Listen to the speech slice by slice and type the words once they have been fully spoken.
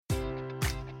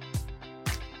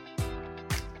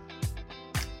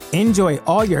Enjoy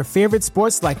all your favorite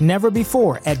sports like never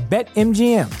before at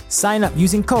BetMGM. Sign up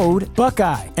using code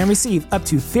Buckeye and receive up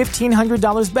to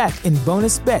 $1,500 back in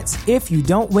bonus bets if you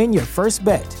don't win your first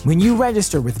bet. When you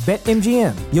register with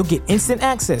BetMGM, you'll get instant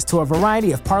access to a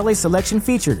variety of parlay selection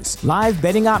features, live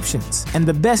betting options, and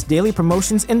the best daily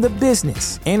promotions in the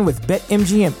business. And with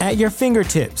BetMGM at your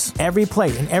fingertips, every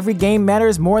play and every game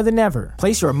matters more than ever.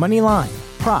 Place your money line,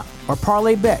 prop, or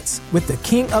parlay bets with the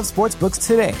king of sportsbooks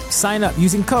today. Sign up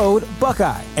using code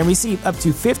Buckeye and receive up to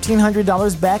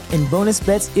 $1,500 back in bonus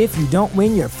bets if you don't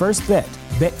win your first bet.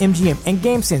 BetMGM and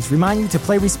GameSense remind you to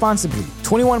play responsibly.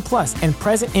 21 plus and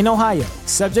present in Ohio,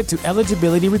 subject to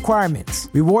eligibility requirements.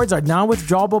 Rewards are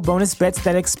non-withdrawable bonus bets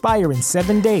that expire in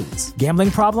 7 days. Gambling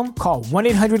problem? Call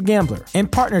 1-800-GAMBLER. In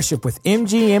partnership with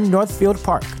MGM Northfield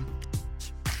Park.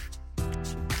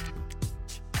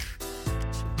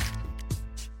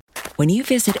 When you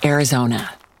visit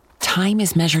Arizona, time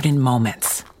is measured in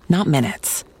moments, not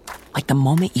minutes. Like the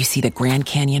moment you see the Grand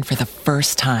Canyon for the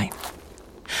first time.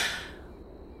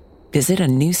 Visit a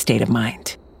new state of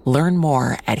mind. Learn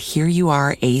more at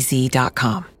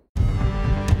hereyouareaz.com.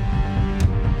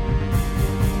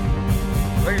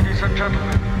 Ladies and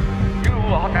gentlemen, you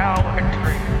are now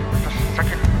entering the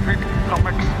Second Print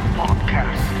Comics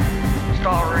podcast,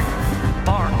 starring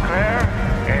Mark Claire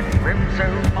and Renzo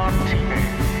Martinez.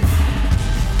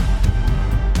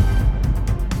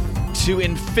 To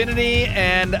infinity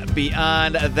and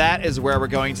beyond. That is where we're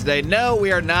going today. No,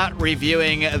 we are not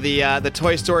reviewing the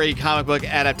Toy Story comic book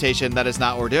adaptation. That is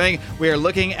not what we're doing. We are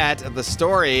looking at the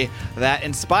story that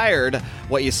inspired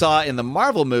what you saw in the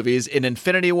Marvel movies in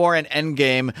Infinity War and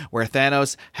Endgame, where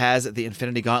Thanos has the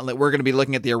Infinity Gauntlet. We're going to be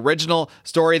looking at the original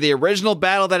story, the original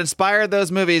battle that inspired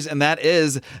those movies, and that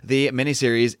is the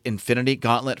miniseries Infinity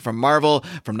Gauntlet from Marvel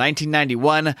from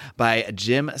 1991 by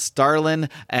Jim Starlin.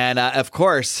 And of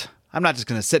course, I'm not just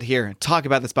going to sit here and talk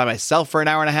about this by myself for an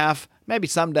hour and a half. Maybe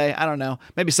someday, I don't know.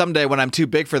 Maybe someday when I'm too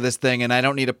big for this thing and I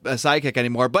don't need a sidekick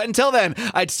anymore. But until then,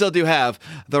 I still do have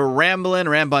the ramblin'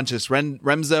 rambunctious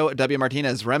Remzo W.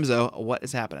 Martinez. Remzo, what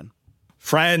is happening?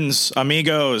 Friends,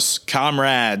 amigos,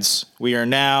 comrades, we are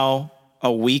now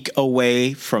a week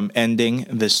away from ending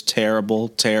this terrible,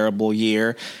 terrible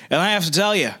year. And I have to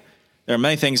tell you, there are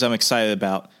many things I'm excited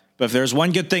about. But if there's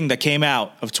one good thing that came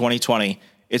out of 2020,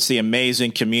 it's the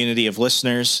amazing community of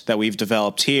listeners that we've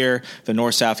developed here, the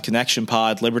North-South Connection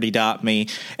Pod, Liberty.me,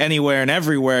 anywhere and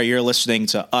everywhere you're listening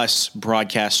to us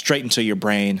broadcast straight into your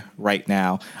brain right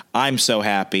now. I'm so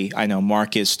happy. I know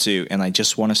Mark is too, and I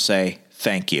just want to say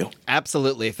thank you.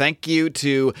 Absolutely. Thank you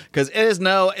because it is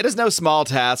no small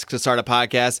task to start a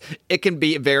podcast. It can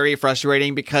be very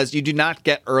frustrating because you do not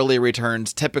get early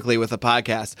returns typically with a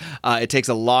podcast. It takes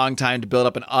a long time to build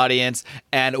up an audience.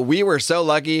 And we were so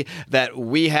lucky that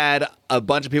we had a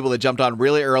bunch of people that jumped on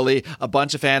really early, a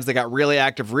bunch of fans that got really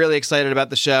active, really excited about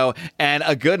the show, and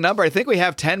a good number. I think we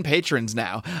have 10 patrons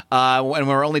now, and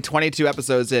we're only 22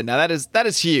 episodes in. Now that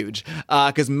is huge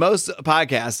because most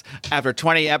podcasts after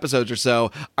 20 episodes or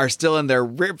so are still in their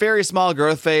very small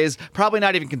growth phase, probably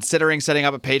not even considering setting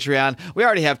up a Patreon. We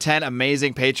already have 10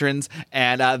 amazing patrons,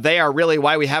 and they are really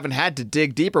why we haven't had to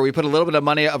dig deeper. We put a little bit of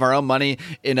money of our own money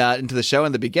into the show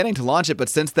in the beginning to launch it, but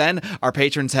since then, our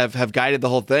patrons have guided the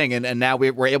whole thing, and now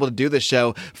we're able to do this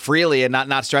show freely and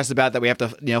not stress about that we have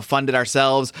to fund it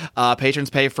ourselves. Patrons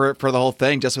pay for the whole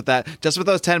thing just with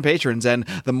those 10 patrons, and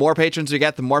the more patrons we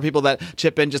get, the more people that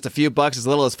chip in just a few bucks, as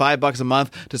little as $5 a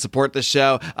month to support the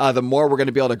show, the more we're going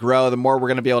to be able to grow, the more we're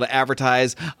going to be able to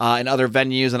advertise in other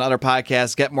venues and other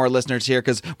podcasts, get more listeners here,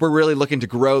 because we're really looking to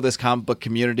grow this comic book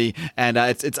community, and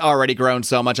it's already grown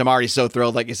so much. I'm already so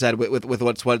thrilled, like you said, with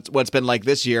what's been like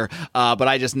this year, but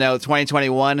I just know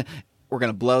 2021, we're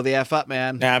going to blow the F up,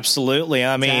 man. Absolutely.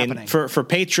 I mean, for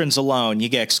patrons alone, you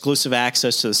get exclusive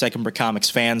access to the Second Print Comics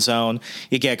fan zone.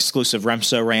 You get exclusive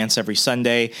Remso rants every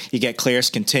Sunday. You get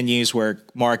Clearest Continues, where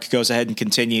Mark goes ahead and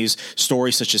continues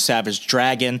stories such as Savage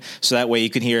Dragon, so that way you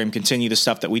can hear him continue the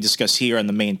stuff that we discuss here on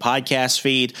the main podcast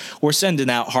feed. We're sending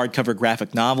out hardcover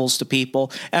graphic novels to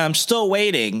people, and I'm still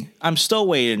waiting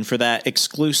for that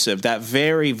exclusive, that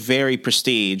very, very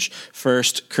prestige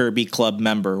first Kirby Club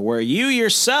member, where you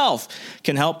yourself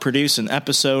can help produce an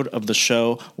episode of the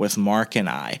show with Mark and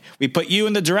I. We put you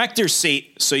in the director's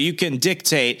seat so you can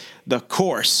dictate the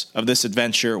course of this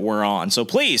adventure we're on. So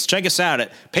please check us out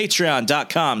at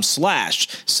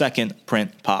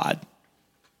patreon.com/secondprintpod.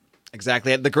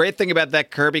 Exactly. The great thing about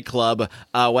that Kirby Club,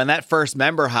 when that first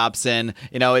member hops in,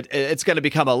 it's going to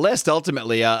become a list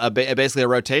ultimately, basically a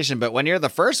rotation. But when you're the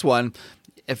first one,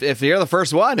 if you're the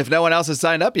first one, if no one else has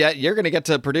signed up yet, you're going to get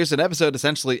to produce an episode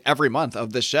essentially every month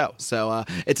of this show. So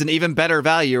it's an even better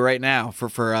value right now for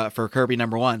Kirby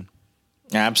 #1.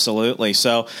 Absolutely.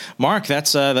 So, Mark,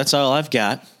 that's all I've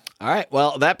got. All right.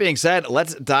 Well, that being said,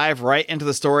 let's dive right into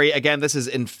the story. Again, this is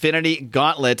Infinity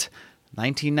Gauntlet,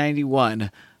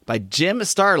 1991, by Jim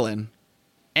Starlin,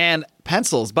 and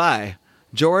pencils by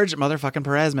George motherfucking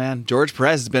Perez, man. George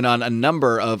Perez has been on a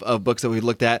number of books that we've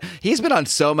looked at. He's been on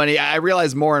so many. I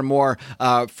realize more and more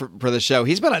for the show.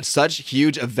 He's been on such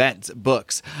huge event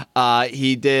books.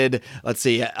 He did,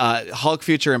 Hulk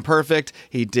Future Imperfect.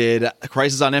 He did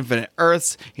Crisis on Infinite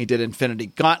Earths. He did Infinity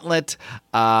Gauntlet.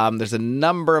 There's a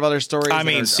number of other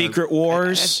stories. Secret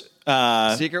Wars.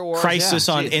 Secret Wars, Crisis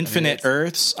on Infinite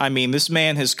Earths. I mean, this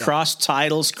man has crossed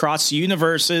titles, crossed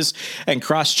universes, and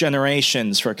crossed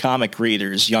generations for comic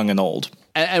readers, young and old.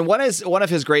 And one of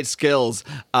his great skills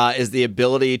is the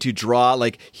ability to draw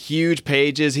like huge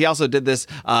pages. He also did this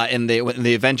in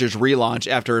the Avengers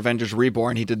relaunch after Avengers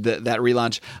Reborn. He did that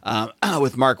relaunch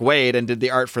with Mark Waid and did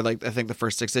the art for I think the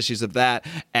first 6 issues of that.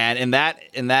 And in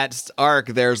that arc,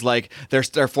 there's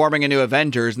they're forming a new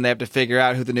Avengers and they have to figure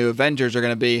out who the new Avengers are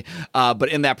going to be. But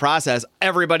in that process,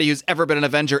 everybody who's ever been an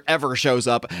Avenger ever shows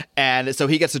up, and so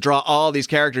he gets to draw all these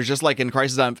characters, just like in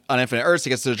Crisis on Infinite Earths. He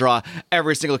gets to draw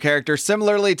every single character.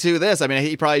 Similarly to this, I mean,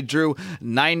 he probably drew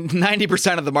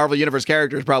 90% of the Marvel Universe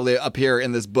characters probably appear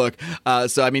in this book.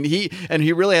 So, I mean, he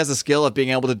really has a skill of being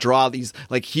able to draw these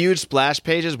like huge splash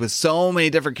pages with so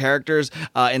many different characters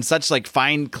in such like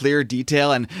fine, clear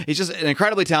detail. And he's just an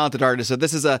incredibly talented artist. So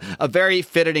this is a very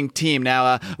fitting team.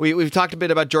 Now, we've talked a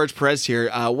bit about George Perez here.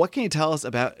 What can you tell us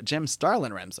about Jim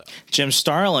Starlin, Remso? Jim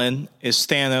Starlin is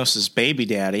Thanos' baby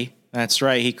daddy. That's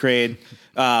right. He created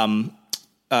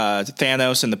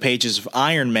Thanos in the pages of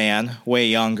Iron Man way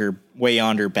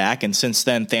yonder back, and since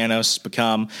then Thanos has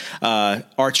become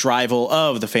arch rival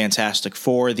of the Fantastic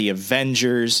Four, the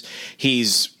Avengers.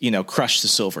 He's crushed the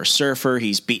Silver Surfer.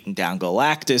 He's beaten down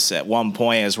Galactus. At one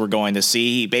point, as we're going to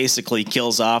see, he basically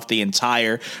kills off the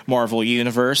entire Marvel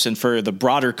Universe, and for the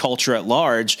broader culture at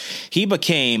large, he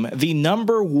became the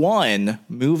 #1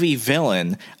 movie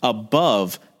villain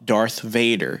above Darth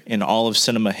Vader in all of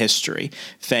cinema history,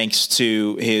 thanks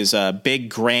to his big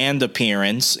grand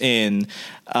appearance in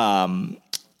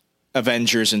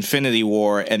Avengers Infinity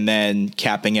War, and then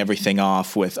capping everything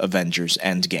off with Avengers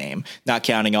Endgame. Not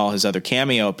counting all his other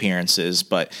cameo appearances,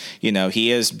 but he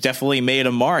has definitely made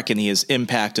a mark, and he has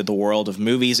impacted the world of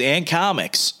movies and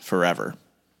comics forever.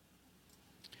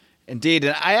 Indeed,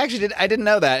 and I didn't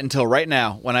know that until right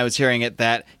now when I was hearing it,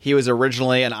 that he was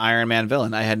originally an Iron Man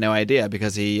villain. I had no idea,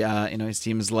 because he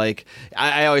seems like,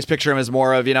 I always picture him as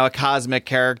more of a cosmic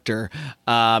character,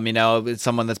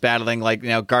 someone that's battling like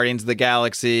Guardians of the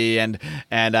Galaxy and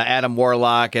Adam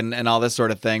Warlock and all this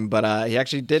sort of thing. But he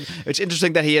actually did. It's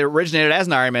interesting that he originated as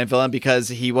an Iron Man villain, because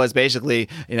he was basically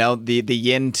the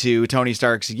yin to Tony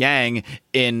Stark's yang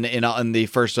in the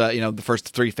first the first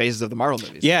 3 phases of the Marvel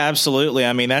movies. Yeah, absolutely.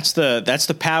 I mean, that's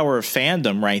the power of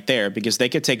fandom right there, because they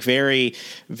could take very,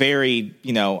 very,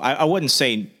 I wouldn't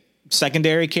say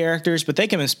secondary characters, but they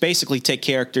can basically take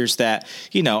characters that,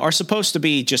 are supposed to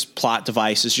be just plot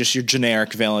devices, just your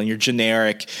generic villain, your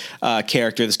generic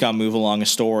character that's going to move along a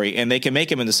story, and they can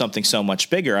make him into something so much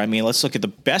bigger. I mean, let's look at the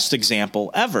best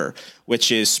example ever,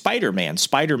 which is Spider-Man.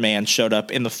 Spider-Man showed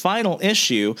up in the final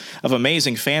issue of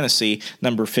Amazing Fantasy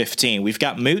number 15. We've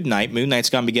got Moon Knight. Moon Knight's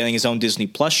going to be getting his own Disney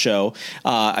Plus show,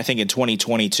 I think in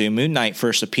 2022. Moon Knight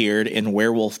first appeared in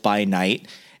Werewolf by Night.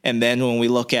 And then when we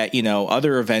look at,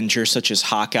 other Avengers such as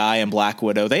Hawkeye and Black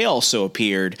Widow, they also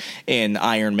appeared in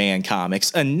Iron Man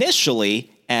comics initially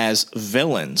as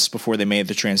villains before they made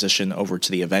the transition over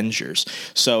to the Avengers.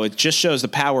 So it just shows the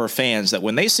power of fans, that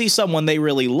when they see someone they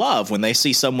really love, when they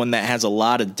see someone that has a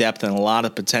lot of depth and a lot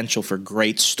of potential for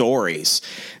great stories,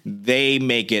 they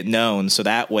make it known. So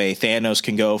that way Thanos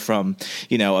can go from,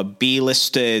 a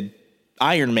B-listed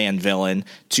Iron Man villain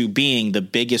to being the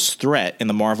biggest threat in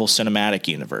the Marvel Cinematic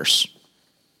Universe.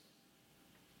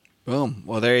 Boom.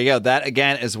 Well, there you go. That,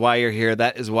 again, is why you're here.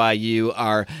 That is why you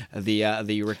are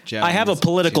the Rick Jones. I have a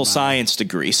political science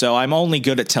degree, so I'm only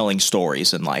good at telling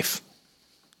stories in life.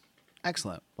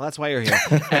 Excellent. Well, that's why you're here.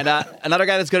 And another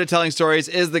guy that's good at telling stories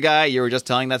is the guy you were just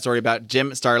telling that story about,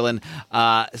 Jim Starlin.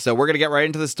 So we're going to get right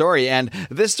into the story. And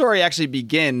this story actually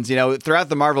begins, throughout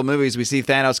the Marvel movies, we see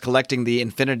Thanos collecting the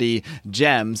Infinity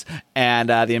Gems and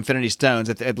the Infinity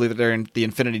Stones. I believe that they're in the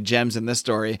Infinity Gems in this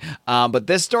story. But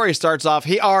this story starts off,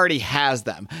 he already has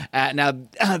them. Now,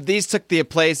 these took the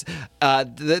place,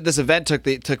 this event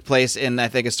took place in, I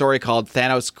think, a story called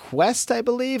Thanos Quest, I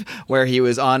believe, where he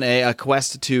was on a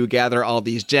quest to gather all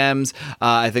these gems.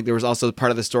 I think there was also part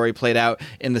of the story played out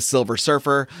in the Silver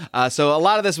Surfer. So a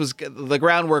lot of this was the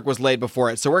groundwork was laid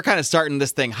before it. So we're kind of starting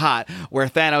this thing hot, where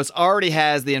Thanos already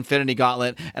has the Infinity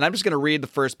Gauntlet, and I'm just going to read the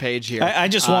first page here. I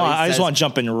just want to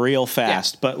jump in real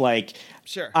fast, but like,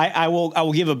 sure, I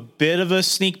will give a bit of a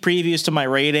sneak preview as to my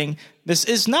rating. This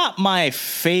is not my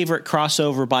favorite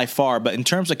crossover by far, but in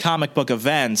terms of comic book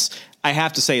events, I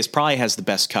have to say it probably has the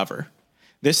best cover.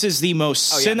 This is the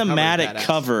most cinematic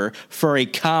cover for a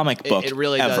comic book. It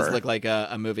really ever. does look like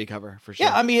a movie cover for sure.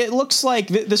 Yeah, I mean, it looks like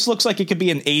this looks like it could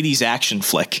be an 80s action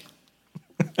flick.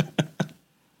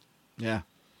 Yeah.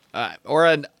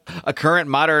 Or a current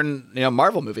modern,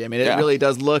 Marvel movie. I mean, it really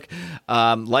does look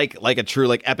like a true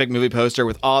like epic movie poster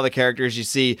with all the characters you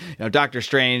see. Doctor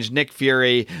Strange, Nick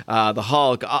Fury, the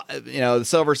Hulk, the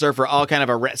Silver Surfer, all kind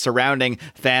of surrounding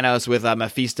Thanos with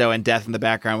Mephisto and Death in the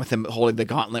background, with him holding the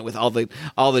gauntlet with all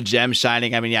the gems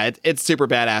shining. I mean, yeah, it's super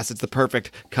badass. It's the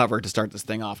perfect cover to start this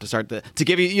thing off. To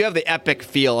give you have the epic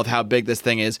feel of how big this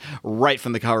thing is right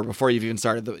from the cover before you've even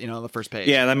started the first page.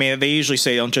 Yeah, I mean, they usually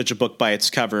say don't judge a book by its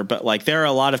cover, but like there are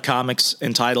a lot of comics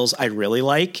and titles I really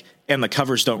like, and the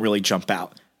covers don't really jump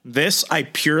out. This I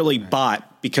purely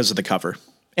bought because of the cover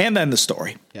and then the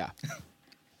story. Yeah,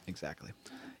 exactly.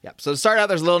 Yeah. So to start out,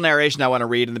 there's a little narration I want to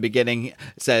read in the beginning. It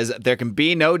says, "There can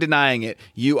be no denying it.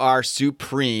 You are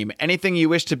supreme. Anything you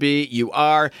wish to be, you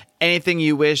are. Anything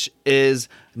you wish is.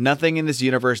 Nothing in this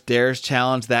universe dares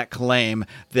challenge that claim.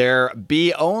 There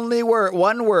be only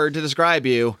one word to describe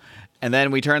you." And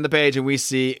then we turn the page and we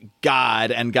see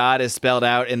God, and God is spelled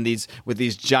out with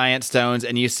these giant stones.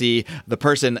 And you see the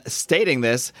person stating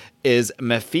this is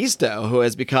Mephisto, who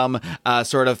has become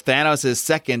sort of Thanos'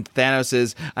 second.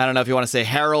 Thanos' I don't know if you want to say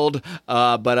herald,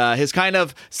 but his kind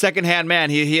of secondhand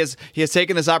man. He has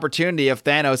taken this opportunity of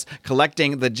Thanos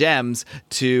collecting the gems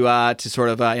to sort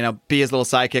of be his little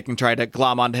sidekick and try to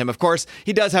glom onto him. Of course,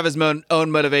 he does have his own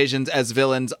motivations, as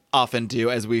villains often do,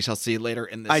 as we shall see later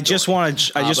in this story.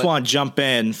 I just want to jump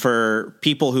in for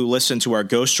people who listened to our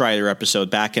Ghost Rider episode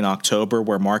back in October,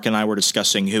 where Mark and I were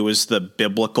discussing who is the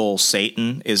biblical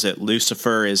Satan. Is it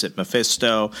Lucifer? Is it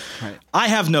Mephisto? Right. I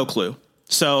have no clue.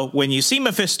 So when you see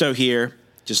Mephisto here,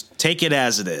 just take it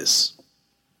as it is.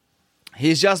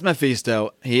 He's just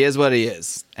Mephisto. He is what he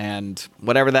is, and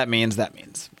whatever that means, that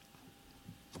means.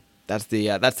 That's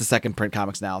the second print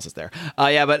comics analysis there.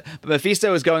 But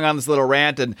Mephisto is going on this little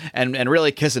rant and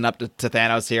really kissing up to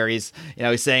Thanos here. He's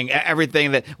saying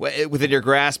everything that within your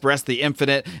grasp rests the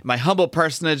infinite. My humble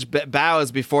personage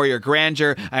bows before your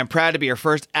grandeur. I am proud to be your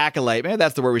first acolyte. Maybe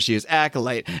that's the word we should use,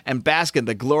 acolyte, and bask in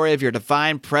the glory of your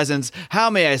divine presence. How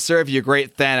may I serve you,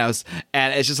 great Thanos?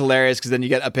 And it's just hilarious because then you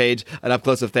get an up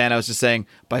close of Thanos just saying,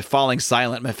 by falling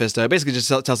silent, Mephisto. Basically just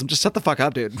tells him, just shut the fuck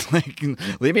up, dude. Like,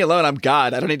 leave me alone. I'm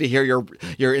God. I don't need to hear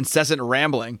your incessant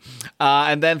rambling.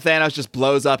 And then Thanos just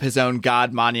blows up his own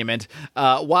God monument.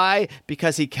 Why?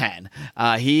 Because he can.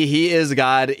 He is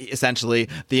God, essentially.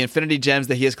 The Infinity Gems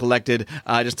that he has collected,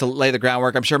 just to lay the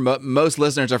groundwork. I'm sure most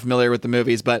listeners are familiar with the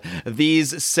movies, but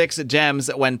these 6 gems,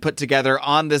 when put together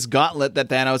on this gauntlet that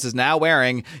Thanos is now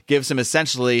wearing, gives him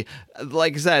essentially,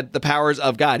 like I said, the powers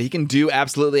of God. He can do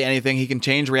absolutely anything. He can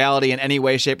change reality in any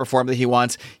way, shape, or form that he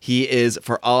wants. He is,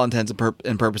 for all intents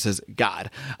and purposes,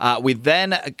 God. We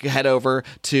then head over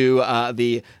to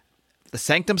the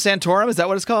Sanctum Sanctorum. Is that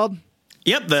what it's called?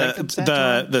 Yep,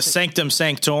 the Sanctum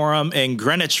Sanctorum in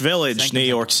Greenwich Village, New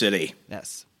York City.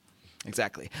 Yes.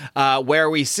 Exactly. Where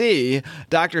we see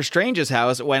Doctor Strange's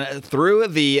house when through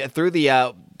the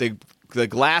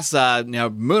glass,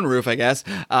 moonroof, I guess,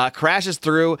 crashes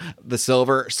through the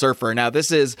Silver Surfer. Now,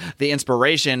 this is the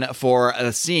inspiration for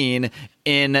a scene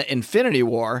in Infinity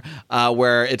War,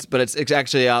 where it's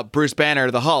actually Bruce Banner,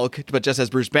 the Hulk, but just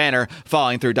as Bruce Banner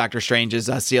falling through Doctor Strange's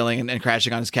ceiling and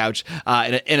crashing on his couch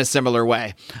in a similar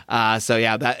way.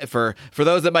 That for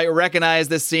those that might recognize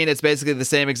this scene, it's basically the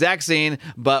same exact scene,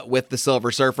 but with the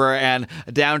Silver Surfer, and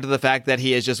down to the fact that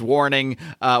he is just warning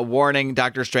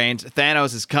Doctor Strange,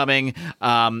 Thanos is coming.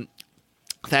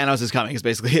 Thanos is coming is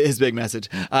basically his big message.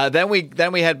 Then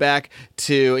we head back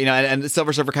to, and the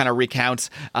Silver Surfer kind of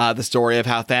recounts the story of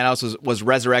how Thanos was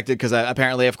resurrected, because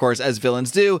apparently, of course, as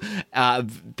villains do,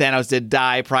 Thanos did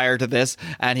die prior to this,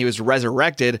 and he was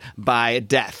resurrected by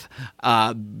death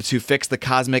to fix the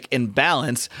cosmic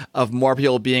imbalance of more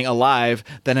people being alive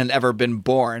than had ever been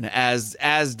born.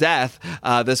 As death,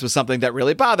 this was something that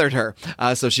really bothered her.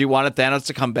 So she wanted Thanos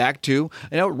to come back to,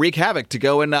 wreak havoc, to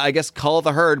go and, I guess, cull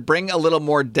the herd, bring a little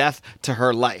more death to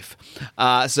her life.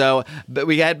 But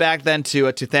we head back then to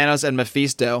Thanos and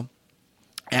Mephisto.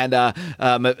 And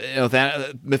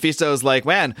Mephisto is like,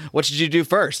 man, what should you do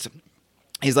first?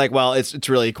 he's like, well, it's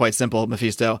really quite simple,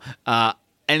 Mephisto.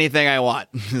 Anything I want.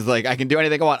 He's like, I can do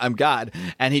anything I want. I'm God.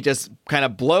 And he just kind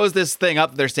of blows this thing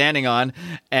up they're standing on.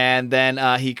 And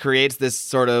then he creates this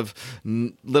sort of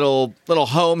little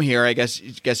home here, I guess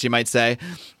you might say.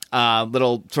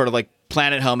 Little sort of like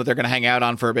planet home that they're going to hang out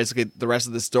on for basically the rest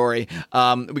of the story.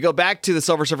 We go back to the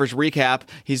Silver Surfer's recap.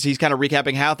 He's kind of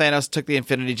recapping how Thanos took the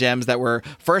Infinity Gems that were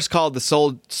first called the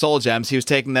Soul Gems. He was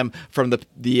taking them from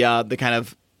the kind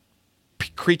of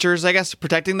creatures, I guess,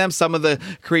 protecting them. Some of the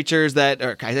creatures I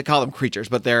call them creatures,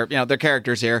 but they're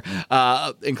characters here,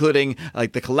 including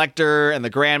like the Collector and the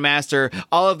Grandmaster.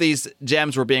 All of these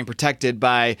gems were being protected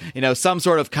by, some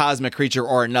sort of cosmic creature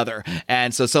or another.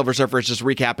 And so Silver Surfer is just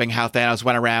recapping how Thanos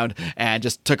went around and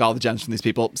just took all the gems from these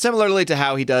people, similarly to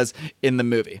how he does in the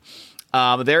movie.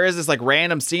 There is this like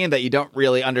random scene that you don't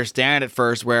really understand at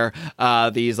first where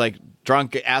these like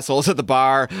drunk assholes at the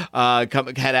bar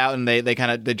head out and they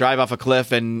drive off a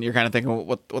cliff, and you're kind of thinking,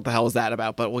 what the hell is that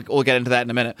about? But we'll get into that in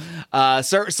a minute.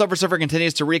 Silver Surfer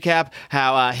continues to recap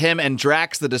how him and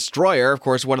Drax the Destroyer, of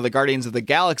course one of the Guardians of the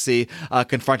Galaxy,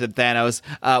 confronted Thanos,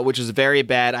 which was a very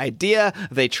bad idea.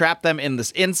 They trapped them in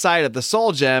this inside of the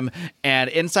Soul Gem,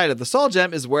 and inside of the Soul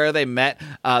Gem is where they met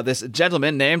this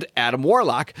gentleman named Adam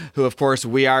Warlock, who of course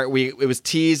it was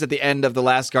teased at the end of the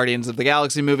last Guardians of the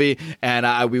Galaxy movie,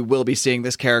 and we will be seeing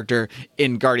this character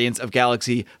in Guardians of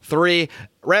Galaxy 3.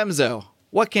 Remzo,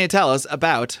 what can you tell us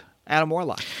about Adam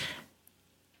Warlock?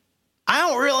 I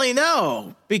don't really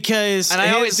know, because... And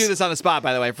I always do this on the spot,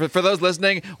 by the way. For those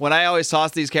listening, when I always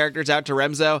toss these characters out to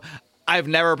Remzo, I've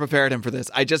never prepared him for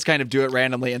this. I just kind of do it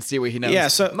randomly and see what he knows. Yeah,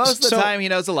 most of the time he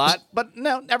knows a lot, but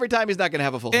no, every time he's not going to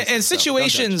have a full history.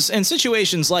 And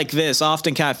situations like this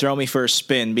often kind of throw me for a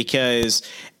spin, because...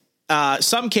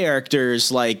 some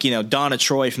characters like, Donna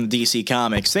Troy from the DC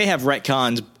Comics, they have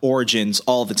retconned origins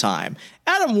all the time.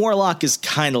 Adam Warlock is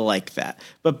kind of like that.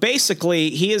 But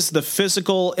basically, he is the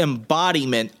physical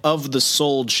embodiment of the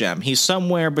Soul Gem. He's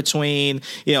somewhere between,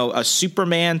 a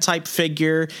Superman type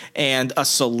figure and a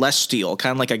celestial,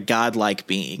 kind of like a godlike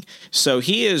being. So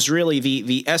he is really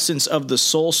the essence of the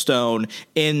Soul Stone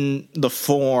in the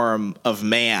form of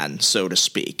man, so to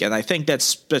speak. And I think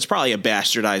that's probably a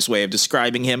bastardized way of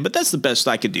describing him, but that's the best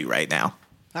I could do right now.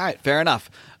 All right, fair enough.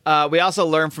 We also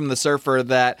learned from the Surfer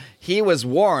that he was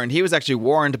warned. He was actually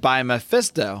warned by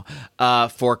Mephisto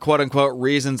for quote-unquote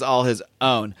reasons all his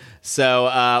own.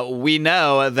 So we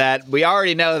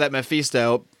already know that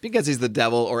Mephisto, because he's the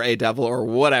devil or a devil or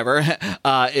whatever,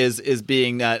 is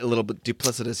being a little bit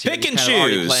duplicitous here. Pick and choose.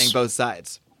 Already playing both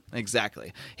sides.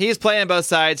 Exactly. He's playing both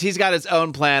sides. He's got his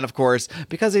own plan, of course,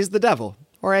 because he's the devil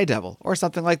or a devil or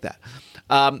something like that.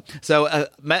 So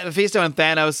Mephisto and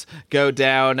Thanos go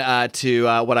down to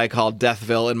what I call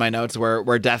Deathville in my notes,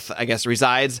 where Death, I guess,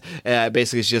 resides.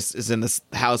 Basically, she just is in this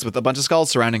house with a bunch of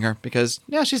skulls surrounding her because,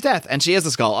 she's Death, and she is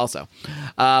a skull also.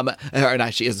 Or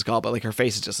not, she is a skull, but like her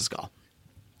face is just a skull.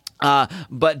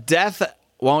 But Death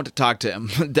won't talk to him.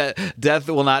 Death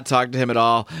will not talk to him at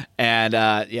all, and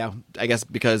I guess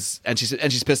because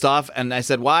she's pissed off. And I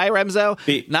said, why,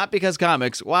 Remzo? Not because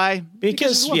comics. Why?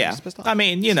 Because I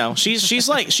mean, she's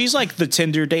like the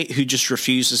Tinder date who just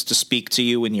refuses to speak to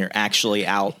you when you're actually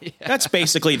out. Yeah. That's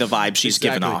basically the vibe she's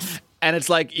giving off. And it's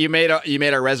like you made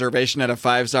a reservation at a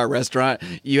 5-star restaurant.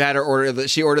 You had her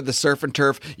she ordered the surf and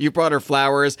turf. You brought her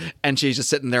flowers, and she's just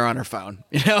sitting there on her phone.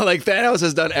 Like Thanos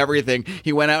has done everything.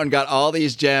 He went out and got all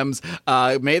these gems,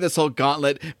 made this whole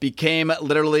gauntlet, became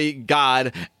literally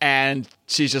God, and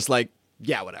she's just like,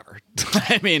 yeah, whatever.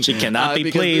 I mean, she cannot be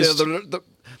pleased.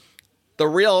 The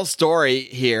real story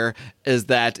here is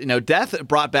that Death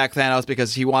brought back Thanos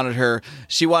because she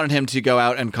wanted him to go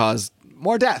out and cause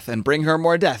more death and bring her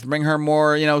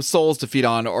more souls to feed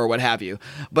on or what have you.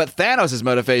 But Thanos'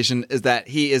 motivation is that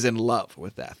he is in love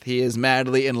with Death. He is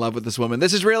madly in love with this woman.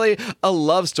 This is really a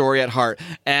love story at heart.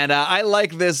 And I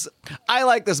like this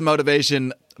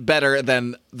motivation better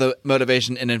than the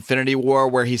motivation in Infinity War,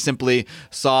 where he simply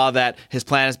saw that his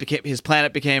planet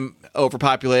became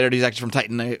overpopulated. He's actually from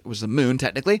Titan, it was the moon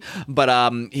technically, but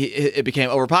it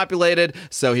became overpopulated.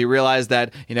 So he realized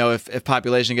that if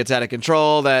population gets out of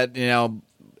control, that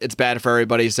it's bad for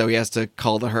everybody. So he has to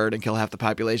cull the herd and kill half the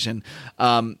population.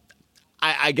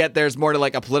 I get there's more to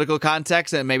like a political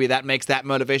context, and maybe that makes that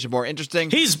motivation more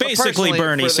interesting. He's basically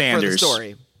Bernie Sanders. For the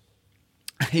story.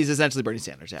 He's essentially Bernie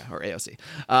Sanders, yeah, or AOC.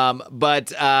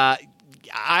 But I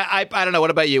don't know. What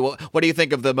about you? What do you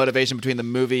think of the motivation between the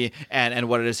movie and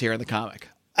what it is here in the comic?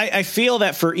 I feel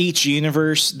that for each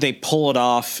universe, they pull it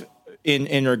off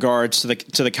in regards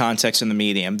to the context and the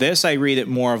medium. This, I read it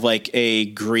more of like a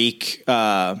Greek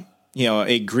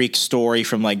a Greek story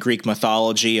from like Greek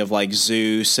mythology of like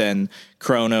Zeus and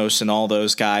Kronos and all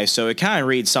those guys. So it kind of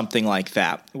reads something like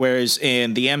that. Whereas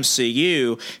in the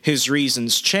MCU, his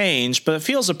reasons change, but it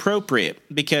feels appropriate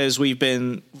because we've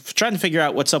been trying to figure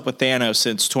out what's up with Thanos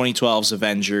since 2012's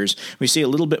Avengers. We see a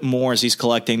little bit more as he's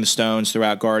collecting the stones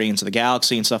throughout Guardians of the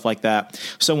Galaxy and stuff like that.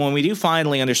 So when we do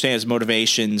finally understand his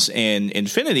motivations in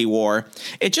Infinity War,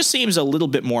 it just seems a little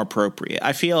bit more appropriate.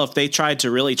 I feel if they tried to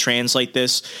really translate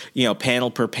this, panel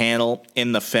per panel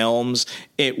in the films,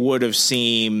 it would have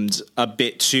seemed a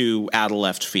bit too out of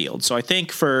left field. So I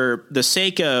think for the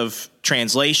sake of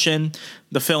translation,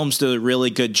 the films did a really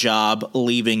good job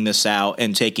leaving this out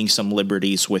and taking some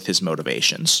liberties with his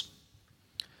motivations.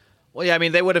 Well, yeah, I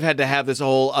mean, they would have had to have this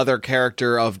whole other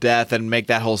character of Death and make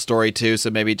that whole story too, so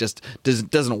maybe it just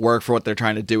doesn't work for what they're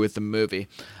trying to do with the movie.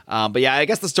 But yeah, I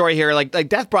guess the story here, like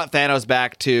Death brought Thanos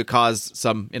back to cause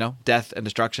some, death and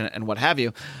destruction and what have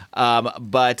you.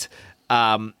 But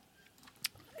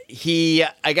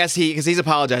because he's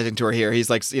apologizing to her here. He's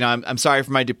like, I'm sorry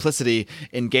for my duplicity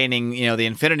in gaining, the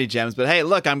Infinity Gems, but hey,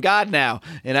 look, I'm God now,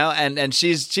 and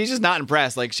she's just not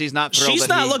impressed. Like, she's not thrilled. She's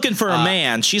not looking for a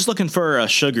man. She's looking for a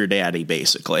sugar daddy,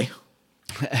 basically.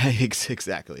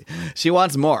 Exactly. She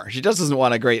wants more. She just doesn't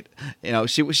want a great,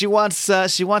 she wants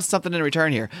something in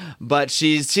return here, but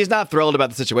she's not thrilled about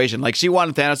the situation. Like, she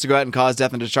wanted Thanos to go out and cause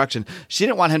death and destruction. She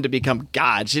didn't want him to become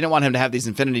God. She didn't want him to have these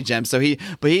Infinity Gems. So he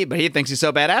thinks he's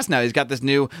so badass now. He's got this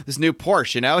new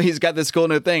Porsche, he's got this cool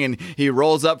new thing, and he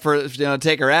rolls up for, to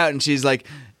take her out, and she's like,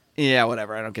 yeah,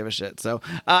 whatever. I don't give a shit. So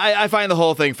I find the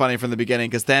whole thing funny from the beginning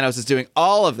because Thanos is doing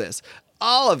all of this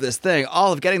thing,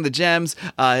 all of getting the gems,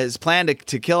 his plan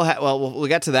to kill. We'll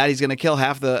get to that. He's going to kill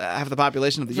half the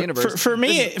population of the universe. For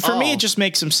me, it just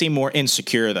makes him seem more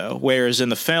insecure, though. Whereas in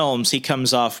the films, he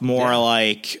comes off more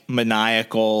like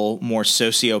maniacal, more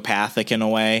sociopathic in a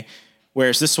way.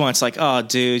 Whereas this one, it's like, oh,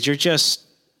 dude, you're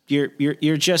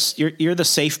the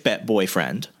safe bet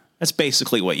boyfriend. That's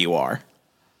basically what you are.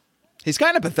 He's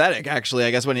kind of pathetic, actually,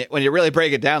 I guess, when you really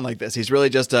break it down like this. He's really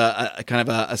just a kind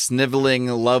of a sniveling,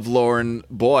 lovelorn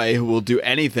boy who will do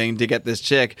anything to get this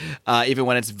chick, even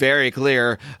when it's very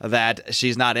clear that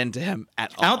she's not into him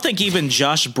at all. I don't think even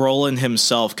Josh Brolin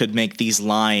himself could make these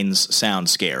lines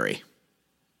sound scary.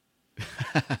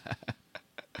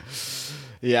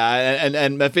 Yeah,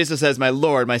 and Mephisto says, "My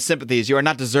lord, my sympathies, you are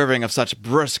not deserving of such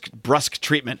brusque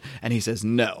treatment." And he says,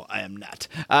 "No, I am not."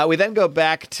 We then go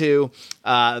back to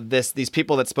these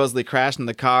people that supposedly crashed in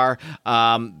the car.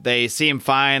 They seem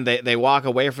fine. They walk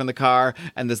away from the car,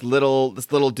 and this little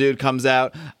dude comes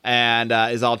out and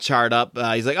is all charred up.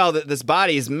 He's like, "Oh, this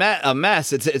body is a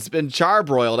mess. It's been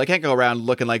charbroiled. I can't go around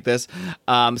looking like this."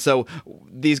 So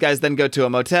these guys then go to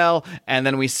a motel, and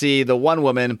then we see the one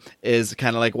woman is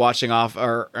kind of like watching off.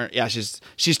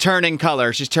 She's turning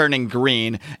color. She's turning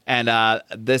green, and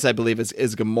this I believe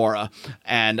is Gamora,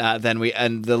 and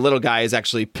then the little guy is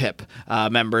actually Pip,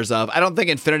 members of. I don't think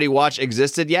Infinity Watch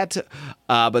existed yet,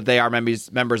 but they are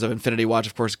members of Infinity Watch.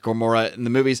 Of course, Gamora in the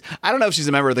movies. I don't know if she's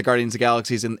a member of the Guardians of the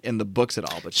Galaxies in the books at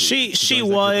all, but she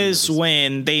was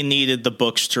when they needed the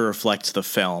books to reflect the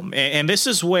film, and this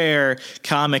is where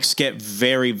comics get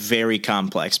very, very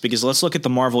complex. Because let's look at the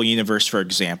Marvel Universe, for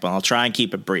example. I'll try and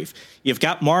keep it brief. You've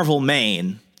got Marvel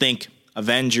Main, think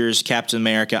Avengers, Captain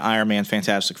America, Iron Man,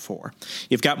 Fantastic Four.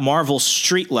 You've got Marvel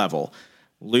Street Level,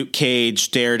 Luke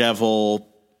Cage, Daredevil,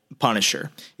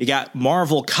 Punisher. You got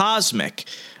Marvel Cosmic,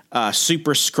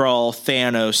 Super Skrull,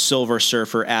 Thanos, Silver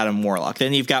Surfer, Adam Warlock.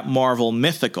 Then you've got Marvel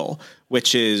Mythical,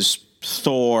 which is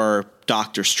Thor,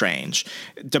 Doctor Strange.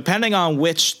 Depending on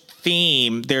which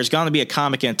theme, there's going to be a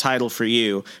comic and a title for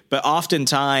you, but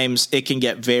oftentimes it can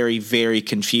get very, very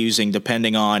confusing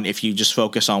depending on if you just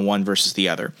focus on one versus the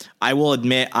other. I will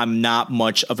admit I'm not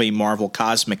much of a Marvel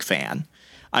Cosmic fan.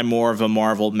 I'm more of a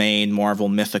Marvel Main, Marvel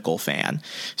Mythical fan.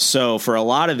 So for a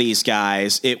lot of these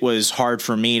guys, it was hard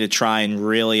for me to try and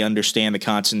really understand the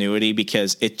continuity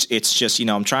because it's just,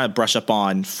 I'm trying to brush up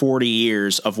on 40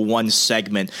 years of one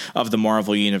segment of the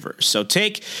Marvel Universe. So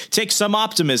take some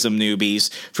optimism,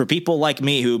 newbies. For people like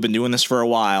me who've been doing this for a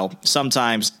while,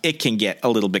 sometimes it can get a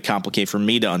little bit complicated for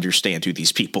me to understand who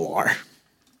these people are.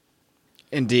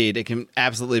 Indeed, it can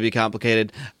absolutely be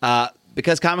complicated.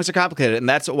 Because comics are complicated, and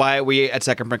that's why we at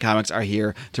Second Print Comics are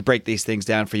here to break these things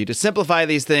down for you, to simplify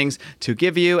these things, to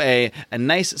give you a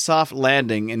nice soft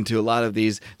landing into a lot of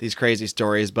these crazy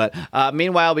stories. But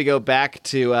meanwhile, we go back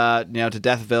to to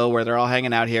Deathville, where they're all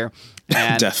hanging out here.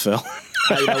 And, Deathville.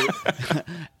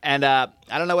 And I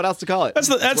don't know what else to call it.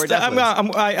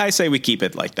 I say we keep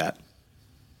it like that.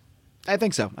 I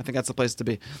think so. I think that's the place to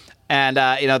be. And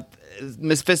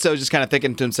Mephisto is just kind of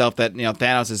thinking to himself that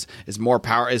Thanos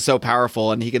is so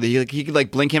powerful, and he could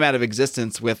like blink him out of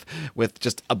existence with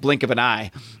just a blink of an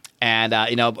eye. And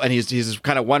and he's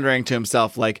kind of wondering to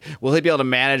himself, like, will he be able to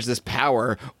manage this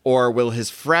power, or will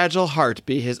his fragile heart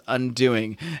be his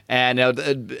undoing? And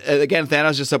again,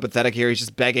 Thanos is just so pathetic here. He's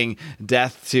just begging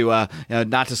Death to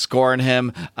not to scorn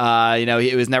him.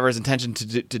 It was never his intention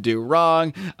to do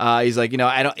wrong. He's like,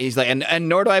 I don't. He's like, and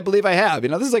nor do I believe I have.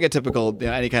 This is like a typical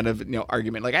any kind of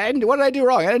argument. Like, what did I do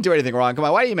wrong? I didn't do anything wrong. Come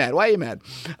on, why are you mad? Why are you mad?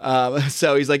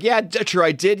 So he's like, yeah, true.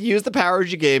 I did use the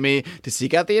powers you gave me to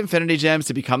seek out the Infinity Gems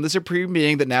to become the supreme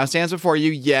being that now stands before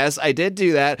you. Yes, I did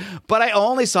do that, but I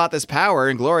only sought this power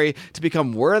and glory to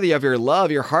become worthy of your love.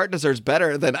 Your heart deserves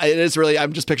better than it is. Really,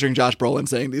 I'm just picturing Josh Brolin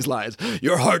saying these lines.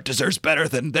 Your heart deserves better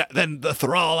than the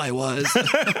thrall I was.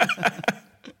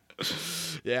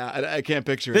 Yeah, I can't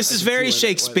picture. This is very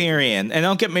Shakespearean, and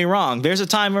don't get me wrong. There's a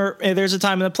time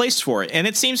and a place for it, and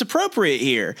it seems appropriate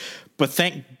here. But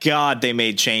thank God they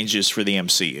made changes for the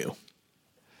MCU.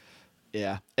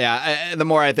 Yeah. The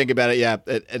more I think about it,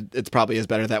 it probably is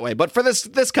better that way. But for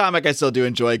this comic, I still do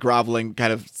enjoy groveling,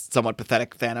 kind of somewhat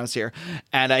pathetic Thanos here.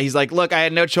 And he's like, "Look, I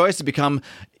had no choice to become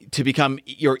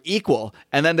your equal."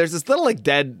 And then there's this little like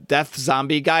death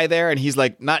zombie guy there, and he's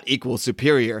like, not equal,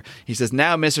 superior. He says,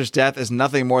 "Now Mistress Death is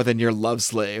nothing more than your love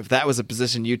slave. That was a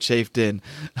position you chafed in."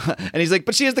 And he's like,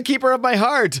 "But she is the keeper of my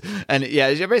heart." And yeah,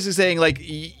 you're basically saying like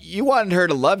you wanted her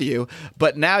to love you,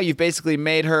 but now you've basically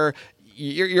made her.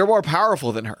 You're more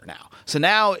powerful than her now. So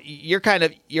now you're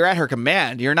at her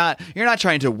command. You're not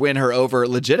trying to win her over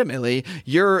legitimately.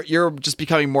 You're just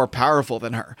becoming more powerful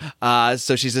than her.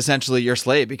 So she's essentially your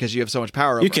slave because you have so much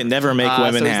power over her. You can never make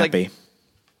women happy.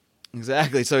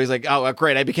 Exactly. So he's like, "Oh,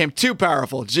 great. I became too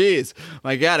powerful. Jeez.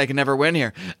 My God, I can never win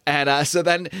here." And so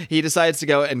then he decides to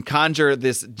go and conjure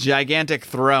this gigantic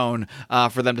throne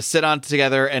for them to sit on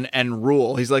together and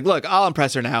rule. He's like, "Look, I'll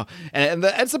impress her now." And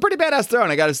it's a pretty badass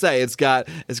throne, I got to say. It's got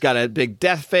a big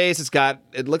death face.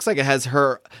 It looks like it has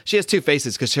she has two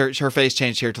faces because her face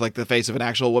changed here to like the face of an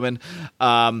actual woman.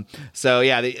 So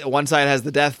yeah, one side has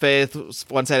the death face,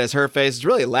 one side has her face. It's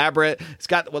really elaborate. It's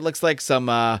got what looks like some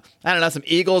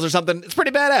eagles or something. It's pretty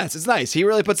badass. It's nice. He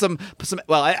really put some.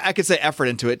 Well, I could say effort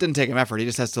into it. It didn't take him effort. He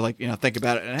just has to think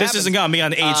about it. And this isn't going to be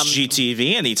on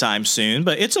HGTV anytime soon,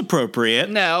 but it's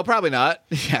appropriate. No, probably not.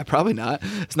 Yeah, probably not.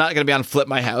 It's not going to be on Flip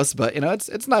My House, but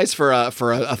it's nice for a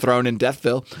throne in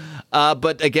Deathville.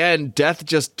 But again, Death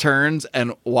just turns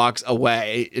and walks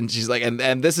away, and she's like,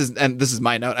 and this is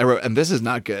my note I wrote, and this is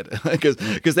not good because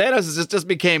Thanos just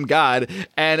became God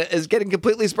and is getting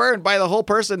completely spurned by the whole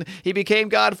person he became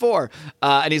God for,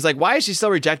 and he's like, "Why is she still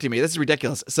rejecting me? This is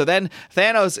ridiculous." So then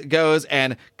Thanos goes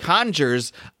and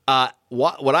conjures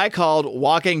what I called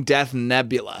Walking Death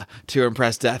Nebula to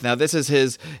impress Death. Now, this is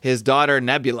his daughter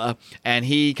Nebula, and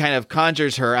he kind of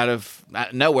conjures her out of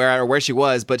nowhere or where she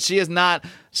was, but she is not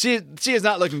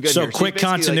looking good. So here. Quick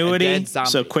continuity. Yes.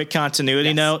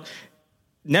 Note.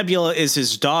 Nebula is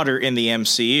his daughter in the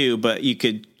MCU, but you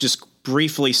could just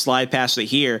briefly slide past it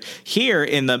here. Here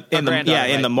in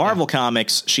the Marvel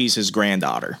comics, she's his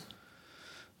granddaughter.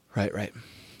 Right.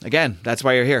 Again, that's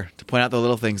why you're here, to point out the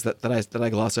little things that I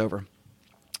gloss over.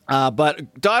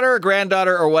 But daughter or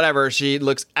granddaughter or whatever, she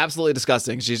looks absolutely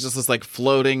disgusting. She's just this like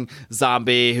floating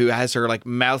zombie who has her like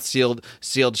mouth sealed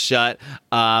shut.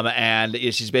 And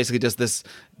she's basically just this.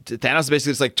 Thanos is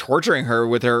basically just like torturing her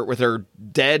with her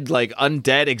dead, like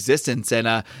undead existence.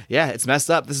 And it's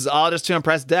messed up. This is all just to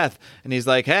impress Death. And he's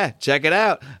like, "Hey, check it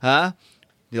out, huh?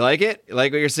 You like it? You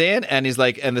like what you're seeing?" And he's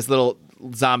like, and this little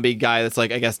zombie guy that's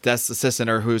like, I guess, Death's assistant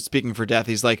or who's speaking for Death,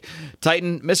 he's like,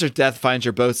 "Titan, Mr. Death finds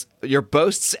your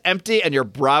boasts empty and your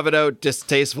bravado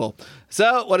distasteful."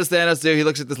 So what does Thanos do? He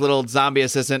looks at this little zombie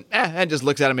assistant and just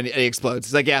looks at him and he explodes.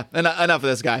 He's like, "Yeah, enough of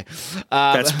this guy."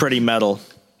 That's pretty metal.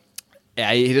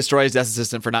 Yeah, he destroys Death's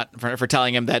assistant for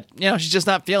telling him that, she's just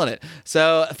not feeling it.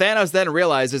 So Thanos then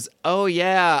realizes, "Oh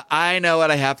yeah, I know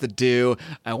what I have to do.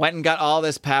 I went and got all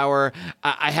this power.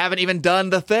 I haven't even done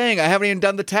the thing. I haven't even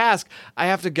done the task. I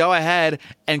have to go ahead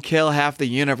and kill half the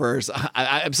universe.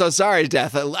 I'm so sorry,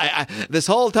 Death. This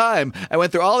whole time I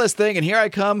went through all this thing, and here I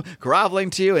come groveling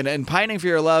to you and pining for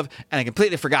your love, and I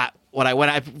completely forgot what I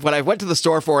went to the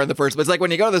store for in the first place." It's like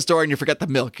when you go to the store and you forget the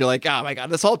milk. You're like, "Oh my God,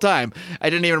 this whole time I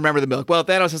didn't even remember the milk." Well,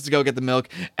 Thanos has to go get the milk,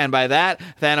 and by that,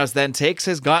 Thanos then takes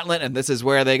his gauntlet, and this is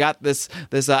where they got this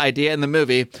idea in the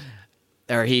movie,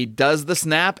 where he does the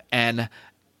snap, and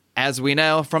as we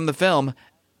know from the film,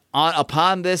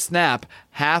 upon this snap,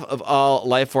 half of all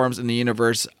life forms in the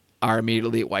universe are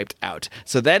immediately wiped out.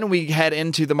 So then we head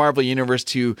into the Marvel Universe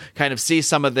to kind of see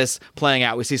some of this playing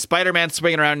out. We see Spider-Man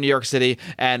swinging around New York City,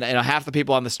 and half the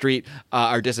people on the street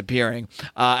are disappearing.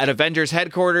 At Avengers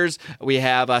headquarters, we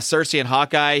have Cersei and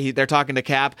Hawkeye. They're talking to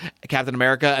Captain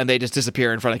America, and they just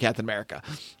disappear in front of Captain America.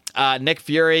 Nick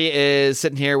Fury is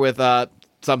sitting here with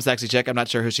some sexy chick. I'm not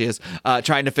sure who she is,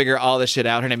 trying to figure all this shit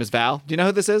out. Her name is Val. Do you know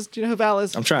who this is? Do you know who Val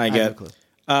is? I'm trying to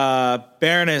get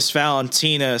Baroness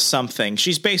Valentina something.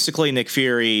 She's basically Nick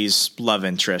Fury's love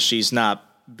interest. She's not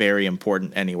very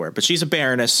important anywhere, but she's a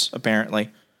baroness, apparently.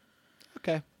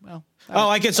 Okay, well.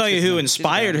 I can tell you who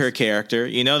inspired her character.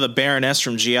 You know the Baroness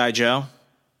from G.I. Joe?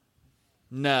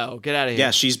 No, get out of here.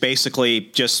 Yeah, she's basically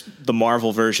just the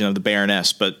Marvel version of the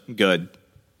Baroness, but good.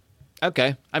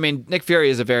 Okay. I mean, Nick Fury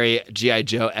is a very G.I.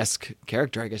 Joe-esque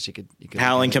character. I guess you could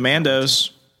Howling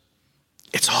Commandos.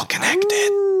 It's all connected.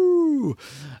 Ooh.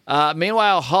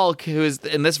 Meanwhile, Hulk, who is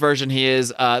in this version, he is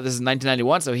this is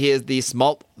 1991, so he is the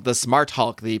Smart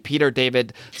Hulk, the Peter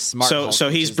David Smart Hulk. So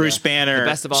he's Bruce Banner. The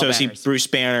best of all so banners. Is he Bruce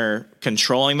Banner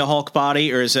controlling the Hulk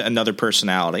body, or is it another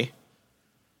personality?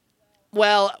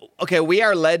 Well, okay, we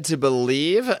are led to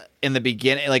believe in the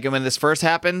beginning, like when this first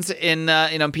happens in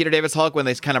Peter David's Hulk, when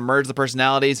they kind of merge the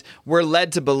personalities, we're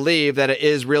led to believe that it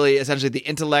is really essentially the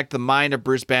intellect, the mind of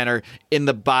Bruce Banner in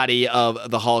the body of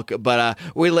the Hulk. But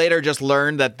we later just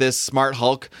learned that this Smart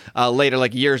Hulk, later,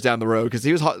 like years down the road, because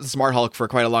he was Smart Hulk for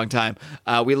quite a long time,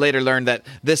 we later learned that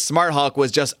this Smart Hulk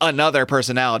was just another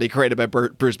personality created by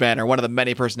Bruce Banner, one of the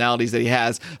many personalities that he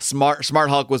has. Smart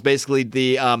Hulk was basically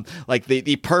the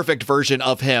perfect version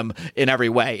of him in every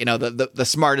way. You know, the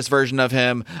smartest version of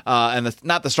him, and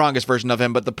not the strongest version of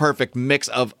him, but the perfect mix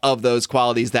of those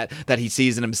qualities that he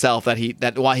sees in himself, that he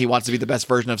wants to be the best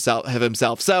version of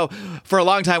himself. So for a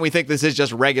long time, we think this is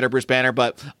just regular Bruce Banner,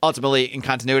 but ultimately in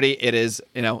continuity, it is,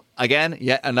 again,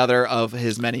 yet another of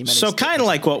his many. So kind of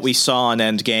like what we saw in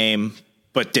Endgame,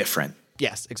 but different.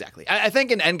 Yes, exactly. I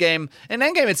think in Endgame,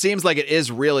 it seems like it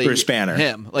is really Bruce Banner.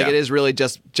 Him. Like it is really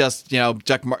just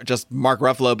Mark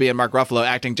Ruffalo being Mark Ruffalo,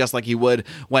 acting just like he would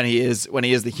when he is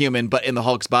the human, but in the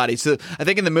Hulk's body. So I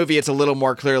think in the movie it's a little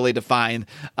more clearly defined.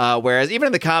 Whereas even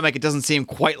in the comic, it doesn't seem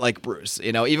quite like Bruce.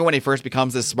 Even when he first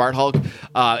becomes this Smart Hulk,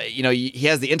 he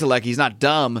has the intellect. He's not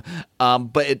dumb,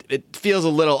 but it feels a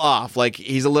little off. Like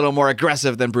he's a little more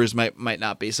aggressive than Bruce might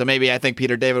not be. So maybe I think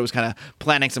Peter David was kind of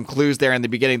planting some clues there in the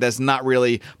beginning that's not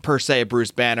really per se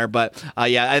Bruce Banner, but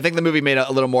I think the movie made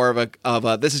a little more of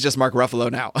a this is just Mark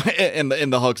Ruffalo now in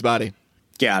the Hulk's body.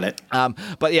 Got it.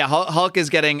 But yeah, Hulk is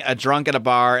getting drunk at a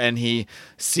bar, and he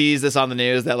sees this on the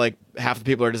news that like half the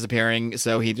people are disappearing.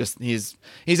 So he's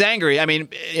angry. I mean,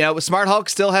 Smart Hulk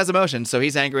still has emotions, so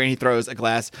he's angry and he throws a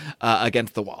glass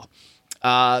against the wall.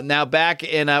 Now back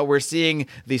in, we're seeing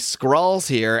the Skrulls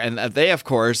here, and they, of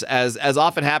course, as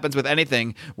often happens with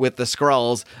anything with the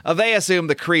Skrulls, they assume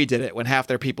the Kree did it when half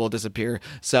their people disappear.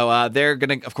 So they're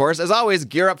going to, of course, as always,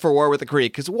 gear up for war with the Kree,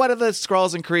 because what do the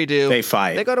Skrulls and Kree do? They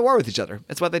fight. They go to war with each other.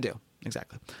 It's what they do.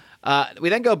 Exactly. We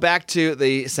then go back to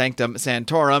the Sanctum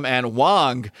Sanctorum, and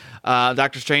Wong,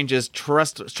 Doctor Strange's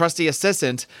trusty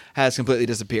assistant, has completely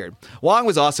disappeared. Wong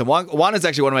was awesome. Wong is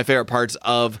actually one of my favorite parts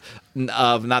of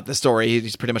not the story.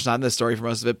 He's pretty much not in the story for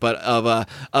most of it, but of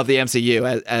the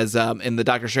MCU as in the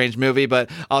Doctor Strange movie.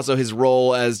 But also his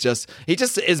role as he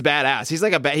just is badass. He's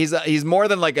like he's more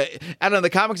than like I don't know. In the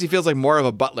comics, he feels like more of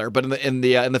a butler, but in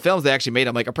the films, they actually made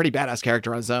him like a pretty badass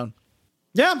character on his own.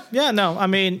 Yeah, no. I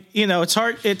mean, it's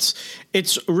hard.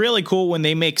 It's really cool when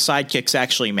they make sidekicks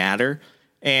actually matter.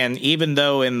 And even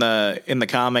though in the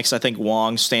comics, I think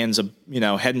Wong stands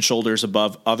head and shoulders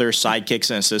above other sidekicks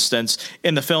and assistants,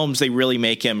 in the films they really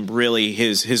make him really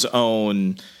his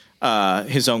own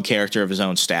character of his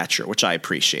own stature, which I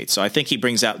appreciate. So I think he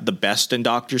brings out the best in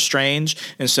Doctor Strange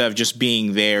instead of just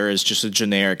being there as just a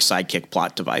generic sidekick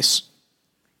plot device.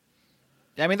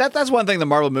 I mean, that's one thing the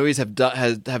Marvel movies have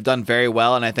done very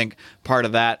well, and I think part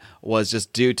of that was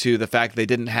just due to the fact they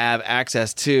didn't have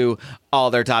access to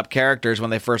all their top characters when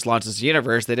they first launched this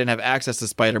universe. They didn't have access to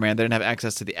Spider-Man. They didn't have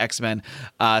access to the X-Men.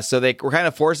 So they were kind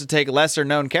of forced to take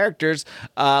lesser-known characters.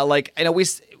 Like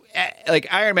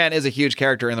Iron Man is a huge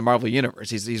character in the Marvel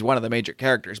universe. He's one of the major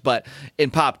characters, but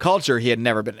in pop culture, he had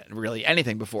never been really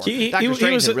anything before. Doctor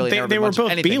Strange had really never been much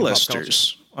of anything in pop culture. They were both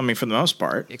B-listers. I mean, for the most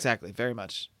part. Exactly, very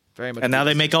much. And now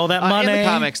they make all that money. In the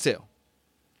comics too.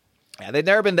 Yeah, they've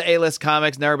never been the A-list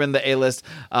comics, never been the A-list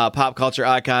pop culture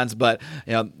icons, but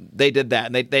they did that,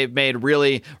 and they've made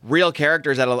really real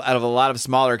characters out of a lot of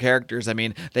smaller characters. I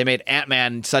mean, they made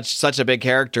Ant-Man such a big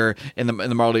character in the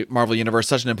Marvel universe,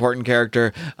 such an important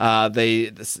character.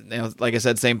 Like I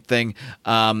said, same thing.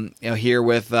 Here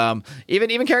with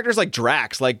even characters like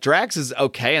Drax. Like Drax is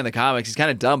okay in the comics; he's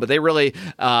kind of dumb, but they really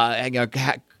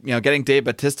getting Dave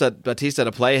Bautista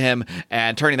to play him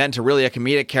and turning that into really a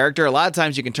comedic character. A lot of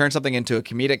times you can turn something into a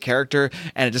comedic character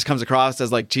and it just comes across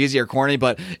as like cheesy or corny,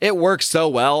 but it works so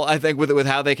well, I think, with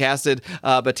how they casted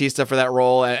Bautista for that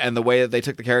role and the way that they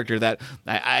took the character, that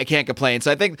I can't complain.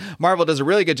 So I think Marvel does a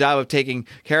really good job of taking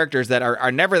characters that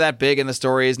are never that big in the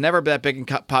stories, never that big in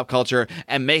pop culture,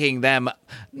 and making them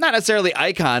not necessarily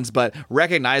icons, but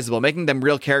recognizable, making them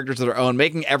real characters of their own,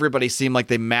 making everybody seem like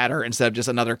they matter instead of just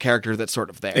another character that's sort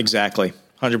of there. Exactly.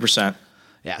 100%.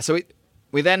 Yeah. So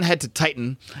we then head to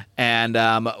Titan, and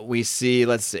we see,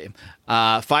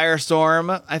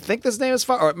 Firestorm. I think this name is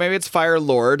or maybe it's Fire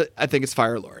Lord. I think it's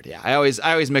Fire Lord. Yeah. I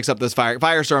always mix up this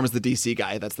Firestorm is the DC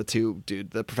guy. That's the two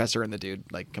dude, the professor and the dude,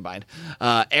 like, combined.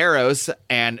 Eros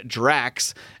and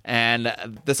Drax and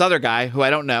this other guy who I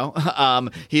don't know.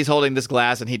 He's holding this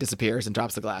glass and he disappears and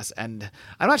drops the glass, and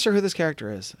I'm not sure who this character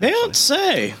is. They don't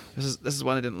say. This is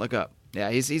one I didn't look up. Yeah,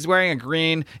 he's wearing a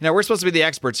green. We're supposed to be the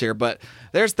experts here, but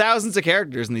there's thousands of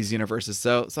characters in these universes,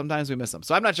 so sometimes we miss them.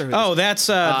 So I'm not sure who. Oh, that's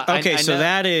okay. So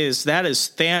that is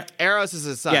Eros is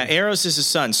his son. Yeah, Eros is his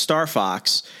son, Star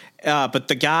Fox. But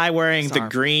the guy wearing the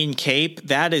green cape,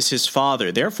 that is his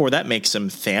father. Therefore, that makes him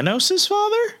Thanos'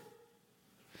 father?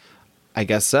 I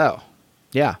guess so.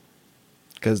 Yeah,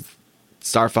 because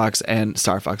Star Fox,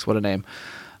 what a name.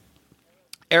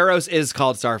 Eros is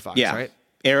called Star Fox, right?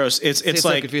 Eros, it's like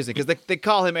so confusing because they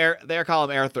call him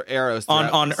Eros.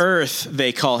 On Earth,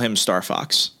 they call him Star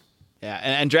Fox. Yeah,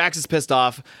 and Drax is pissed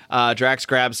off. Drax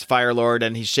grabs Firelord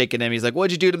and he's shaking him. He's like,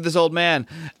 "What'd you do to this old man?"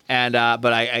 And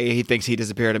he thinks he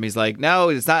disappeared him. He's like, "No,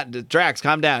 it's not. Drax,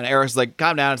 calm down." Eros is like,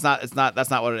 "Calm down. It's not.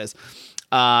 That's not what it is."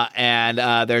 And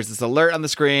there's this alert on the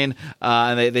screen,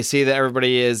 and they see that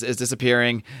everybody is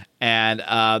disappearing, and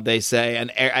they say,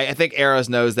 and I think Eros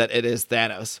knows that it is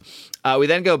Thanos. We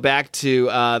then go back to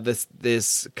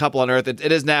this couple on Earth.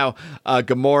 It is now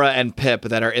Gamora and Pip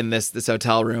that are in this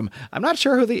hotel room. I'm not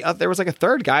sure who there was like a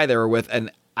third guy they were with,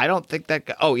 and I don't think that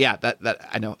guy. Oh yeah, that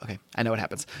I know. Okay, I know what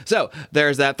happens. So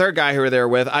there's that third guy who they were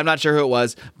with. I'm not sure who it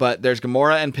was, but there's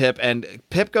Gamora and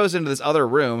Pip goes into this other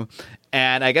room,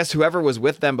 and I guess whoever was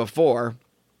with them before.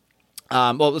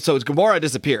 So it's Gamora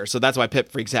disappears, so that's why Pip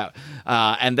freaks out.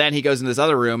 And then he goes in this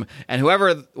other room, and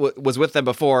whoever was with them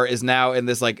before is now in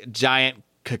this like giant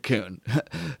cocoon.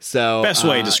 So best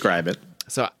way to describe it.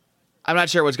 So I'm not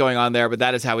sure what's going on there, but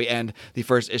that is how we end the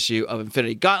first issue of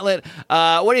Infinity Gauntlet.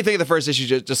 What do you think of the first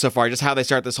issue just so far? Just how they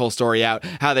start this whole story out,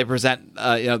 how they present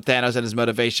Thanos and his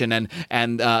motivation,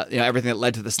 and everything that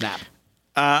led to the snap.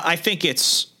 I think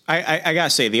I gotta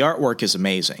say the artwork is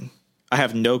amazing. I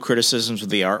have no criticisms with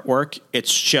the artwork.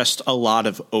 It's just a lot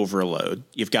of overload.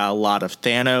 You've got a lot of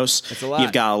Thanos. It's a lot.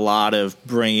 You've got a lot of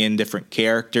bringing in different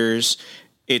characters.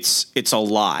 It's a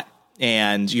lot.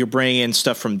 And you're bringing in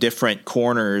stuff from different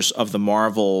corners of the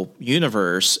Marvel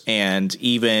universe. And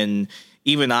even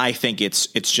I think it's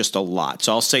just a lot.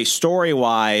 So I'll say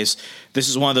story-wise, this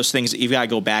is one of those things that you've got to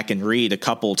go back and read a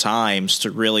couple times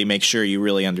to really make sure you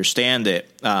really understand it.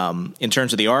 In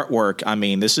terms of the artwork, I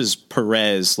mean, this is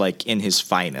Perez like in his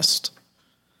finest.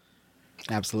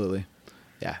 Absolutely.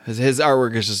 Yeah, his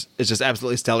artwork is just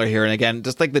absolutely stellar here, and again,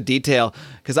 just like the detail,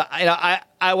 because I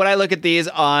when I look at these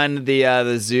on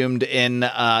the zoomed in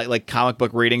like comic book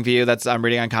reading view, I'm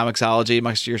reading on Comixology,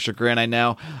 much to your chagrin, I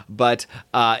know, but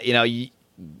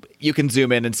you can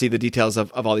zoom in and see the details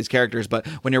of all these characters, but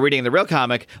when you're reading the real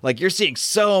comic, like you're seeing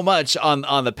so much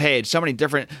on the page, so many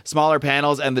different smaller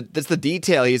panels, and that's the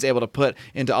detail he's able to put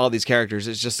into all these characters.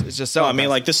 It's just so. I mean,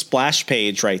 like this splash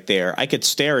page right there, I could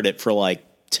stare at it for like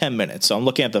 10 minutes. So I'm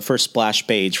looking at the first splash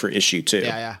page for issue 2.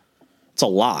 Yeah. It's a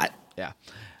lot. Yeah.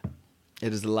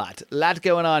 It is a lot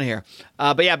going on here.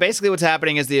 But yeah, basically what's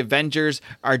happening is the Avengers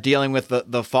are dealing with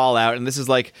the fallout. And this is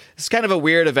kind of a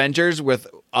weird Avengers with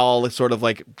all sort of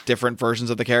like different versions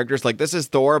of the characters. Like this is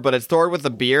Thor, but it's Thor with a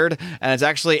beard, and it's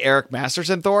actually Eric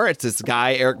Masterson Thor. It's this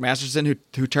guy, Eric Masterson,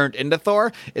 who turned into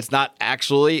Thor. It's not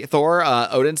actually Thor,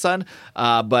 Odin's son,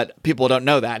 but people don't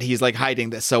know that. He's like hiding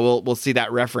this. So we'll see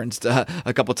that referenced a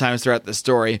couple times throughout the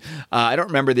story. I don't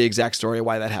remember the exact story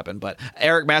why that happened, but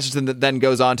Eric Masterson then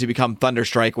goes on to become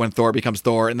Thunderstrike when Thor becomes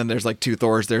Thor, and then there's like 2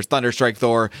 Thors. There's Thunderstrike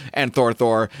Thor, and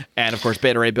and of course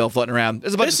Beta Ray Bill floating around.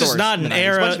 There's a bunch of Thors. This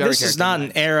is not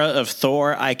an era of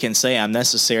Thor I can say I'm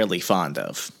necessarily fond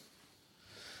of.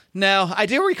 No, I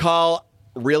do recall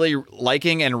really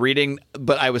liking and reading,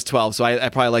 but I was 12, so I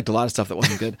probably liked a lot of stuff that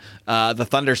wasn't good. The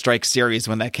Thunderstrike series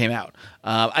when that came out.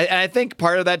 I think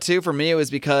part of that too for me was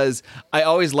because I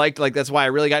always liked, like, that's why I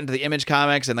really got into the Image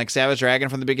comics and like Savage Dragon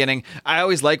from the beginning. I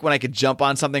always liked when I could jump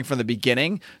on something from the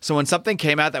beginning. So when something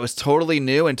came out that was totally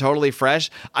new and totally fresh,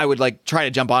 I would like try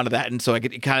to jump onto that, and so I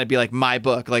could kind of be like my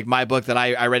book that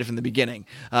I read from the beginning.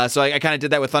 So I kind of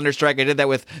did that with Thunderstrike. I did that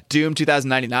with Doom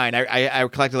 2099. I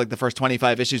collected like the first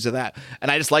 25 issues of that, and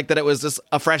I just liked that it was just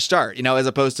a fresh start, as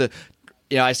opposed to,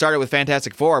 I started with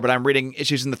Fantastic Four, but I'm reading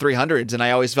issues in the 300s, and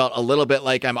I always felt a little bit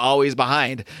like I'm always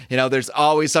behind. There's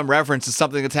always some reference to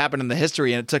something that's happened in the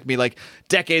history, and it took me like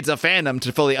decades of fandom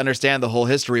to fully understand the whole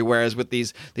history. Whereas with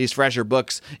these fresher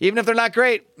books, even if they're not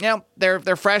great,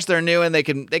 they're fresh, they're new, and you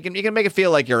can make it feel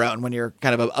like your own when you're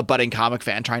kind of a budding comic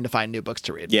fan trying to find new books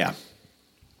to read. Yeah.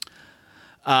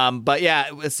 But yeah,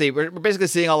 let's see. We're basically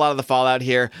seeing a lot of the fallout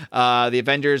here. The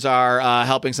Avengers are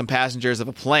helping some passengers of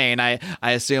a plane. I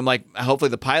assume, like,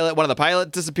 hopefully one of the pilots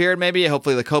disappeared, maybe.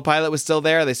 Hopefully the co-pilot was still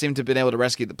there. They seem to have been able to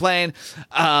rescue the plane.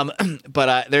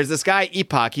 But there's this guy,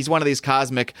 Epoch. He's one of these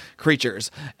cosmic creatures.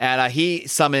 And he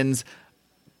summons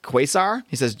Quasar.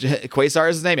 He says Quasar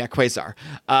is his name? Yeah, Quasar.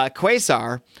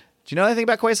 Quasar. Do you know anything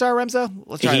about Quasar, Remso?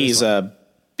 Let's try He's a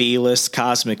B-list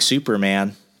cosmic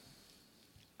Superman.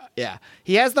 Yeah,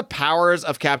 he has the powers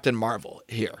of Captain Marvel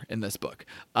here in this book.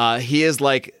 He is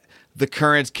like the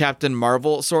current Captain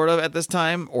Marvel, sort of, at this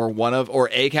time, or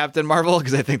a Captain Marvel,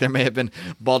 because I think there may have been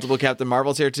multiple Captain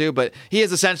Marvels here too. But he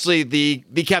is essentially the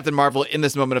Captain Marvel in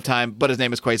this moment of time. But his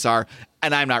name is Quasar,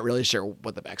 and I'm not really sure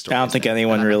what the backstory is. I don't think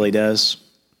anyone really does,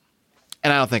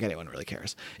 and I don't think anyone really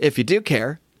cares. If you do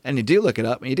care, and you do look it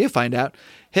up, and you do find out,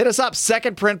 hit us up,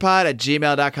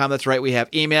 secondprintpod@gmail.com. That's right, we have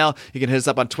email. You can hit us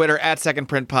up on Twitter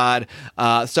 @secondprintpod.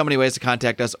 So many ways to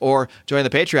contact us, or join the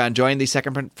Patreon. Join the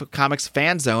Second Print Comics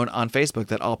fan zone on Facebook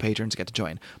that all patrons get to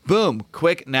join. Boom,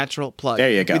 quick, natural plug. There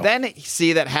you go. We then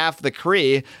see that half the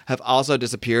Kree have also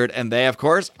disappeared, and they, of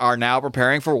course, are now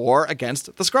preparing for war against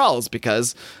the Skrulls,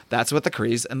 because that's what the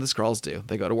Krees and the Skrulls do.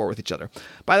 They go to war with each other.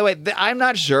 By the way, I'm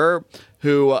not sure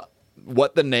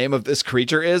what the name of this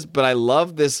creature is, but I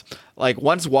love this. Like,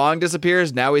 once Wong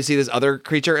disappears, now we see this other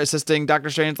creature assisting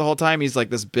Doctor Strange the whole time. He's like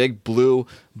this big blue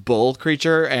bull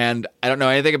creature, and I don't know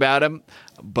anything about him,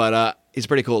 but he's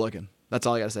pretty cool looking. That's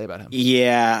all I gotta say about him.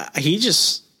 Yeah,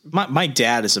 my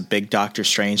dad is a big Doctor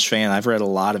Strange fan. I've read a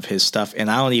lot of his stuff, and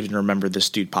I don't even remember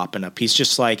this dude popping up. He's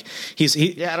just like he's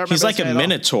like a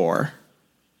minotaur.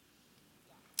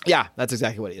 Yeah, that's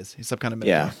exactly what he is. He's some kind of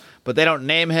minotaur. Yeah. But they don't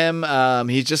name him.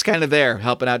 He's just kind of there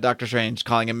helping out Doctor Strange,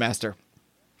 calling him Master.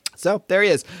 So there he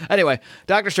is. Anyway,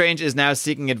 Doctor Strange is now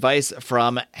seeking advice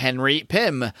from Henry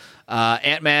Pym,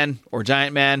 Ant-Man or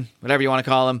Giant Man, whatever you want to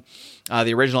call him,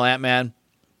 the original Ant-Man.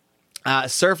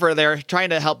 Surfer, they're trying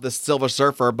to help the Silver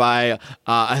Surfer by,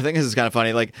 I think this is kind of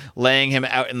funny, like laying him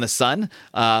out in the sun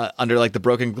under like the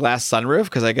broken glass sunroof,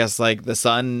 because I guess like the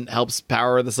sun helps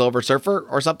power the Silver Surfer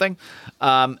or something.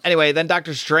 Anyway, then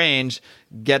Doctor Strange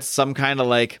gets some kind of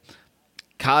like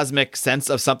cosmic sense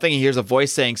of something. He hears a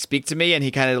voice saying, "Speak to me," and he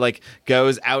kind of like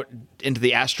goes out into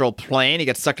the astral plane. He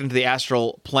gets sucked into the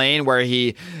astral plane, where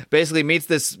he basically meets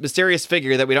this mysterious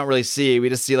figure that we don't really see. We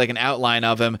just see like an outline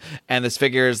of him, and this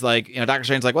figure is like, Doctor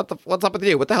Strange's like, what's up with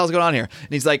you? What the hell's going on here? And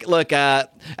he's like, look, as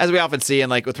we often see in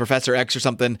like with Professor X or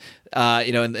something,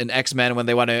 in X-Men, when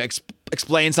they want to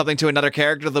explain something to another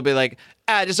character, they'll be like,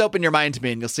 just open your mind to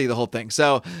me and you'll see the whole thing.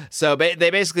 So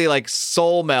they basically like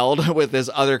soul meld with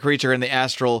this other creature in the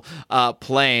astral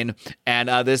plane, and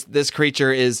this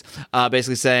creature is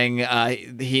basically saying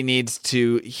he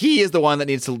is the one that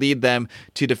needs to lead them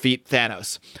to defeat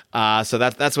Thanos. So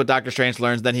that's what Doctor Strange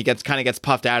learns. Then he gets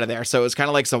puffed out of there. So it's kind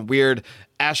of like some weird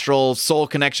astral soul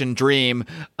connection dream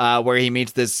where he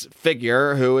meets this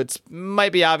figure who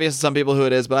might be obvious to some people who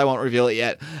it is, but I won't reveal it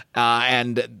yet.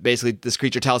 And basically this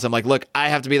creature tells him like, look, I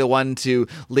have to be the one to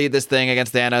lead this thing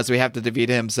against Thanos. We have to defeat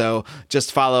him. So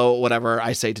just follow whatever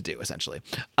I say to do, essentially.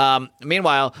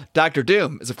 Meanwhile, Doctor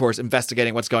Doom is of course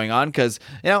investigating what's going on, because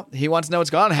he wants to know what's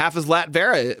going on. Half his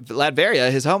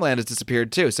Latveria, his homeland, has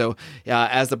disappeared too. So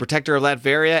as the protector of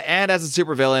Latveria and as a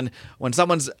supervillain, when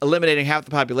someone's eliminating half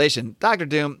the population, Doctor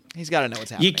Doom, he's got to know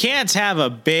what's happening. You can't have a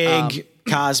big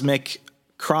cosmic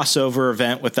crossover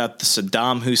event without the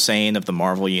Saddam Hussein of the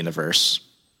Marvel Universe.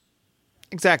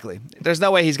 Exactly. There's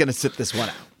no way he's going to sit this one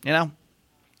out,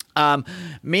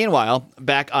 Meanwhile,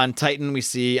 back on Titan, we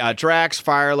see Drax,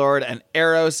 Firelord, and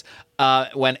Eros.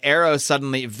 When Eros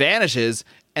suddenly vanishes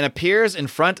and appears in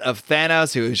front of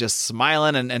Thanos, who is just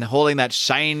smiling and holding that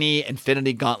shiny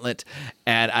Infinity Gauntlet.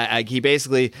 And he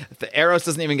basically, Eros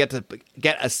doesn't even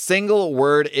get a single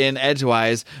word in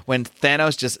edgewise when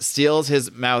Thanos just seals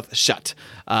his mouth shut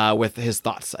with his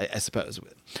thoughts, I suppose.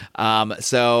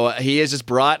 So he has just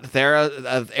brought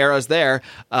Eros there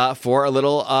for a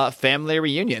little family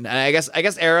reunion. And I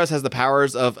guess Eros has the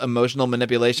powers of emotional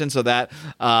manipulation, so that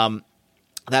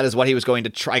that is what he was going to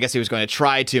try. I guess he was going to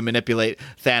try to manipulate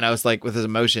Thanos, like with his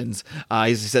emotions.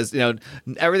 He says,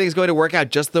 everything's going to work out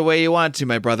just the way you want it to,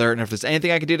 my brother. And if there's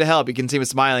anything I can do to help, you can see him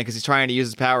smiling because he's trying to use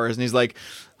his powers. And he's like,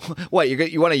 what,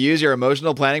 you want to use your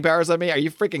emotional planning powers on me? Are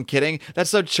you freaking kidding? That's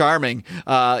so charming.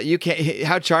 You can't,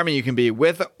 how charming you can be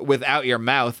without your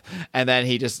mouth. And then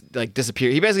he just like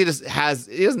disappears. He basically just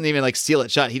he doesn't even like seal it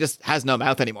shut. He just has no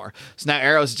mouth anymore. So now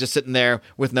Eros is just sitting there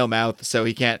with no mouth. So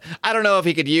he can't, I don't know if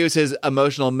he could use his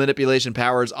emotional manipulation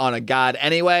powers on a god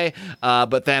anyway.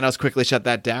 But Thanos quickly shut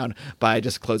that down by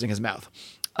just closing his mouth.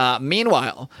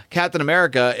 Meanwhile, Captain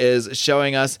America is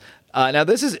showing us. Now,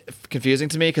 this is confusing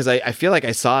to me because I feel like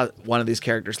I saw one of these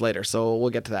characters later, so we'll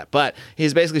get to that. But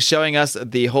he's basically showing us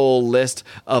the whole list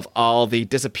of all the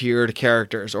disappeared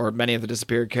characters, or many of the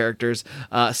disappeared characters,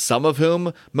 most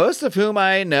of whom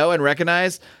I know and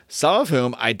recognize, some of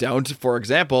whom I don't. For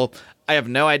example, I have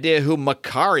no idea who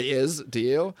Makari is. Do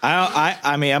you?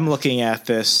 I mean, I'm looking at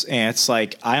this, and it's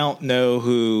like, I don't know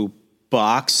who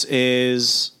Box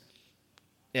is.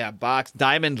 Yeah, Box.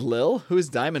 Diamond Lil? Who's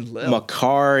Diamond Lil?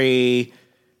 Makari.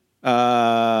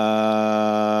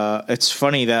 It's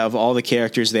funny that of all the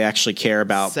characters they actually care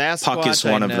about, Sasquatch, Puck is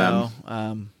one of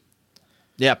them.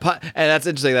 Yeah, Puck, and that's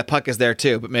interesting that Puck is there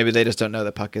too, but maybe they just don't know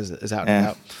that Puck is out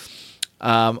and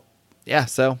about. Yeah,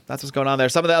 so that's what's going on there.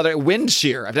 Some of the other Wind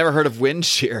Shear. I've never heard of Wind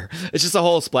Shear. It's just a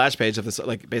whole splash page of this,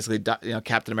 like basically,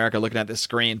 Captain America looking at this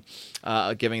screen,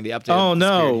 giving the update. Oh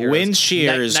no, Wind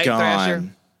Shear is gone.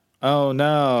 Thrasher. Oh,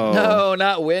 no. No,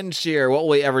 not Wind Shear. What will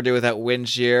we ever do without Wind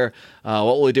Shear? What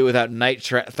will we do without Night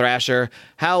Thrasher?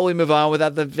 How will we move on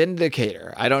without the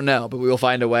Vindicator? I don't know, but we will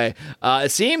find a way.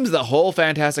 It seems the whole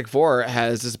Fantastic Four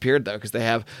has disappeared, though, because they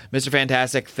have Mr.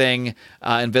 Fantastic, Thing,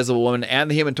 Invisible Woman, and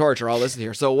the Human Torch are all listed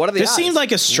here. So what are the odds? This seems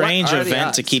like a strange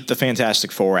event to keep the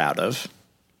Fantastic Four out of.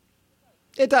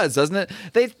 It does, doesn't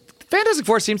it? Fantastic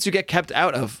Four seems to get kept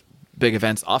out of big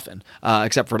events often,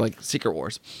 except for, like, Secret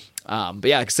Wars. But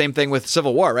yeah, same thing with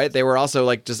Civil War, right? They were also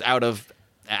like just out of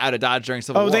Dodge during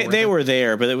Civil War. They were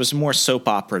there, but it was more soap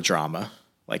opera drama.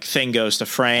 Like Thing goes to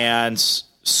France,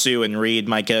 Sue and Reed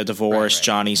might get a divorce, right.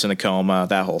 Johnny's in a coma,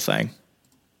 that whole thing.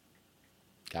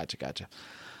 Gotcha.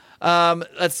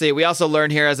 Let's see. We also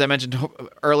learn here, as I mentioned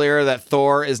earlier, that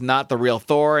Thor is not the real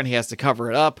Thor, and he has to cover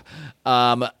it up.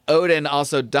 Odin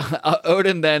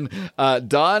then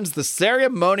dons the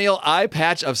ceremonial eye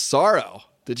patch of sorrow.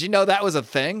 Did you know that was a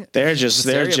thing? They're just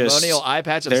eye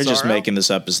patch of they're sorrow? Just making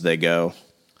this up as they go.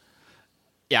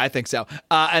 Yeah, I think so.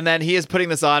 And then he is putting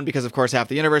this on because, of course, half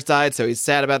the universe died, so he's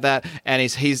sad about that. And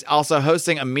he's also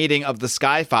hosting a meeting of the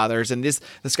Sky Fathers, and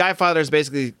the Sky Fathers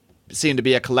basically seem to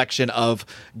be a collection of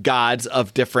gods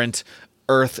of different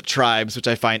Earth tribes, which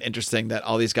I find interesting that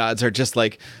all these gods are just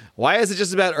like, why is it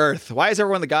just about Earth? Why is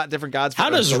everyone different gods? How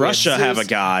does Russia have a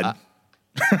god?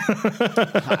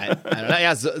 I don't know.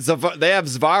 Yeah, they have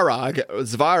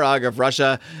Svarog of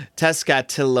Russia,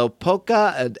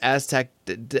 Tezcatlipoca, an Aztec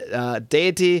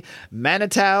deity,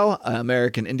 Manitou,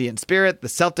 American Indian spirit, the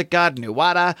Celtic god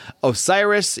Nuada,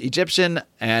 Osiris, Egyptian,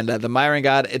 and the Myron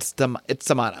god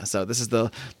Itzamana. So this is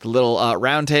the little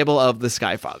round table of the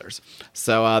Sky Fathers.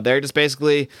 So they're just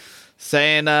basically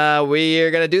saying we are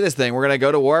going to do this thing. We're going to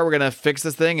go to war. We're going to fix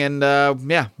this thing, and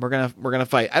we're going to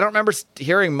fight. I don't remember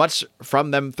hearing much from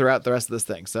them throughout the rest of this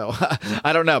thing, so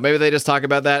I don't know. Maybe they just talk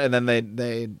about that and then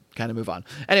they kind of move on.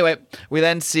 Anyway, we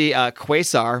then see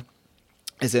Quasar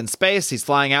is in space. He's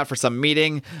flying out for some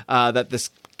meeting that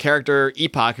this character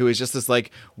Epoch, who is just this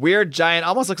like weird giant,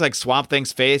 almost looks like Swamp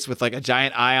Thing's face with like a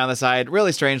giant eye on the side,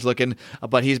 really strange looking,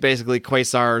 but he's basically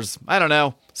Quasar's, I don't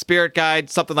know, spirit guide,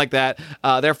 something like that.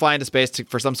 They're flying to space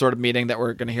for some sort of meeting that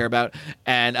we're going to hear about.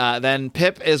 And then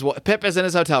Pip is in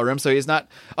his hotel room, so he's not.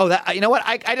 Oh, that, you know what?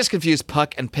 I just confused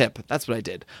Puck and Pip. That's what I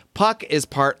did. Puck is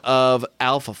part of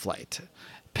Alpha Flight.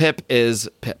 Pip is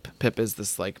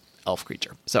this like elf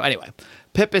creature. So anyway,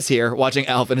 Pip is here watching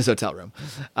Alf in his hotel room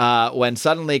when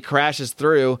suddenly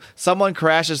someone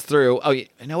crashes through. Oh, you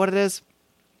know what it is?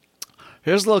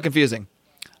 Here's a little confusing.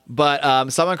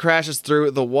 But someone crashes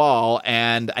through the wall,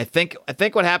 and I think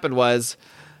what happened was,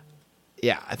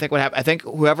 I think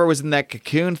whoever was in that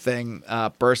cocoon thing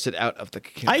bursted out of the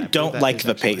cocoon. I don't like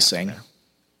the pacing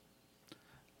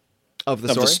of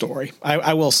the story.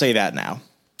 I will say that now.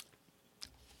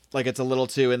 Like it's a little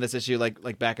too in this issue,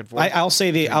 like back and forth. I'll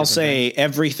say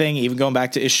everything, even going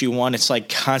back to issue 1, it's like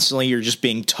constantly you're just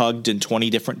being tugged in 20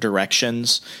 different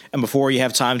directions. And before you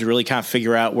have time to really kind of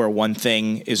figure out where one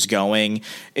thing is going,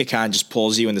 it kind of just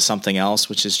pulls you into something else,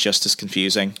 which is just as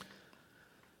confusing.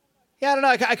 Yeah, I don't know.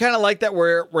 I kind of like that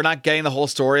we're not getting the whole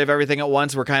story of everything at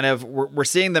once. We're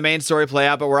seeing the main story play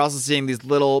out, but we're also seeing these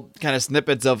little kind of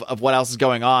snippets of what else is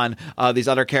going on. These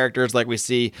other characters, like we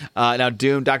see now,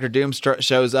 Dr. Doom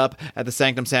shows up at the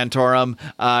Sanctum Sanctorum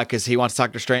because he wants to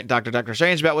talk to Doctor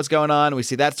Strange about what's going on. We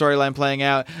see that storyline playing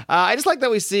out. I just like that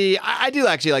we see. I do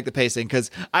actually like the pacing because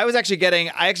I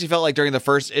actually felt like during the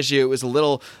first issue it was a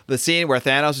little the scene where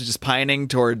Thanos was just pining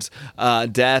towards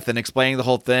death and explaining the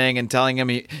whole thing and telling him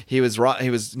he was wrong. He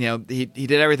was, he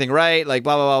did everything right, like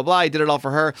blah blah blah blah. He did it all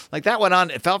for her. Like that went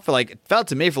on. It felt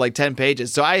to me for like 10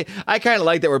 pages. So I kind of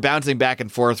like that we're bouncing back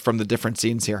and forth from the different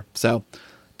scenes here. So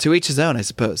to each his own, I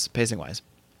suppose, pacing wise.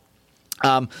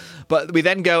 But we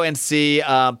then go and see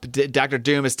Dr.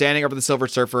 Doom is standing over the Silver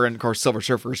Surfer, and of course Silver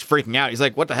Surfer is freaking out. He's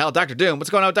like, "What the hell, Dr. Doom? What's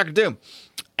going on with Dr. Doom?"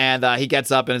 And he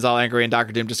gets up and is all angry, and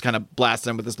Dr. Doom just kind of blasts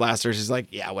him with his blasters. He's like,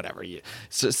 "Yeah, whatever.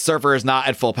 Surfer is not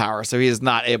at full power, so he is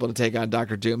not able to take on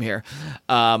Dr. Doom here."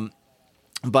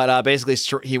 But basically,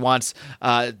 he wants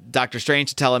Doctor Strange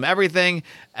to tell him everything,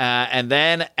 and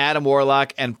then Adam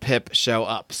Warlock and Pip show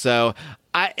up. So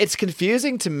it's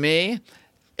confusing to me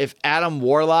if Adam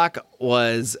Warlock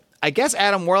was. I guess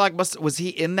Adam Warlock was he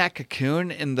in that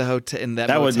cocoon in the hotel in that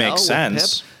would motel make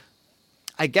sense. Pip?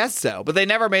 I guess so, but they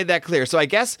never made that clear. So I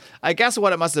guess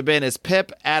what it must have been is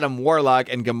Pip, Adam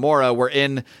Warlock, and Gamora were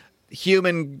in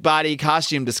human body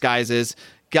costume disguises,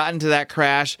 got into that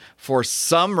crash for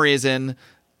some reason.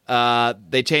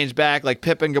 They changed back, like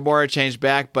Pip and Gamora changed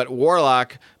back, but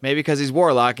Warlock, maybe because he's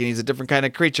Warlock and he's a different kind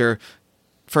of creature,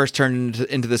 first turned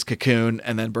into this cocoon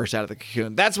and then burst out of the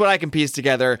cocoon. That's what I can piece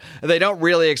together. They don't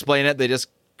really explain it. They just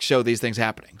show these things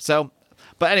happening. So,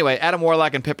 but anyway, Adam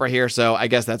Warlock and Pip are here, so I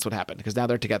guess that's what happened, because now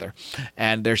they're together.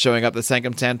 And they're showing up at the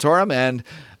Sanctum Sanctorum, and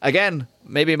again,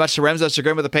 maybe much to Remzo's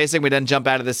chagrin with the pacing, we then jump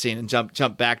out of this scene and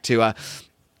jump back to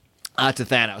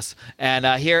Thanos.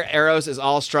 And here, Eros is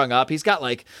all strung up. He's got,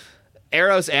 like,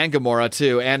 Eros and Gamora,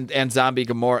 too, and zombie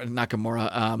Gamora, not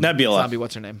Gamora. Nebula. Zombie,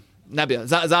 what's her name? Nebula.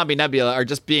 Zombie Nebula are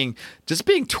just being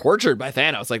tortured by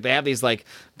Thanos. Like, they have these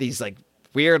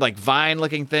weird, like,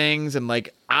 vine-looking things and,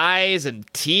 like, eyes and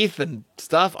teeth and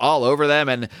stuff all over them.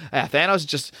 And Thanos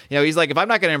just, he's like, if I'm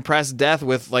not going to impress Death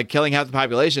with, like, killing half the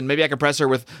population, maybe I can impress her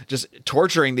with just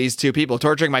torturing these two people,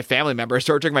 torturing my family members,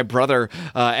 torturing my brother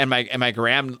and my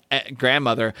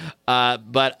grandmother.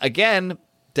 But again,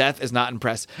 Death is not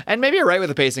impressed. And maybe you're right with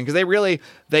the pacing, because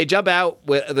they jump out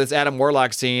with this Adam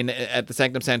Warlock scene at the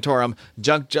Sanctum Sanctorum,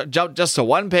 jump just to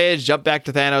one page, jump back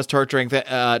to Thanos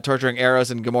torturing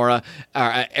Eros and Gamora,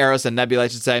 Eros and Nebula, I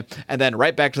should say, and then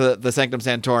right back to the Sanctum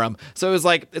Sanctorum. So it's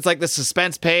like this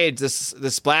suspense page, this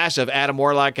splash of Adam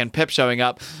Warlock and Pip showing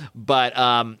up,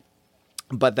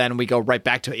 but then we go right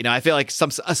back to it. I feel like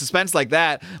a suspense like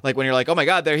that, like when you're like, oh my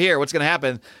God, they're here, what's going to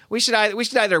happen? We should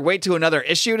either wait to another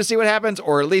issue to see what happens,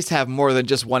 or at least have more than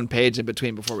just one page in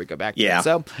between before we go back to it.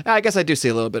 So I guess I do see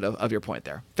a little bit of your point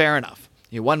there. Fair enough.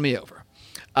 You won me over.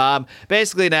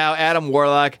 Basically now Adam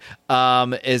Warlock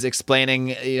is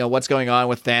explaining what's going on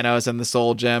with Thanos and the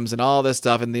Soul Gems and all this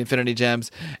stuff and the Infinity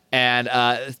Gems, and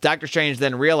Doctor Strange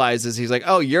then realizes, he's like,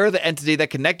 oh, you're the entity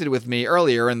that connected with me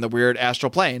earlier in the weird astral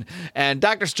plane. And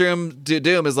Doctor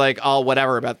Doom is like, all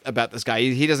whatever about this guy.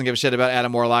 He doesn't give a shit about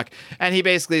Adam Warlock, and he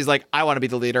basically is like, I want to be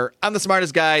the leader. I'm the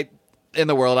smartest guy in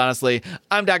the world, honestly.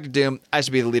 I'm Dr. Doom. I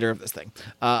should be the leader of this thing.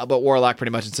 But Warlock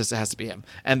pretty much insists it has to be him.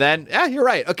 And then, you're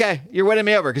right. Okay, you're winning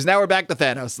me over, because now we're back to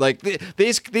Thanos. Like,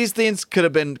 these things could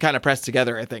have been kind of pressed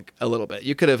together, I think, a little bit.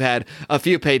 You could have had a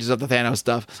few pages of the Thanos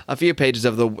stuff, a few pages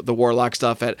of the Warlock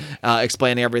stuff at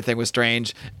explaining everything with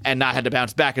Strange, and not had to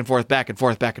bounce back and forth.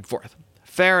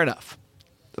 Fair enough.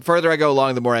 The further I go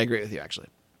along, the more I agree with you, actually.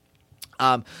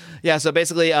 So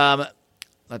basically,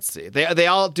 let's see. They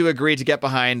all do agree to get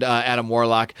behind Adam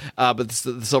Warlock, but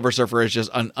the Silver Surfer is just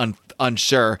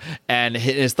unsure. And in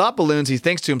his thought balloons, he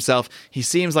thinks to himself, he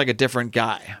seems like a different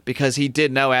guy, because he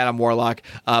did know Adam Warlock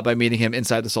by meeting him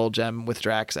inside the Soul Gem with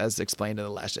Drax, as explained in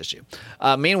the last issue.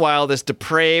 Meanwhile, this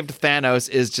depraved Thanos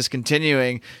is just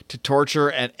continuing to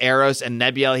torture Eros and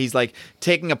Nebula. He's like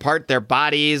taking apart their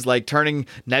bodies, like turning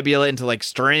Nebula into like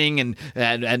string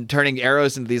and turning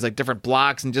Eros into these like different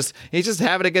blocks, and he's just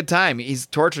having a good time. He's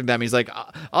torturing them. He's like,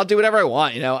 I'll do whatever I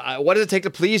want. What does it take to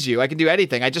please you? I can do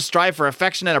anything. I just strive for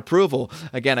affection and approval.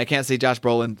 Again, I can't see Josh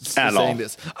Brolin saying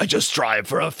this. I just strive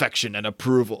for affection and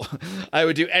approval. I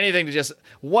would do anything to just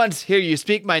once hear you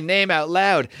speak my name out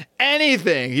loud.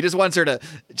 Anything. He just wants her to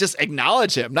just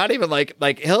acknowledge him. Not even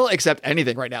like he'll accept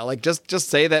anything right now. Like just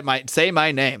say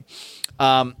my name.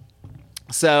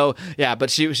 So yeah, but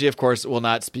she of course will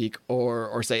not speak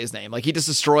or say his name. Like he just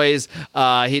destroys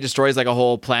like a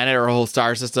whole planet or a whole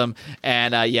star system,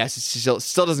 and yes, she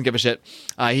still doesn't give a shit.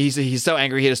 He's so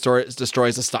angry he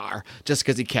destroys a star just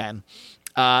because he can.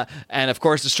 And of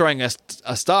course, destroying a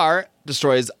star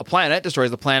destroys a planet,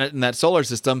 destroys the planet in that solar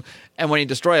system. And when you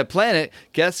destroy a planet,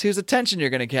 guess whose attention you're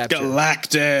going to capture?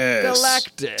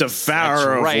 Galactus,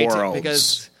 devourer of worlds.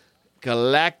 Because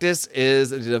Galactus is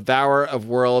the devourer of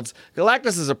worlds.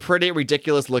 Galactus is a pretty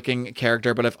ridiculous looking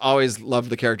character, but I've always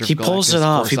loved the character. He pulls it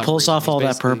off. He pulls off all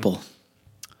that purple.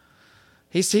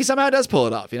 He somehow does pull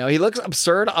it off. He looks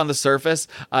absurd on the surface.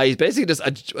 He's basically just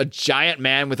a giant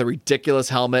man with a ridiculous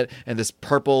helmet and this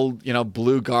purple,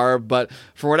 blue garb. But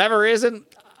for whatever reason,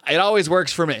 it always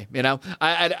works for me.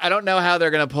 I don't know how they're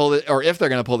going to pull it, or if they're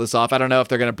going to pull this off. I don't know if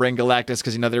they're going to bring Galactus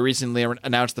because, they recently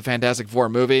announced the Fantastic Four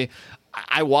movie.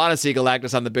 I want to see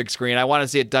Galactus on the big screen. I want to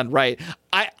see it done right.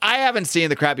 I haven't seen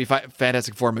the crappy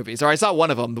Fantastic Four movies, or I saw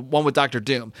one of them, the one with Doctor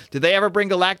Doom. Did they ever bring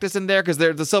Galactus in there? Because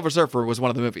the Silver Surfer was one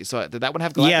of the movies. So did that one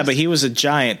have Galactus? Yeah, but he was a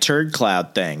giant turd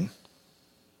cloud thing.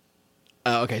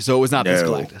 Okay, so it was not this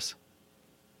Galactus.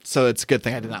 So it's a good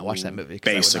thing I did not watch that movie.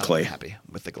 Basically. I was not happy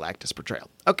with the Galactus portrayal.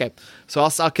 Okay, so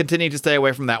I'll continue to stay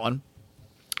away from that one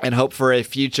and hope for a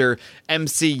future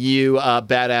MCU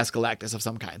badass Galactus of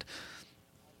some kind.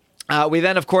 We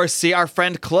then, of course, see our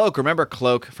friend Cloak. Remember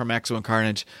Cloak from X-Men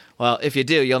Carnage? Well, if you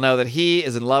do, you'll know that he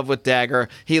is in love with Dagger.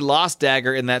 He lost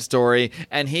Dagger in that story,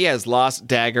 and he has lost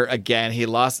Dagger again. He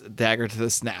lost Dagger to the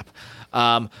snap.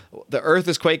 The Earth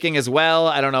is quaking as well.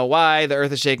 I don't know why the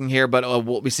Earth is shaking here, but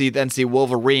we see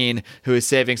Wolverine, who is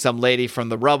saving some lady from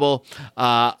the rubble.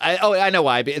 I know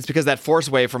why. It's because that force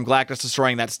wave from Galactus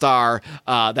destroying that star,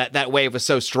 that wave was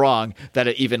so strong that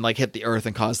it even hit the Earth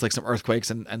and caused some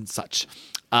earthquakes and such.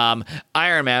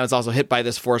 Iron Man was also hit by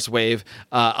this force wave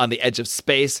on the edge of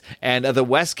space, and the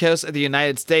west coast of the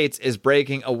United States is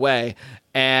breaking away.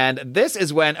 And this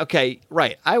is when,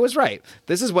 I was right.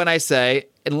 This is when I say,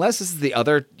 unless this is the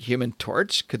other Human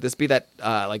Torch, could this be that,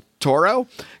 Toro?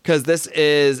 Because this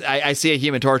is, I see a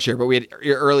Human Torch here, but we had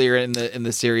earlier in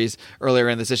the series, earlier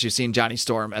in this issue, seen Johnny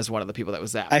Storm as one of the people that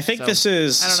was zapped. I think this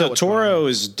is, so Toro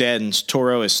is dead and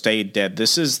Toro has stayed dead.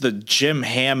 This is the Jim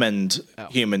Hammond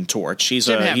Human Torch. He's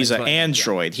an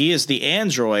android. Yeah. He is the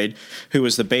android who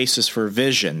is the basis for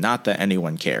Vision. Not that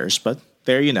anyone cares, but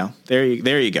there you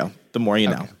go. The more you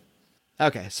know.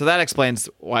 Okay, so that explains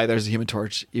why there's a Human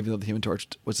Torch, even though the Human Torch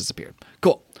was disappeared.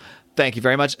 Cool. Thank you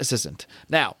very much, Assistant.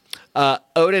 Now,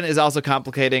 Odin is also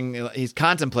he's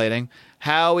contemplating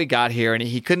how we got here, and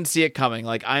he couldn't see it coming.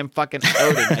 I'm fucking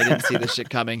Odin. I didn't see this shit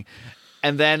coming.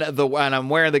 And then and I'm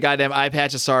wearing the goddamn eye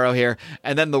patch of sorrow here.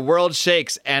 And then the world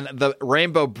shakes and the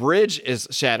Rainbow Bridge is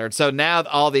shattered. So now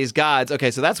all these gods, okay,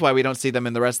 so that's why we don't see them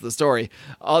in the rest of the story.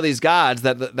 All these gods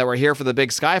that were here for the big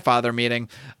Skyfather meeting,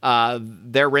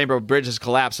 their Rainbow Bridge has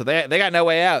collapsed. So they got no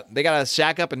way out. They got to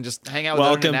shack up and just hang out with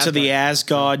Welcome to the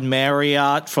Asgard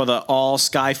Marriott for the all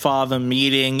Skyfather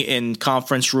meeting in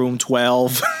conference room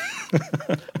 12.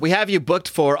 We have you booked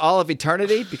for all of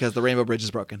eternity because the Rainbow Bridge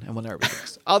is broken and will never be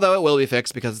fixed. Although it will be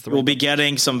fixed because it's the We'll be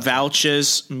getting some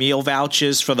meal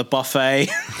vouchers for the buffet.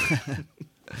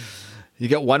 You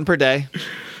get one per day,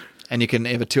 and you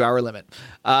have a 2-hour limit.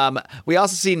 We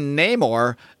also see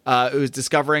Namor, who's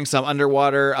discovering some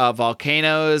underwater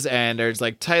volcanoes, and there's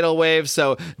tidal waves.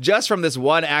 So just from this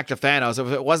one act of Thanos, if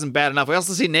it wasn't bad enough, we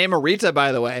also see Namorita,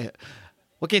 by the way.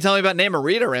 What can you tell me about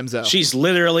Namorita, Remzo? She's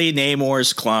literally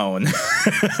Namor's clone.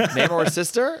 Namor's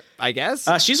sister, I guess?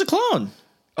 She's a clone.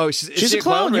 Oh, she's a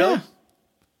clone, really?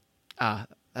 Yeah.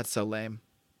 That's so lame.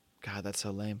 God, that's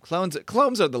so lame. Clones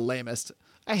are the lamest.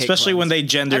 I hate Especially clones. when they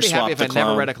gender swap the clone. I'd be happy if I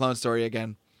never read a clone story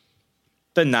again.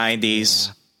 The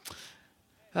 90s.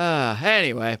 Yeah.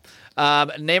 Anyway,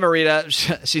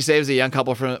 Namorita, she saves a young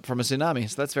couple from a tsunami,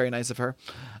 so that's very nice of her.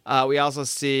 We also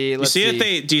see. Do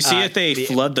you see if they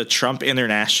flood the Trump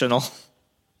International?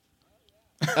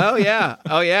 Oh yeah,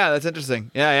 that's interesting.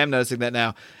 Yeah, I am noticing that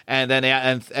now. And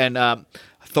then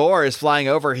Thor is flying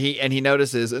over. He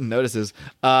notices.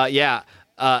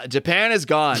 Japan is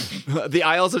gone. The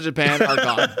Isles of Japan are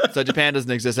gone. So Japan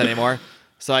doesn't exist anymore.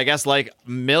 So I guess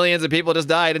millions of people just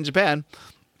died in Japan.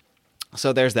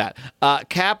 So there's that.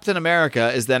 Captain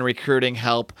America is then recruiting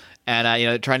help,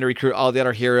 and trying to recruit all the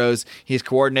other heroes. He's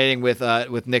coordinating with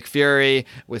Nick Fury,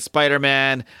 with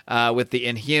Spider-Man, with the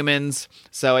Inhumans.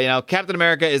 So Captain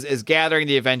America is gathering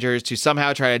the Avengers to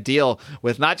somehow try to deal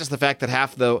with not just the fact that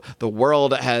half the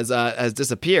world has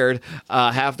disappeared,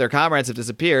 half their comrades have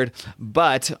disappeared,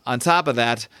 but on top of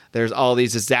that, there's all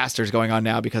these disasters going on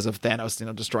now because of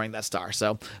Thanos destroying that star.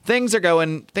 So things are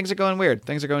going weird.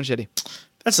 Things are going shitty.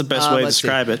 That's the best way to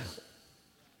describe it.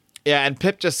 Yeah, and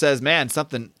Pip just says, man,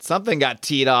 something got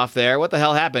teed off there. What the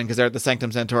hell happened? Because they're at the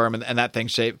Sanctum Sanctorum, and that thing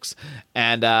shakes.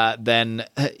 And then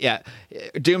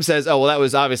Doom says, oh, well, that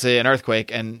was obviously an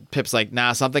earthquake. And Pip's like,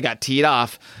 nah, something got teed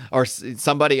off. Or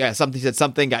somebody said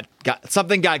something got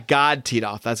God teed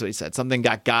off. That's what he said. Something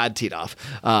got God teed off.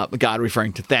 God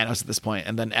referring to Thanos at this point.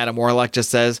 And then Adam Warlock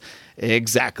just says,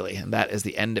 exactly. And that is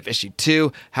the end of issue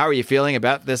 2. How are you feeling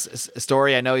about this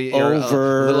story? I know you're a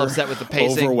little upset with the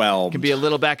pacing. Overwhelmed. It can be a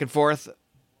little back and forth.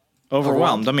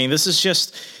 Overwhelmed. I mean, this is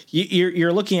just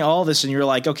you're looking at all this and you're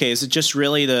like, okay, is it just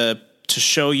really to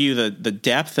show you the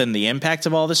depth and the impact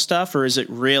of all this stuff, or does it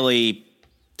really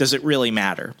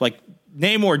matter? Like,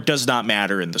 Namor does not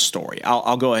matter in the story.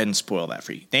 I'll go ahead and spoil that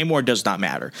for you. Namor does not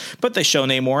matter, but they show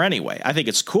Namor anyway. I think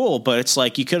it's cool, but it's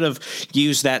like you could have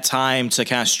used that time to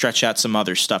kind of stretch out some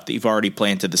other stuff that you've already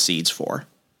planted the seeds for.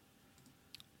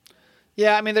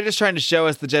 Yeah, I mean, they're just trying to show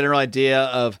us the general idea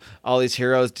of all these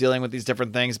heroes dealing with these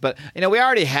different things. But, we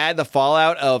already had the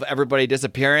fallout of everybody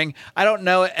disappearing. I don't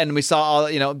know. And we saw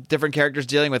all, different characters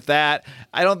dealing with that.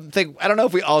 I don't know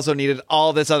if we also needed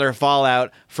all this other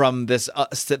fallout from this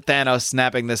Thanos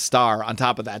snapping this star on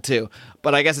top of that, too.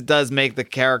 But I guess it does make the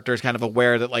characters kind of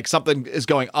aware that, like, something is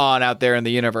going on out there in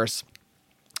the universe.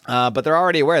 But they're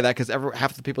already aware of that because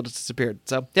half the people just disappeared.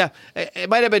 So, yeah, it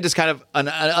might have been just kind of an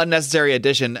unnecessary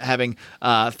addition having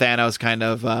Thanos kind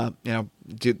of,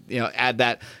 add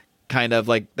that kind of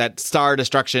like that star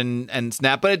destruction and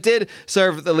snap. But it did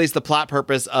serve at least the plot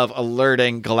purpose of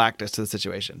alerting Galactus to the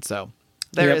situation. So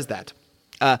there is that.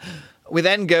 We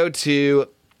then go to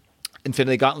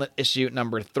Infinity Gauntlet issue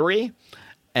number 3.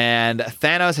 And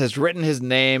Thanos has written his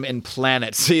name in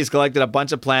planets. He's collected a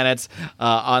bunch of planets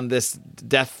on this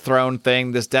Death Throne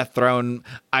thing, this Death Throne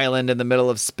island in the middle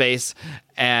of space.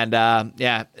 And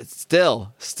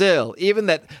still, even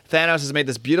that Thanos has made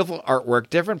this beautiful artwork,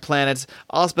 different planets,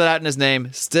 all spelled out in his name,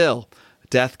 still,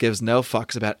 Death gives no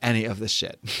fucks about any of this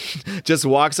shit. Just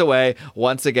walks away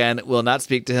once again, will not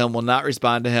speak to him, will not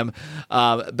respond to him.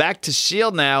 Back to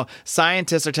S.H.I.E.L.D. now.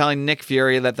 Scientists are telling Nick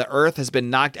Fury that the Earth has been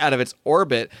knocked out of its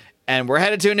orbit and we're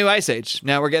headed to a new ice age.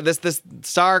 Now we're getting this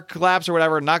star collapse or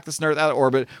whatever, knocked this Earth out of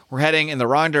orbit. We're heading in the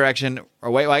wrong direction.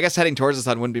 I guess heading towards the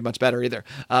sun wouldn't be much better either.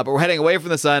 But we're heading away from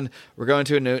the sun. We're going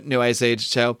to a new ice age.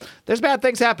 So there's bad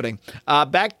things happening.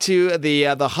 Back to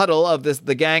the huddle of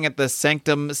the gang at the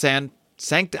Sanctum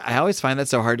I always find that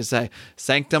so hard to say.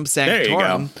 Sanctum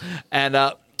Sanctorum.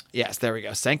 And yes, there we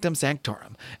go. Sanctum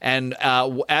Sanctorum. And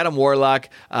Adam Warlock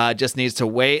just needs to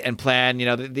wait and plan.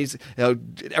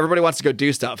 Everybody wants to go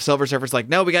do stuff. Silver Surfer's like,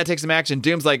 no, we got to take some action.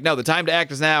 Doom's like, no, the time to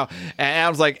act is now. And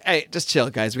Adam's like, hey, just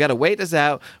chill, guys. We got to wait this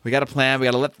out. We got to plan. We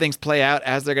got to let things play out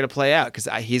as they're going to play out because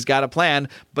he's got a plan,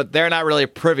 but they're not really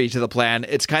privy to the plan.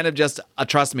 It's kind of just a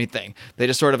trust me thing. They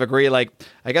just sort of agree, like,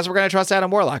 I guess we're going to trust Adam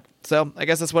Warlock. So I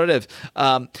guess that's what it is.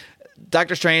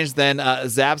 Doctor Strange then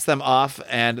zaps them off,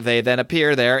 and they then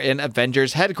appear there in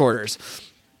Avengers headquarters.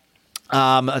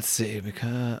 Let's see.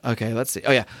 Let's see.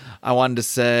 Oh, yeah. I wanted to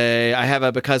say I have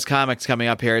a Because Comics coming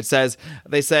up here. It says,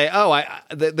 they say,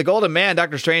 the Golden Man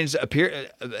Doctor Strange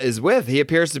he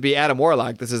appears to be Adam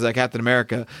Warlock. This is Captain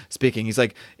America speaking. He's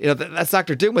like, that's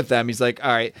Dr. Doom with them. He's like,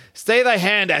 all right, stay thy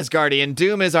hand, Asgardian.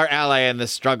 Doom is our ally in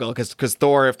this struggle because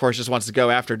Thor, of course, just wants to go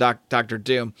after Dr.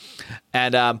 Doom.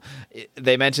 And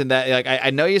they mentioned that, like,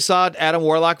 I know you saw Adam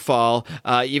Warlock fall,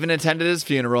 even attended his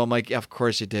funeral. I'm like, yeah, of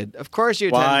course you did. Of course you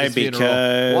attended his funeral.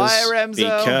 Why, Remzo?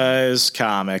 Because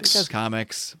comics. Because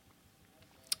comics.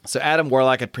 So Adam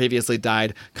Warlock had previously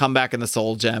died, come back in the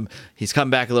Soul Gem. He's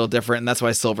come back a little different, and that's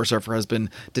why Silver Surfer has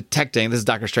been detecting. This is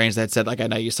Doctor Strange that said, like, I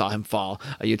know you saw him fall.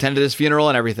 You attended his funeral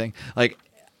and everything. Like,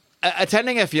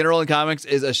 attending a funeral in comics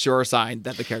is a sure sign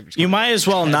that the character's You might as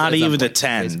well not even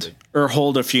attend basically. Or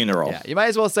hold a funeral. Yeah, you might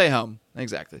as well stay home.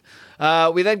 Exactly.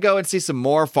 We then go and see some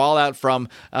more fallout from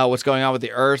what's going on with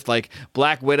the Earth. Like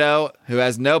Black Widow, who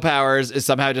has no powers, is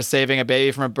somehow just saving a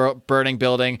baby from a burning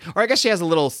building. Or I guess she has a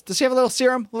little. Does she have a little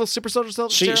serum? A little super soldier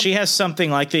serum? She has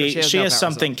something like she has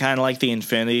something kind of like the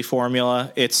Infinity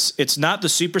Formula. It's not the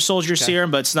super soldier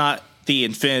serum, but it's not the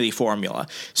Infinity Formula.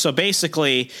 So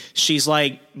basically, she's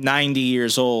like 90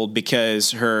 years old because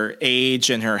her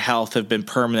age and her health have been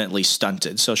permanently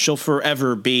stunted. So she'll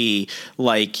forever be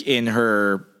like in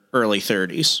her early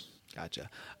 30s. Gotcha.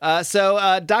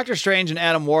 So Doctor Strange and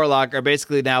Adam Warlock are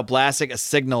basically now blasting a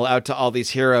signal out to all these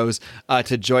heroes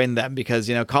to join them because,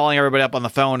 you know, calling everybody up on the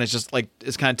phone is just like,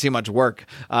 it's kind of too much work.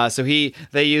 So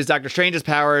they use Doctor Strange's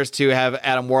powers to have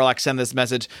Adam Warlock send this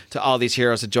message to all these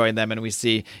heroes to join them. And we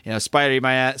see, you know,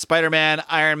 Spider-Man,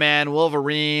 Iron Man,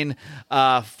 Wolverine,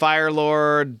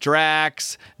 Fire-Lord,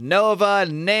 Drax, Nova,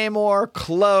 Namor,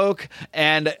 Cloak.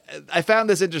 And I found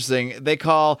this interesting.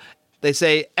 They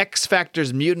say X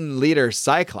Factor's mutant leader,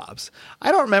 Cyclops.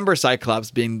 I don't remember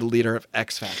Cyclops being the leader of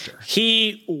X Factor.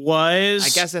 He was. I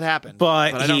guess it happened.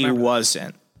 But he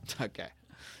wasn't. Okay.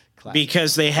 Classic.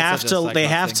 Because they have to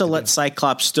let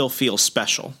Cyclops still feel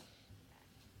special.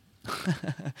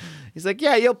 He's like,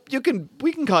 yeah,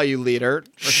 we can call you leader.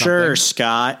 Sure,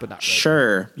 Scott. But not really.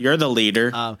 Sure, you're the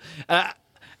leader.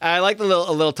 I like a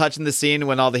little touch in the scene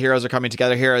when all the heroes are coming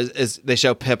together here is they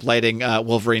show Pip lighting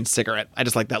Wolverine's cigarette. I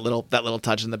just like that little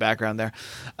touch in the background there.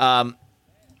 And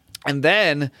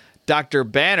then Dr.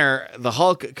 Banner, the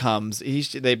Hulk, comes.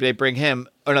 They bring him.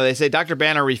 Oh no, they say Dr.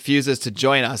 Banner refuses to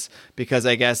join us because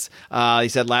I guess he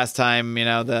said last time, you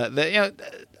know,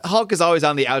 Hulk is always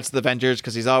on the outs of the Avengers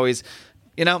because he's always,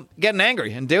 you know, getting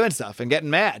angry and doing stuff and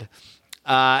getting mad.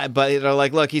 But they're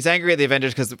like, look, he's angry at the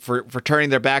Avengers because for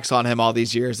turning their backs on him all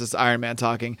these years. This is Iron Man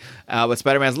talking. But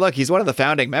Spider-Man's, look, he's one of the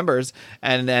founding members.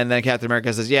 And then Captain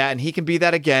America says, yeah, and he can be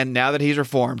that again now that he's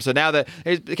reformed. So now that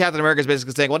Captain America is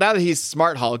basically saying, well, now that he's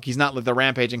smart Hulk, he's not like the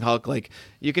rampaging Hulk. Like,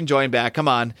 you can join back. Come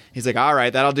on. He's like, all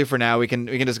right, that'll do for now. We can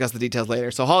discuss the details later.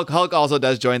 So Hulk also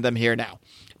does join them here now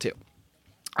too.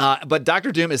 But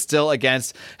Doctor Doom is still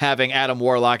against having Adam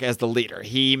Warlock as the leader.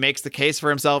 He makes the case for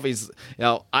himself. He's, you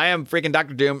know, I am freaking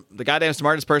Doctor Doom, the goddamn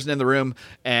smartest person in the room,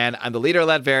 and I'm the leader of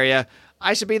Latveria.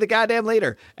 I should be the goddamn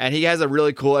leader. And he has a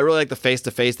really cool, I really like the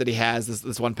face-to-face that he has,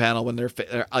 this one panel when they're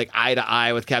like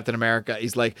eye-to-eye with Captain America.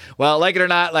 He's like, well, like it or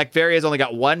not, Latveria's only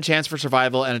got one chance for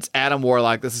survival, and it's Adam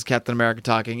Warlock. This is Captain America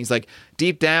talking. He's like,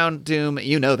 deep down, Doom,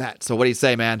 you know that. So what do you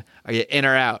say, man? Are you in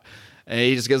or out? And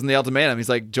he just gives him the ultimatum. He's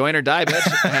like, join or die,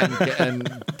 bitch.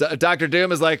 and Dr.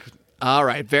 Doom is like, all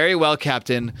right, very well,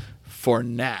 Captain, for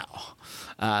now.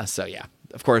 So, yeah,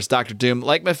 of course, Dr. Doom,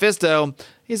 like Mephisto,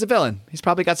 he's a villain. He's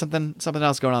probably got something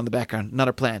else going on in the background.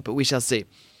 Another plan, but we shall see.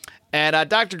 And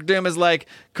Dr. Doom is like,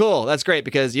 cool, that's great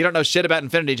because you don't know shit about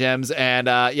Infinity Gems. And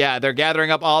yeah, they're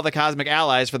gathering up all the cosmic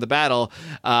allies for the battle.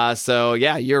 So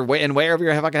yeah, you're way over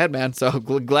your fucking head, man. So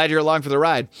glad you're along for the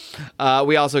ride.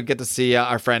 We also get to see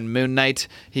our friend Moon Knight.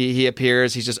 He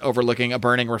appears. He's just overlooking a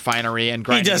burning refinery and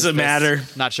grinding. He doesn't matter.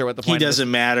 Not sure what the point is. He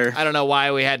doesn't matter. I don't know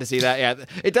why we had to see that. Yeah,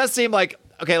 it does seem like,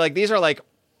 okay, like these are like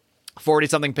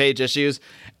 40-something page issues.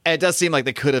 And it does seem like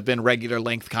they could have been regular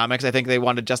length comics. I think they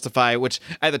wanted to justify, which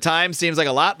at the time seems like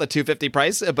a lot, the $250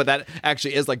 price, but that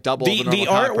actually is like double the normal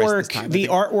comic price this time, the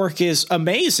artwork is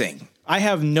amazing. I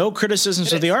have no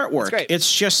criticisms of the artwork.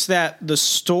 It's just that the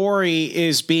story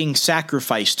is being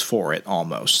sacrificed for it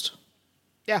almost.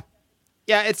 Yeah.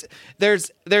 Yeah, there's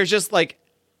just like,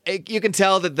 you can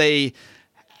tell that they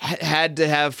had to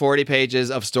have 40 pages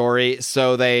of story,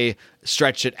 so they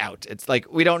stretch it out. It's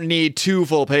like, we don't need 2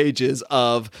 full pages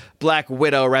of Black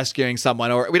Widow rescuing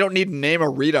someone, or we don't need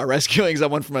Namorita rescuing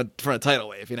someone from a tidal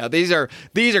wave. You know, these are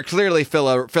clearly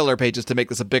filler pages to make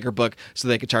this a bigger book, so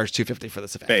they could charge $250 for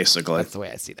this event. Basically, that's the way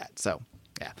I see that. So,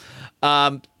 yeah.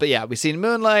 But yeah, we've seen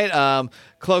Moonlight,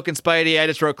 Cloak and Spidey. I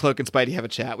just wrote Cloak and Spidey have a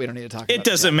chat. We don't need to talk about it. It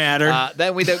doesn't matter.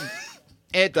 Then we do.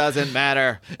 It doesn't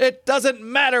matter. It doesn't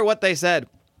matter what they said.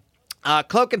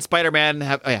 Cloak and Spider-Man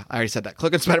have... Oh, yeah, I already said that.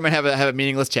 Cloak and Spider-Man have a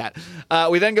meaningless chat.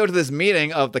 We then go to this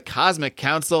meeting of the Cosmic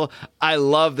Council. I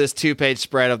love this 2-page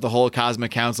spread of the whole Cosmic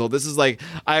Council. This is like...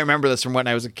 I remember this from when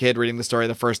I was a kid reading the story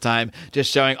the first time, just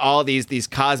showing all these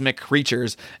cosmic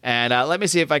creatures. And let me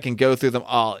see if I can go through them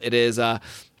all. It is...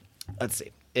 let's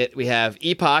see. We have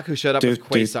Epoch, who showed up with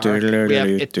Quasar.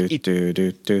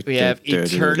 We have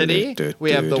Eternity.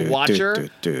 We have the Watcher.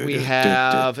 We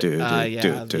have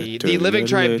the Living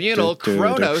Tribunal,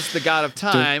 Kronos, the God of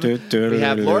Time. We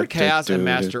have Lord Chaos and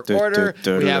Master Order.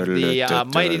 We have the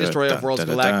Mighty Destroyer of Worlds,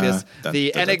 Galactus,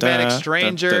 the Enigmatic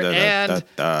Stranger, and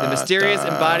the mysterious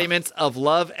embodiments of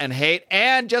love and hate.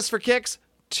 And just for kicks,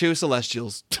 2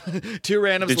 Celestials. 2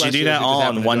 random Celestials. Did you do that all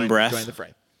in one breath? Join the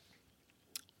fray.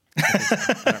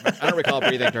 I don't recall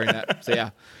breathing during that. So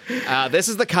yeah, this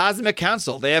is the Cosmic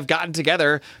Council. They have gotten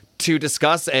together to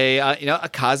discuss a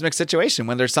cosmic situation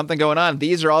when there's something going on.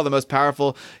 These are all the most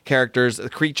powerful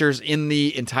creatures in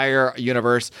the entire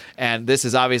universe, and this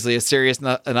is obviously a serious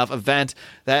enough event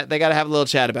that they got to have a little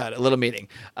chat about it, a little meeting.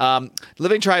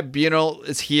 Living Tribunal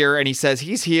is here, and he says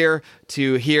he's here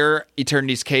to hear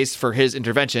Eternity's case for his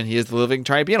intervention. He is the Living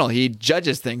Tribunal. He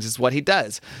judges things. Is what he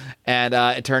does. And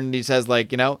Eternity says,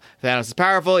 Thanos is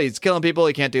powerful. He's killing people.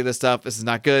 He can't do this stuff. This is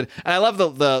not good. And I love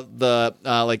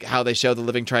the how they show the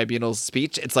Living Tribunal's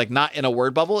speech. It's not in a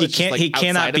word bubble. He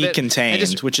cannot be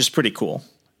contained, which is pretty cool.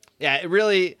 Yeah, it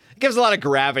really gives a lot of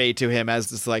gravity to him as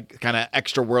this kind of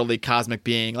extra worldly cosmic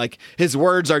being. His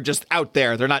words are just out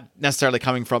there. They're not necessarily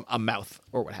coming from a mouth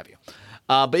or what have you.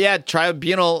 But yeah,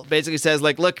 Tribunal basically says,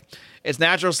 look, it's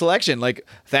natural selection.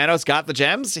 Thanos got the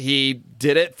gems. He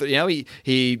did it.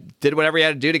 He did whatever he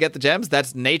had to do to get the gems.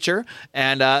 That's nature.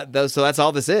 And so that's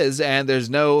all this is. And there's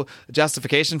no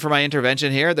justification for my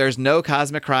intervention here. There's no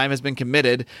cosmic crime has been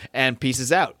committed, and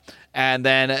pieces out. And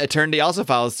then Eternity also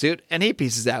follows suit, and he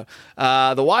pieces out.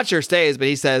 The Watcher stays, but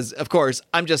he says, of course,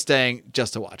 I'm just staying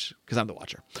just to watch, because I'm the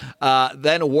Watcher.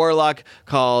 Then Warlock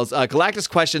calls... Galactus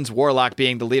questions Warlock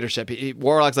being the leadership.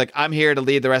 Warlock's like, I'm here to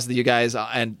lead the rest of you guys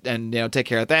and take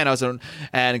care of Thanos.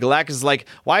 And Galactus is like,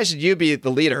 why should you be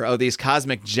the leader of these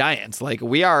cosmic giants?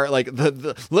 We are,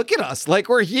 look at us.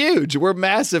 We're huge. We're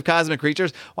massive cosmic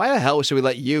creatures. Why the hell should we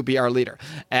let you be our leader?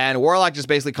 And Warlock just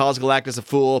basically calls Galactus a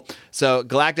fool. So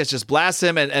Galactus just blasts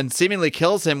him and seemingly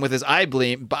kills him with his eye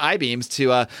beams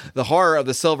to the horror of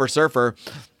the Silver Surfer.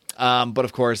 But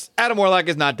of course, Adam Warlock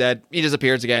is not dead. He just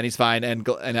appears again. He's fine,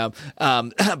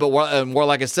 but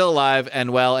Warlock is still alive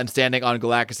and well and standing on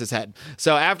Galactus' head.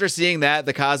 So after seeing that,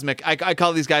 the cosmic, I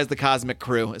call these guys the Cosmic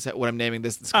Crew. Is that what I'm naming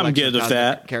this? I'm good with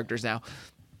that. Characters now.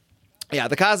 Yeah,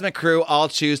 the Cosmic Crew all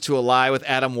choose to ally with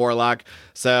Adam Warlock.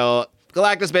 So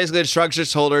Galactus basically just shrugs his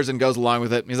shoulders and goes along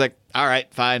with it. He's like, all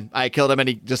right, fine. I killed him and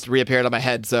he just reappeared on my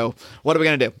head. So what are we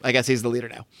going to do? I guess he's the leader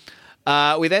now.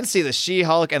 We then see the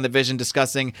She-Hulk and the Vision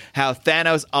discussing how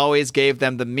Thanos always gave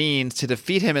them the means to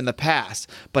defeat him in the past,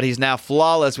 but he's now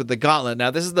flawless with the gauntlet. Now,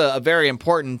 this is a very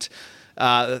important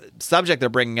subject they're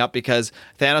bringing up, because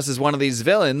Thanos is one of these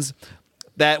villains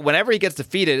that whenever he gets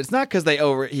defeated, it's not because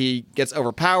he gets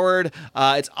overpowered.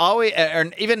 It's always, or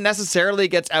even necessarily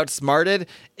gets outsmarted,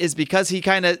 is because he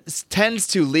kind of tends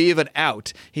to leave an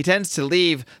out. He tends to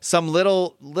leave some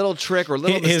little trick or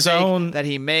little mistake that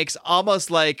he makes,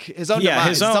 almost like his own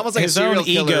demise. It's almost like his own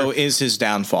ego is his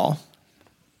downfall.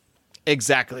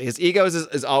 Exactly. His ego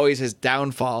is always his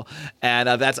downfall, and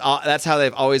that's how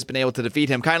they've always been able to defeat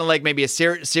him. Kind of like maybe a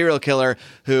serial killer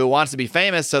who wants to be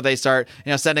famous, so they start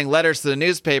sending letters to the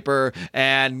newspaper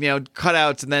and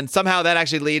cutouts, and then somehow that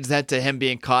actually leads to him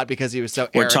being caught because he was so.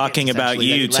 We're talking about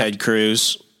you, Ted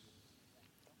Cruz.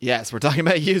 Yes, we're talking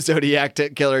about you, Zodiac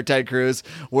Killer Ted Cruz.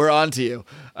 We're on to you.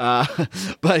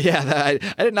 But yeah,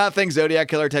 I did not think Zodiac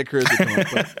Killer Ted Cruz would come up,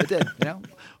 but it did.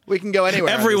 We can go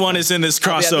anywhere. Everyone is in this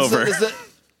crossover.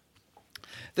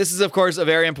 This is, of course, a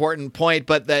very important point,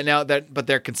 but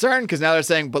they're concerned because now they're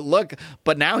saying,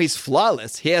 but now he's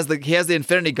flawless. He has the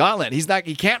Infinity Gauntlet.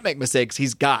 He can't make mistakes.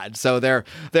 He's God. So they're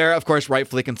of course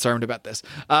rightfully concerned about this.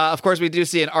 Of course, we do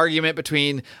see an argument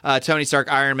between Tony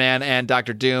Stark, Iron Man, and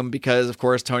Doctor Doom because, of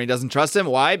course, Tony doesn't trust him.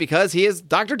 Why? Because he is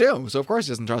Doctor Doom. So of course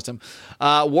he doesn't trust him.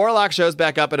 Warlock shows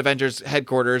back up at Avengers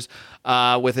headquarters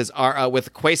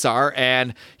with Quasar,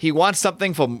 and he wants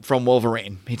something from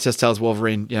Wolverine. He just tells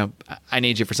Wolverine, I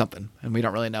need you for something, and we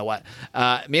don't really know what.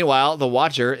 Meanwhile, the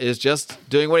Watcher is just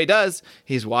doing what he does.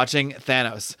 He's watching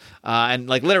Thanos, and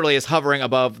literally is hovering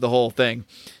above the whole thing.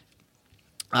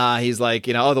 He's like,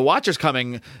 the Watcher's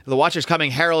coming. The Watcher's coming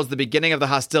heralds the beginning of the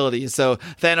hostilities. So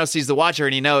Thanos sees the Watcher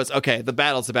and he knows, okay, the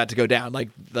battle's about to go down. Like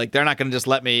they're not going to just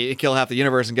let me kill half the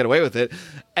universe and get away with it.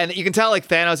 And you can tell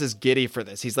Thanos is giddy for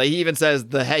this. He even says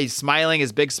he's smiling,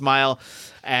 his big smile.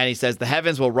 And he says the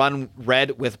heavens will run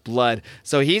red with blood.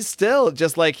 So he's still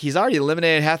just he's already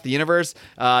eliminated half the universe,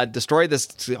 destroyed this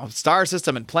star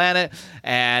system and planet,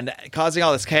 and causing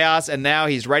all this chaos. And now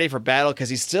he's ready for battle because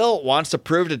he still wants to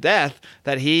prove to Death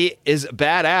that he is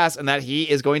badass and that he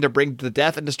is going to bring the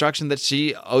death and destruction that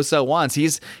she also wants.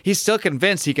 He's still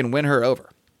convinced he can win her over.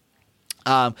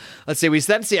 Let's see. We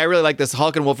then see. I really like this.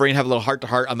 Hulk and Wolverine have a little heart to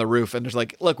heart on the roof, and there's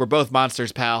look, we're both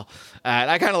monsters, pal. And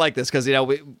I kind of like this because we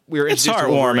were introduced to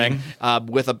Wolverine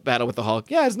with a battle with the Hulk.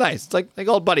 Yeah, it's nice. It's like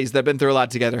old buddies that've been through a lot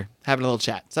together. having a little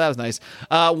chat. So that was nice.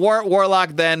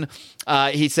 Warlock then,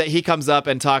 he comes up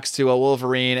and talks to a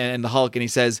Wolverine and the Hulk, and he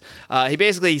says, he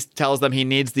basically tells them he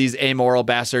needs these amoral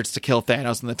bastards to kill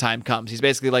Thanos when the time comes. He's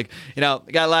basically like, got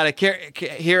a lot of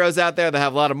heroes out there that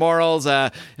have a lot of morals.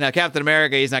 Captain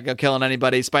America, he's not killing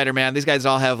anybody. Spider-Man, these guys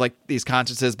all have like these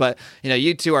consciences, but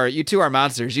you two are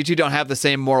monsters. You two don't have the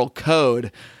same moral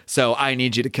code. So I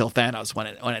need you to kill Thanos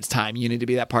when it's time. You need to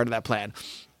be that part of that plan.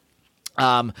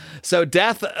 So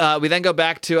Death, we then go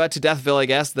back to Deathville, I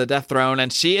guess, the Death Throne,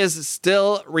 and she is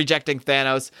still rejecting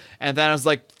Thanos. And Thanos is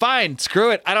like, fine,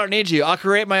 screw it. I don't need you. I'll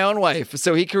create my own wife.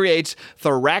 So he creates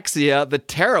Thraxia the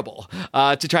Terrible,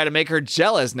 to try to make her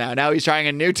jealous now. Now he's trying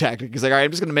a new tactic. He's like, all right,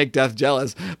 I'm just going to make Death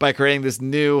jealous by creating this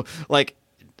new, like,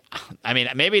 I mean,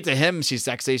 maybe to him she's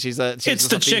sexy. It's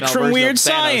the chick from Weird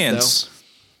Science.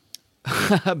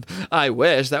 I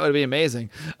wish. That would be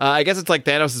amazing. I guess it's like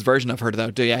Thanos' version of her,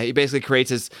 though. Yeah, he basically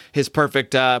creates his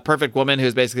perfect woman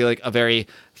who's basically like a very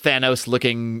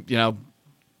Thanos-looking,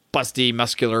 busty,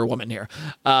 muscular woman here.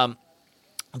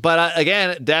 But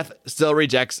again, Death still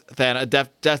rejects Thanos.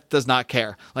 Death does not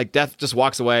care. Like, Death just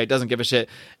walks away, doesn't give a shit.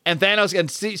 And Thanos,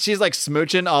 and she's like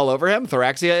smooching all over him,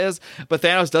 Thraxia is, but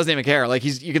Thanos doesn't even care. Like,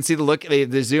 you can see the look, they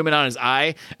zoom in on his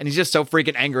eye, and he's just so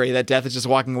freaking angry that Death is just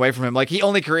walking away from him. Like, he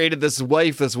only created this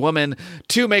wife, this woman,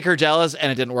 to make her jealous,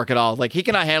 and it didn't work at all. Like, he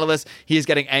cannot handle this. He's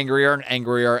getting angrier and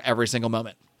angrier every single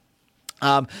moment.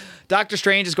 Doctor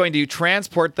Strange is going to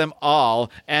transport them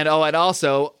all, and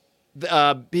also...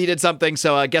 he did something,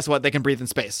 so guess what? They can breathe in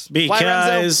space.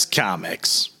 Because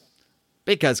comics.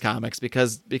 Because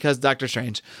Doctor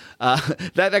Strange.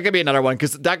 That could be another one,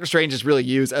 because Doctor Strange is really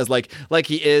used as like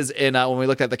he is in when we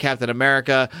looked at the Captain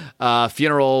America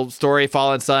funeral story,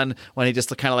 Fallen Son, when he just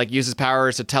kind of like uses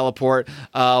powers to teleport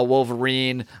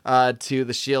Wolverine to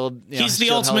the Shield. He's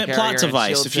the ultimate plot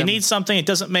device. If you need something, it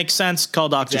doesn't make sense, call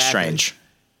Doctor Strange.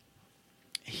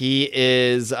 He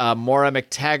is Moira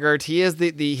McTaggart. He is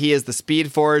the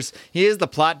Speed Force. He is the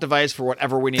plot device for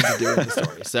whatever we need to do in the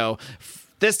story. So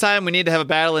this time we need to have a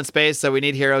battle in space, so we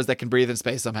need heroes that can breathe in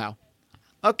space somehow.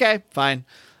 Okay, fine.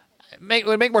 It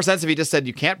would make more sense if he just said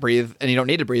you can't breathe and you don't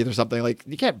need to breathe or something. Like,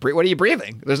 you can't breathe. What are you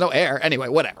breathing? There's no air. Anyway,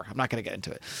 whatever. I'm not going to get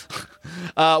into it.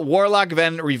 Warlock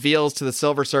then reveals to the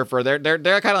Silver Surfer. They're kind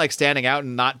of like standing out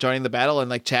and not joining the battle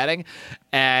and like chatting.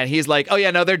 And he's like, oh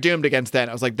yeah, no, they're doomed against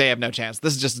Thanos. Like, they have no chance.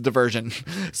 This is just a diversion.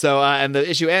 So, and the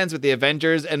issue ends with the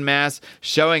Avengers en masse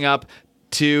showing up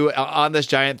on this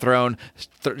giant throne,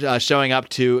 showing up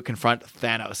to confront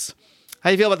Thanos. How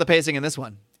do you feel about the pacing in this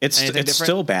one? It's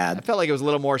still bad. I felt like it was a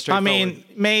little more straightforward. I mean,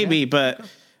 maybe, but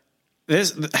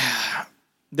this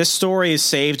story is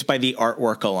saved by the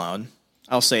artwork alone.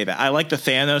 I'll say that. I like the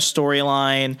Thanos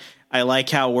storyline. I like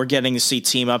how we're getting to see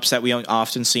team ups that we don't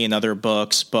often see in other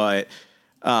books, but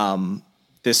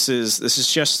this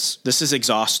is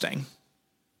exhausting.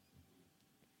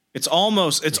 It's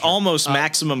almost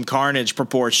Maximum Carnage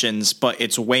proportions, but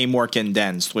it's way more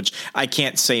condensed, which I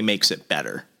can't say makes it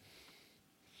better.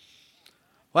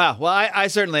 Wow. Well, I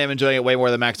certainly am enjoying it way more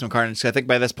than Maximum Carnage. I think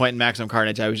by this point in Maximum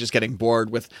Carnage, I was just getting bored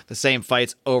with the same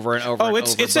fights over and over.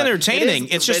 It's entertaining.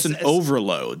 It's just an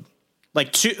overload.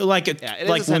 Like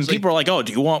when people are like, "Oh,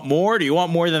 do you want more? Do you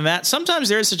want more than that?" Sometimes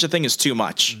there is such a thing as too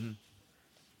much. Mm-hmm.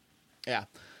 Yeah.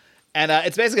 And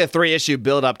it's basically a 3-issue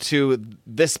build up to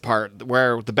this part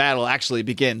where the battle actually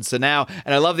begins. So now,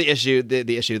 and I love the issue,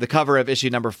 the cover of issue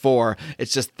number 4.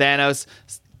 It's just Thanos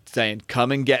saying,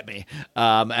 "Come and get me."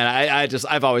 And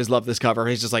I've always loved this cover.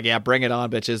 He's just like, yeah, bring it on,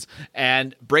 bitches.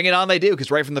 And bring it on they do, because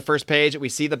right from the first page, we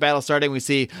see the battle starting. We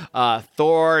see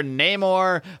Thor,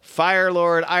 Namor,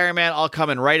 Firelord, Iron Man all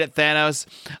coming right at Thanos.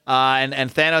 And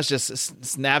Thanos just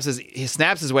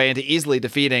snaps his way into easily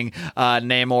defeating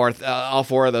Namor, all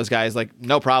 4 of those guys, like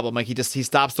no problem. Like he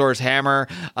stops Thor's hammer,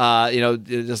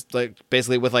 just like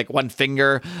basically with like one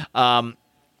finger.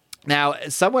 Now,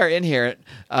 somewhere in here,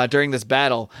 during this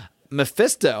battle,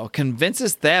 Mephisto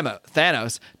convinces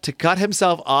Thanos to cut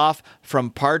himself off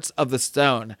from parts of the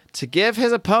stone to give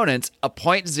his opponents a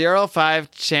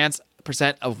 0.05% chance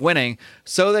of winning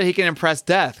so that he can impress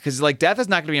Death. Because like Death is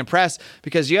not going to be impressed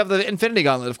because you have the Infinity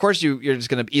Gauntlet. Of course, you're just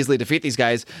going to easily defeat these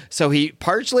guys. So he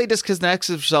partially disconnects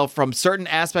himself from certain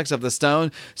aspects of the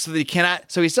stone so that he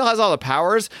cannot. So he still has all the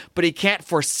powers, but he can't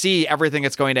foresee everything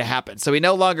that's going to happen. So he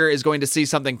no longer is going to see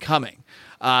something coming.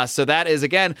 So that is,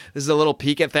 again, this is a little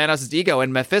peek at Thanos' ego,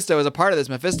 and Mephisto is a part of this.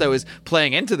 Mephisto is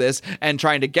playing into this and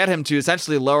trying to get him to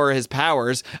essentially lower his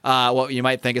powers, what you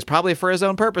might think is probably for his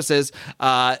own purposes,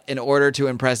 in order to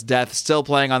impress Death, still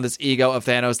playing on this ego of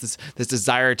Thanos, this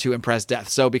desire to impress Death.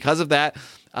 So because of that,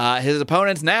 His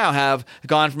opponents now have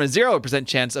gone from a 0%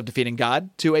 chance of defeating God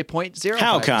to a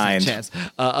 0.05% chance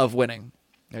of winning.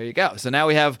 There you go. So now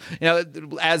we have,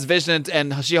 as Vision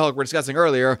and She-Hulk were discussing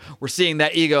earlier, we're seeing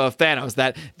that ego of Thanos,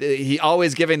 that he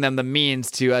always giving them the means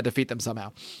to defeat them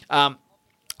somehow.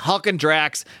 Hulk and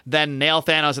Drax then nail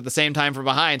Thanos at the same time from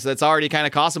behind, so that's already kind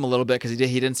of cost him a little bit because he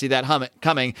didn't see that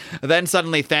coming. Then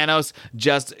suddenly Thanos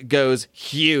just goes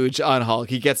huge on Hulk.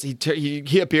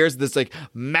 He appears this like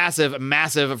massive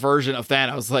version of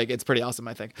Thanos. Like, it's pretty awesome,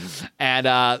 I think.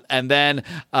 And then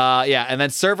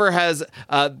Surfer has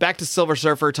back to Silver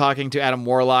Surfer talking to Adam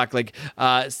Warlock. Like,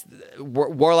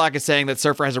 Warlock is saying that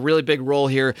Surfer has a really big role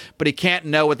here, but he can't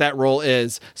know what that role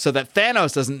is, so that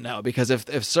Thanos doesn't know, because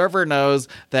if Surfer knows,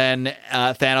 then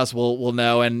Thanos will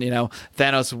know, and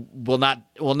Thanos will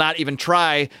not even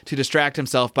try to distract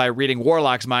himself by reading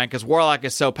Warlock's mind, because Warlock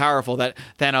is so powerful that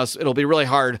it'll be really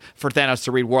hard for Thanos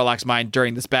to read Warlock's mind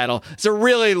during this battle. It's a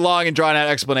really long and drawn out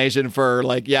explanation for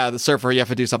the Surfer, you have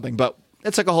to do something, but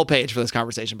it took a whole page for this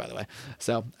conversation, by the way.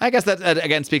 So I guess that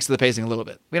again speaks to the pacing a little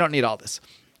bit. We don't need all this.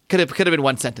 Could have been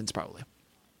one sentence probably.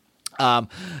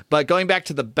 But going back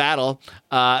to the battle,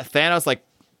 Thanos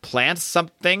plants some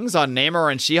things on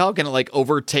Namor and She-Hulk, and it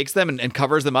overtakes them and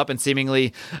covers them up and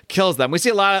seemingly kills them. We see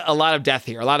a lot of death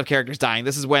here, a lot of characters dying.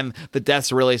 This is when the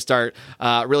deaths really start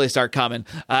coming.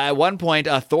 At one point,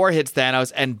 Thor hits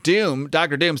Thanos, and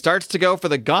Dr. Doom starts to go for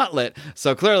the gauntlet.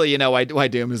 So clearly, why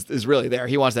Doom is really there.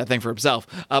 He wants that thing for himself.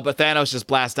 But Thanos just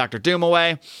blasts Dr. Doom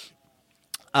away.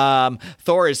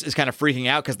 Thor is kind of freaking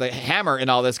out because the hammer in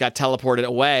all this got teleported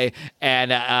away,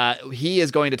 and he is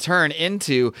going to turn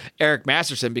into Eric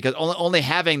Masterson, because only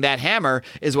having that hammer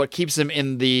is what keeps him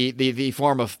in the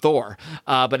form of Thor.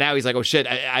 But now he's like, oh shit,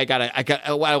 I got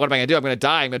what am I gonna do? I'm gonna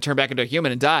die. I'm gonna turn back into a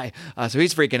human and die. So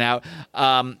he's freaking out.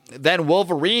 Then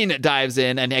Wolverine dives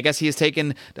in, and I guess he has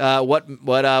taken what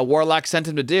Warlock sent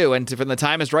him to do, and when the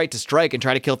time is right to strike and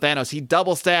try to kill Thanos, he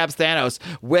double stabs Thanos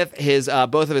with his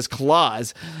both of his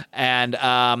claws. And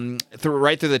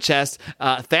right through the chest.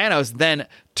 Thanos then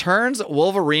turns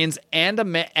Wolverine's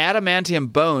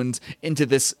adamantium bones into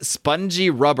this spongy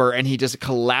rubber, and he just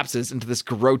collapses into this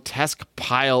grotesque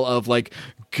pile of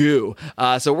goo.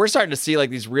 So we're starting to see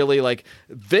these really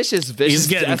vicious He's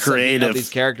getting creative of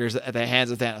these characters at the hands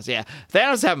of Thanos. Yeah,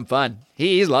 Thanos is having fun.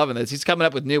 He's loving this. He's coming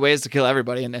up with new ways to kill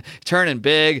everybody, and turning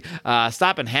big,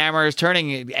 stopping hammers,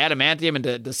 turning adamantium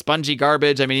into spongy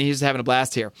garbage. I mean, he's having a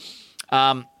blast here.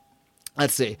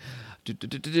 Let's see.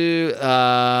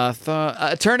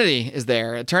 Eternity is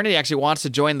there. Eternity actually wants to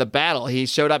join the battle. He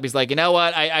showed up. He's like, you know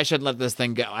what? I shouldn't let this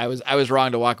thing go. I was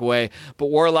wrong to walk away. But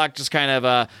Warlock just kind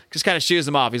of shoos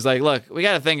him off. He's like, look, we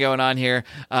got a thing going on here.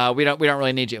 We don't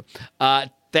really need you.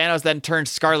 Thanos then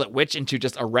turns Scarlet Witch into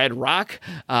just a red rock.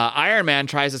 Iron Man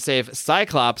tries to save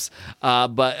Cyclops,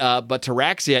 but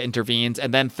Taraxia intervenes,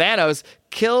 and then Thanos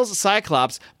kills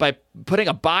Cyclops by putting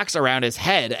a box around his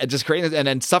head and just creating and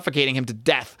then suffocating him to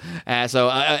death.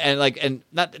 And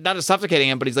not just suffocating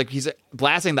him, but he's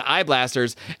blasting the eye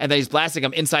blasters, and then he's blasting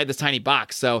them inside this tiny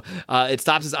box. So it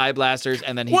stops his eye blasters,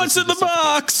 and then what's in the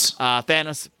box?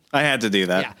 Thanos. I had to do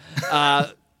that. Yeah.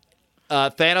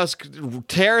 Thanos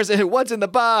tears what's in the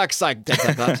box. Dead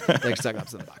Cyclops. Dead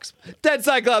Cyclops in the box. Dead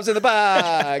Cyclops in the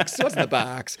box. What's in the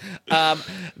box?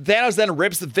 Thanos then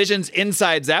rips the Vision's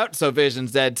insides out, so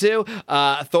Vision's dead too.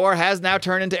 Thor has now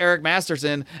turned into Eric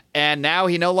Masterson, and now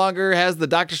he no longer has the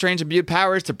Doctor Strange imbued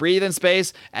powers to breathe in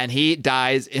space, and he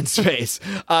dies in space.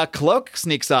 Cloak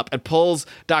sneaks up and pulls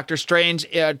Doctor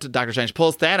Strange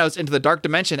pulls Thanos into the dark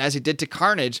dimension, as he did to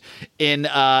Carnage in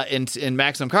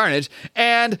Maximum Carnage,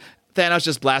 and Thanos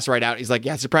just blasts right out. He's like,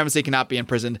 yeah, supremacy cannot be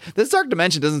imprisoned. This dark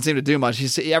dimension doesn't seem to do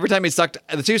much. Every time he's sucked,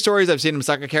 the two stories I've seen him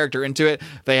suck a character into it,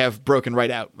 they have broken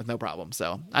right out with no problem.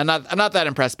 So I'm not that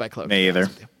impressed by Cloak. Me either.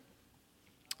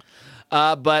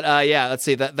 Let's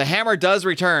see. The hammer does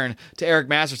return to Eric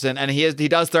Masterson, and he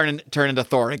does turn into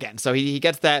Thor again. So he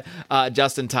gets that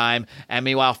just in time. And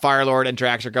meanwhile, Fire-Lord and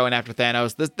Drax are going after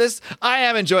Thanos. This I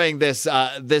am enjoying this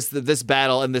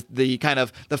battle and the kind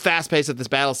of the fast pace of this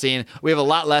battle scene. We have a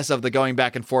lot less of the going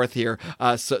back and forth here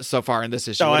so far in this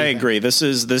issue. Oh, I agree. This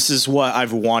is what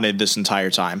I've wanted this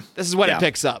entire time. This is what it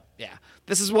picks up. Yeah.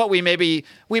 This is what we maybe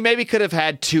could have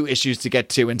had 2 issues to get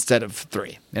to instead of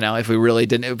 3. If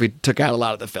we took out a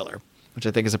lot of the filler, which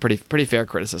I think is a pretty fair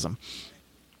criticism.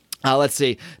 Let's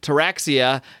see.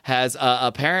 Taraxia has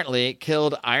apparently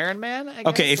killed Iron Man.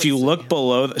 Okay, if you look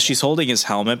below, she's holding his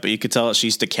helmet, but you could tell that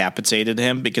she's decapitated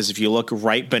him, because if you look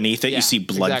right beneath it, you see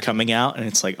blood coming out, and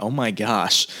it's like, oh my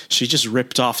gosh, she just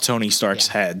ripped off Tony Stark's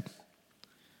head.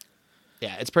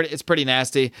 Yeah, it's pretty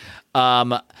nasty.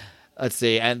 Let's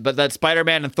see. But that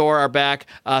Spider-Man and Thor are back.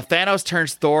 Thanos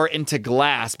turns Thor into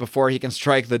glass before he can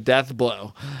strike the death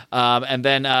blow. And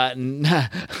then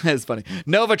it's funny.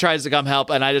 Nova tries to come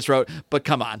help, and I just wrote, but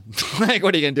come on. Like,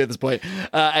 what are you going to do at this point?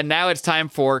 And now it's time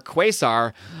for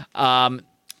Quasar.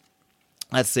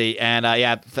 Let's see. And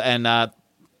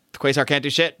Quasar can't do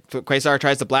shit. Quasar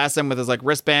tries to blast them with his like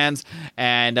wristbands,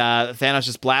 and Thanos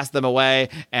just blasts them away,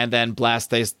 and then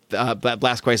blasts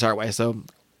Quasar away. So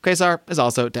Quasar is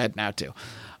also dead now too.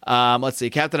 Let's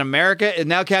see. Captain America is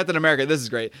now Captain America. This is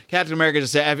great. Captain America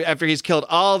just after he's killed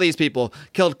all these people,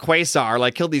 killed Quasar,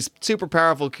 like killed these super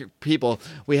powerful people.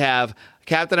 We have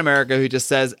Captain America who just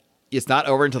says, it's not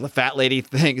over until the fat lady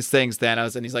sings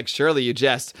Thanos, and he's like, surely you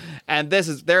jest. And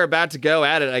they're about to go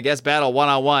at it, I guess, battle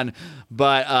one-on-one.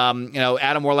 But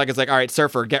Adam Warlock is like, all right,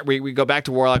 Surfer, we go back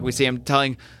to Warlock. We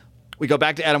go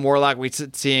back to Adam Warlock. We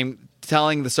see him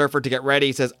telling the Surfer to get ready.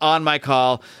 He says, on my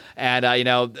call. And,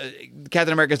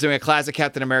 Captain America is doing a classic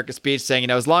Captain America speech saying,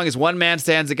 as long as one man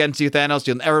stands against you, Thanos,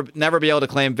 you'll never be able to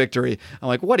claim victory. I'm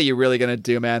like, what are you really going to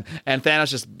do, man? And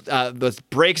Thanos just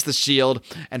breaks the shield.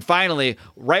 And finally,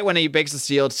 right when he breaks the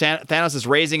shield, Thanos is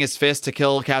raising his fist to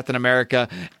kill Captain America.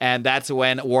 And that's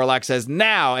when Warlock says,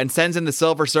 now, and sends in the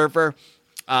Silver Surfer.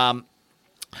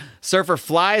 Surfer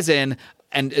flies in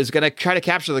and is going to try to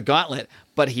capture the gauntlet,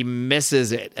 but he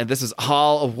misses it. And this is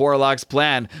all of Warlock's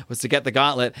plan, was to get the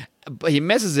gauntlet. But he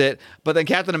misses it, but then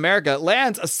Captain America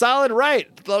lands a solid right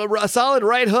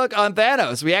hook on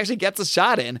Thanos. He actually gets a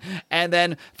shot in, and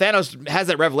then Thanos has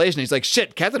that revelation. He's like,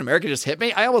 shit, Captain America just hit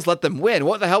me? I almost let them win.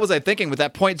 What the hell was I thinking with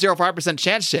that 0.05%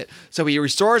 chance shit? So he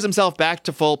restores himself back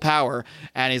to full power,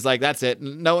 and he's like, that's it.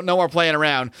 No more playing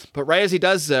around. But right as he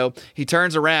does so, he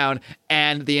turns around,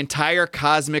 and the entire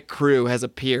cosmic crew has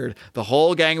appeared. The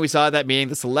whole gang we saw at that meeting,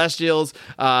 the Celestials,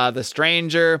 the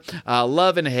Stranger,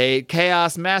 Love and Hate,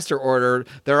 Chaos, Master Order,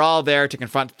 they're all there to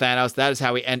confront Thanos. That is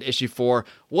how we end issue 4.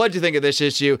 What do you think of this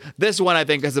issue? This one, I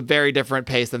think, has a very different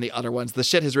pace than the other ones. The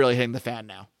shit is really hitting the fan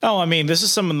now. Oh, I mean, this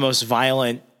is some of the most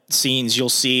violent scenes you'll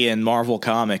see in Marvel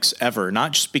Comics ever.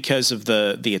 Not just because of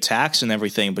the attacks and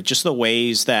everything, but just the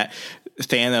ways that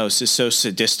Thanos is so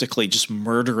sadistically just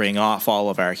murdering off all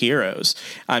of our heroes.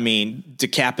 I mean,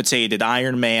 decapitated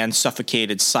Iron Man,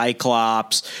 suffocated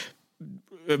Cyclops,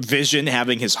 Vision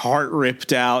having his heart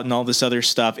ripped out and all this other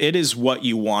stuff. It is what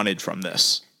you wanted from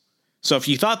this. So if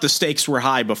you thought the stakes were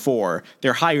high before,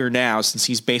 they're higher now, since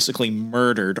he's basically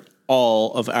murdered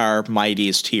all of our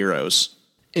mightiest heroes.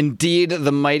 Indeed,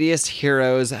 the mightiest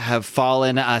heroes have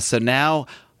fallen. So now,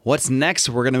 what's next?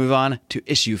 We're going to move on to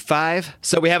issue 5.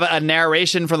 So we have a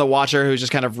narration from the Watcher who's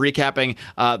just kind of recapping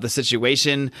the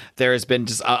situation. There has been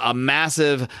just a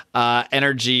massive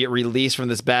energy release from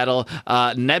this battle.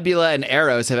 Nebula and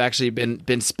Eros have actually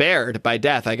been spared by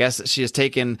death. I guess she has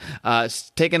taken a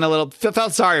little,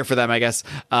 felt sorry for them, I guess,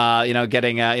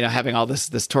 getting, having all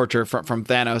this torture from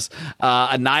Thanos.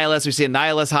 Annihilus, we see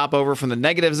Annihilus hop over from the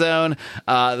negative zone.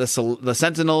 The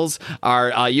Sentinels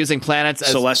are using planets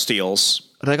as Celestials.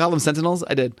 Did I call them Sentinels?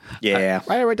 I did. Yeah.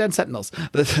 Why did I write down Sentinels?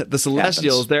 The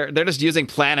Celestials, they're just using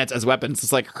planets as weapons.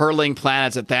 It's like hurling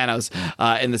planets at Thanos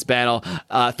in this battle.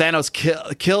 Thanos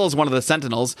kills one of the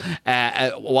Sentinels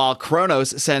while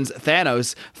Kronos sends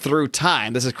Thanos through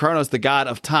time. This is Kronos, the god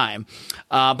of time.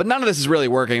 But none of this is really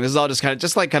working. This is all just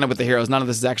kind of with the heroes. None of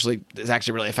this is actually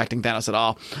really affecting Thanos at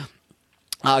all.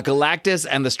 Galactus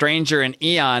and the Stranger and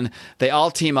Eon, they all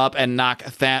team up and knock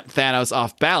Thanos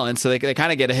off balance, so they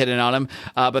kind of get a hit in on him.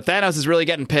 But Thanos is really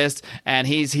getting pissed, and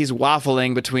he's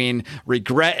waffling between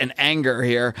regret and anger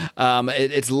here.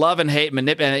 It's love and hate,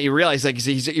 and you realize like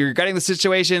you're regretting the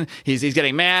situation. He's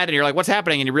getting mad, and you're like, what's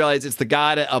happening? And you realize it's the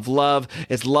god of love.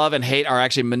 It's love and hate are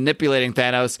actually manipulating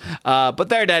Thanos. But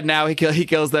they're dead now. He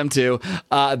kills them too.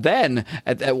 Then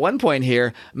at one point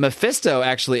here, Mephisto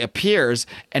actually appears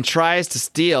and tries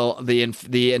to steal the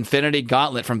Infinity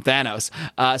Gauntlet from Thanos.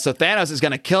 So Thanos is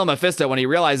going to kill Mephisto when he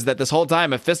realizes that this whole time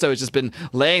Mephisto has just been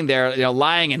laying there,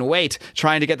 lying in wait,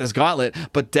 trying to get this gauntlet.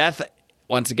 But Death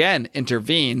once again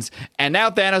intervenes, and now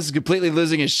Thanos is completely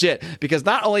losing his shit, because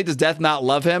not only does Death not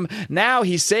love him, now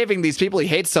he's saving these people he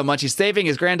hates so much. He's saving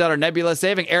his granddaughter Nebula,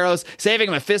 saving Eros,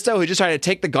 saving Mephisto, who just tried to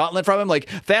take the gauntlet from him. Like,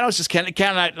 Thanos just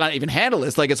cannot even handle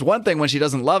this. Like, it's one thing when she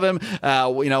doesn't love him,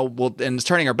 and is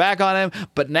turning her back on him,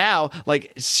 but now,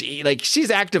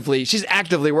 she's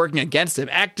actively working against him,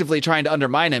 actively trying to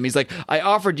undermine him. He's like, I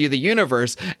offered you the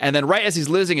universe, and then right as he's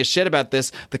losing his shit about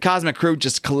this, the cosmic crew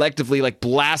just collectively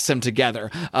blasts him together.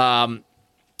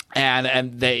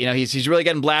 And they, he's really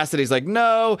getting blasted. He's like,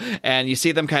 no. And you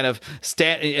see them kind of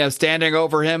standing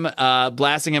over him,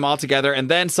 blasting him all together.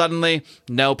 And then suddenly,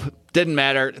 nope, Didn't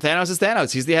matter. Thanos is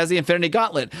Thanos. He has the Infinity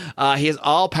Gauntlet. He is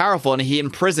all powerful, and he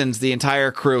imprisons the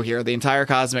entire crew here, the entire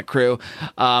cosmic crew.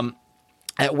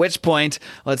 At which point,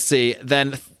 let's see,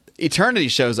 then Eternity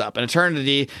shows up, and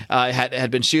Eternity had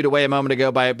been shooed away a moment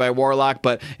ago by Warlock,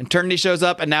 but Eternity shows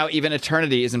up, and now even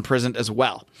Eternity is imprisoned as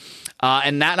well.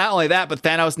 And not only that, but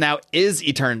Thanos now is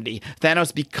Eternity.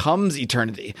 Thanos becomes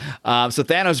Eternity. So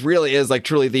Thanos really is like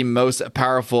truly the most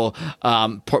powerful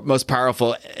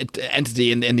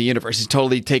entity in the universe. He's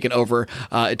totally taken over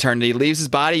Eternity, leaves his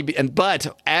body,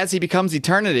 but as he becomes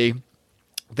Eternity,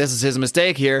 this is his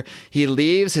mistake here. He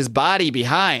leaves his body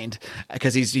behind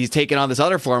because he's taken on this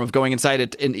other form of going inside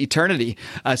it in Eternity.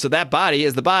 So that body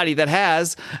is the body that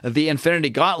has the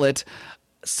Infinity Gauntlet.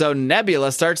 So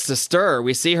Nebula starts to stir.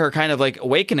 We see her kind of like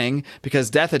awakening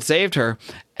because death had saved her.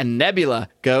 And Nebula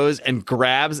goes and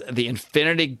grabs the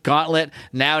Infinity Gauntlet.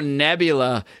 Now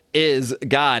Nebula is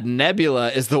God.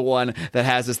 Nebula is the one that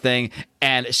has this thing.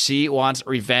 And she wants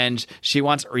revenge. She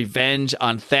wants revenge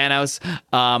on Thanos.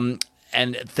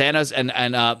 And Thanos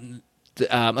and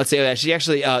let's say that she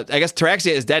actually, I guess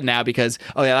Terexia is dead now because,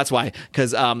 that's why.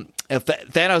 Because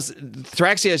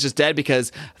Terexia is just dead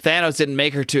because Thanos didn't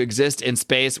make her to exist in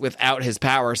space without his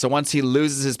power. So once he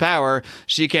loses his power,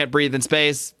 she can't breathe in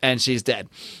space and she's dead.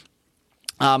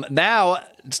 Now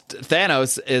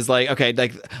Thanos is like, okay,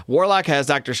 like Warlock has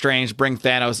Doctor Strange bring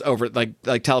Thanos over,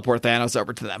 like teleport Thanos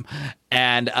over to them.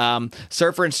 And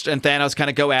Surfer and Thanos kind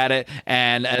of go at it,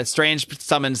 and Strange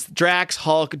summons Drax,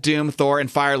 Hulk, Doom, Thor, and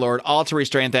Firelord all to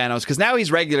restrain Thanos because now he's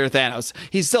regular Thanos.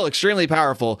 He's still extremely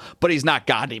powerful, but he's not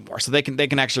God anymore. So they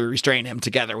can actually restrain him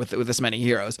together with this many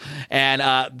heroes.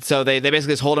 And so they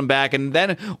basically just hold him back. And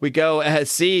then we go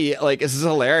see, like, this is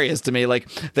hilarious to me. Like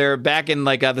they're back in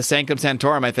like the Sanctum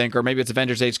Sanctorum, I think, or maybe it's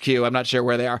Avengers HQ. I'm not sure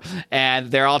where they are.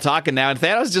 And they're all talking now, and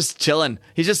Thanos is just chilling.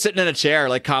 He's just sitting in a chair,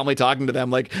 like calmly talking to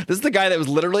them. Like this is the guy that was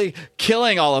literally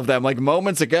killing all of them like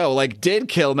moments ago, like did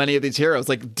kill many of these heroes,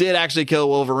 like did actually kill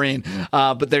Wolverine,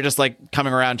 but they're just like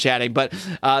coming around chatting. But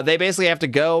they basically have to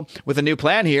go with a new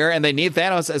plan here, and they need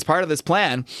Thanos as part of this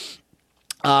plan.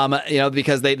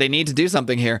 Because they need to do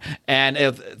something here. And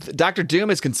if Dr.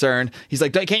 Doom is concerned, he's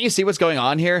like, can't you see what's going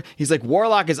on here? He's like,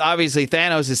 Warlock is obviously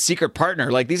Thanos' secret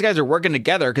partner. Like, these guys are working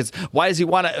together because why does he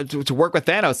want to work with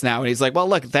Thanos now? And he's like, well,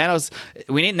 look, Thanos,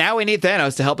 we need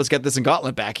Thanos to help us get this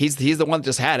Gauntlet back. He's the one that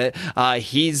just had it.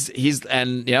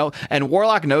 And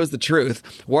Warlock knows the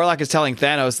truth. Warlock is telling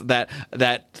Thanos that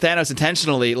Thanos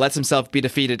intentionally lets himself be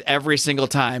defeated every single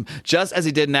time, just as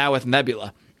he did now with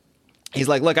Nebula. He's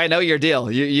like, look, I know your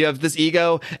deal. You have this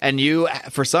ego, and you,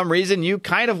 for some reason, you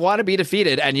kind of want to be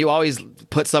defeated, and you always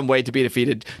put some way to be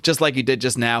defeated, just like you did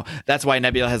just now. That's why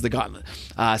Nebula has the Gauntlet.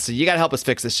 So you got to help us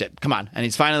fix this shit. Come on. And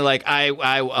he's finally like,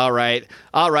 all right,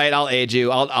 I'll aid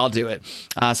you. I'll do it.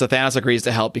 So Thanos agrees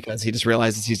to help because he just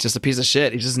realizes he's just a piece of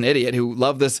shit. He's just an idiot who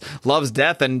loves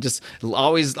death and just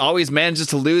always manages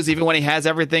to lose even when he has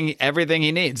everything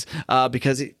he needs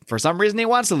because for some reason he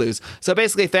wants to lose. So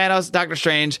basically, Thanos, Doctor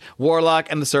Strange, Warlock,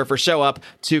 and the Surfer show up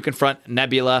to confront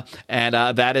Nebula, and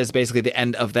that is basically the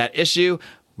end of that issue.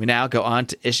 We now go on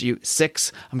to issue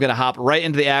 6. I'm going to hop right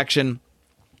into the action.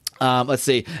 Let's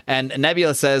see. And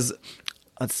Nebula says...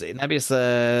 Nebula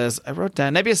says,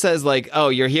 like, oh,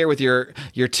 you're here with your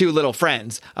two little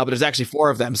friends, but there's actually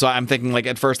 4 of them. So I'm thinking, like,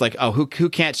 at first, like, oh, who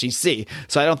can't she see?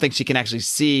 So I don't think she can actually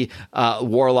see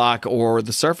Warlock or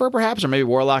the Surfer, perhaps, or maybe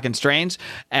Warlock and Strange.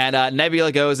 And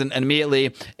Nebula goes and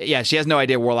immediately, she has no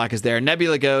idea Warlock is there.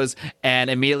 Nebula goes and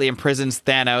immediately imprisons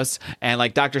Thanos, and,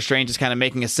 like, Doctor Strange is kind of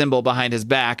making a symbol behind his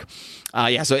back.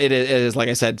 So it is, like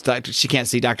I said, she can't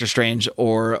see Doctor Strange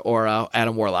or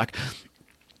Adam Warlock.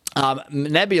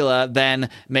 Nebula then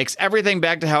makes everything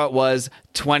back to how it was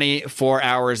 24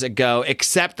 hours ago,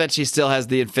 except that she still has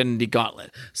the Infinity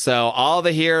Gauntlet. So all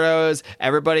the heroes,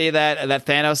 everybody that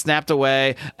Thanos snapped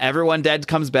away, everyone dead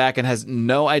comes back and has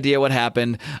no idea what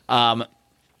happened. And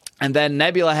then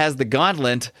Nebula has the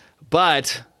Gauntlet,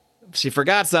 but she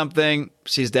forgot something.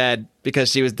 She's dead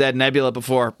because she was dead Nebula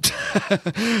before.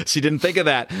 She didn't think of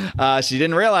that. She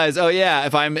didn't realize,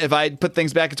 if I put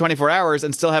things back to 24 hours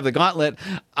and still have the Gauntlet,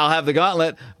 I'll have the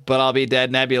Gauntlet, but I'll be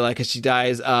dead Nebula because she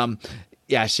dies.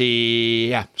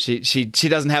 She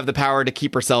doesn't have the power to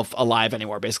keep herself alive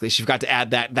anymore. Basically, she's got to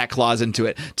add that clause into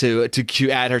it to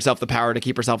add herself the power to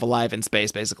keep herself alive in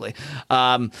space. Basically,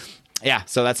 so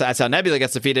that's how Nebula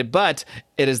gets defeated. But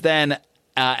it is then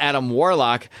Adam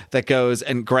Warlock that goes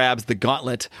and grabs the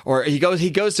Gauntlet, or he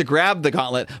goes to grab the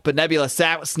Gauntlet, but Nebula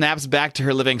snaps back to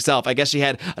her living self. I guess she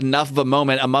had enough of a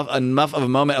moment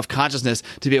of consciousness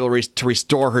to be able to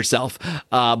restore herself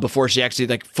before she actually,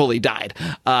 like, fully died.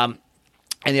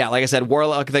 And yeah, like I said,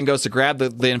 Warlock then goes to grab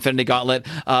the Infinity Gauntlet,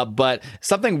 but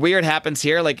something weird happens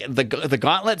here. Like the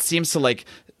Gauntlet seems to like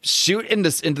shoot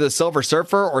into the Silver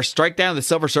Surfer or strike down the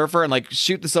Silver Surfer and like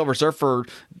shoot the Silver Surfer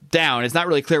down. It's not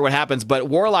really clear what happens, but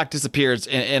Warlock disappears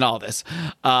in all this.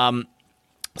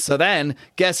 So then,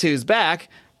 guess who's back?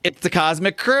 It's the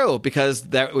Cosmic Crew, because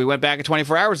we went back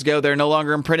 24 hours ago. They're no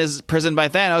longer imprisoned by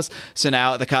Thanos. So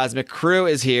now the Cosmic Crew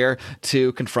is here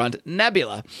to confront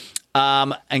Nebula.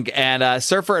 And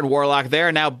Surfer and Warlock,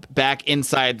 they're now back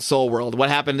inside Soul World. What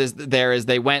happened is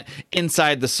they went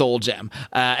inside the Soul Gem,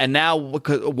 and now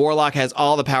Warlock has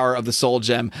all the power of the Soul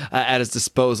Gem at his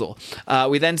disposal.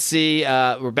 We then see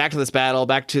we're back to this battle,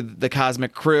 back to the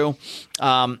Cosmic Crew.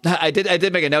 I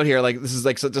did make a note here, like this is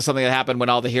like just something that happened when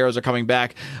all the heroes are coming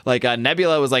back. Like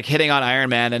Nebula was like hitting on Iron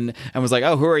Man and was like,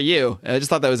 "Oh, who are you?" And I just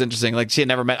thought that was interesting. Like she had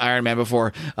never met Iron Man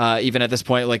before, even at this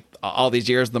point, like all these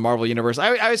years in the Marvel universe.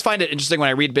 I always find it interesting when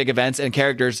I read big events and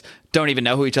characters don't even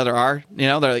know who each other are. You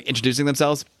know, they're like introducing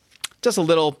themselves. Just a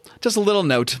little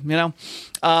note, you know.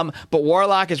 But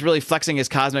Warlock is really flexing his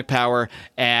cosmic power,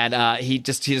 and he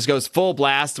just goes full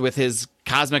blast with his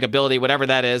cosmic ability, whatever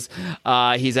that is.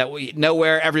 He's at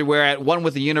nowhere, everywhere, at one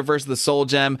with the universe of the Soul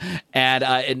Gem, and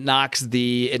it knocks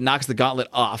the gauntlet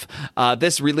off.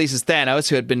 This releases Thanos,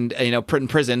 who had been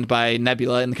imprisoned by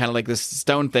Nebula in kind of like this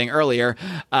stone thing earlier,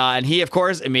 and he of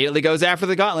course immediately goes after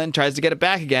the gauntlet and tries to get it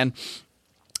back again.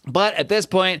 But at this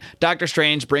point, Doctor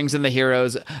Strange brings in the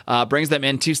heroes, brings them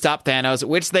in to stop Thanos,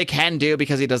 which they can do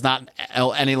because he does not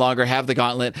any longer have the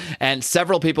gauntlet. And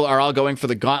several people are all going for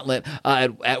the gauntlet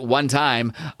at one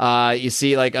time. You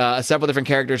see like several different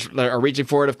characters that are reaching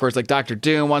for it. Of course, like Doctor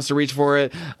Doom wants to reach for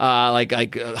it.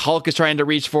 Like Hulk is trying to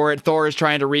reach for it. Thor is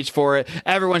trying to reach for it.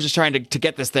 Everyone's just trying to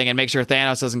get this thing and make sure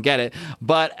Thanos doesn't get it.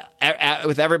 But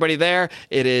with everybody there,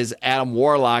 it is Adam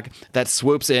Warlock that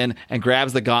swoops in and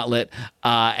grabs the gauntlet.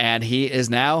 And he is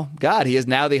now God. He is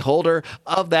now the holder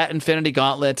of that Infinity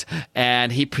Gauntlet.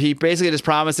 And he basically just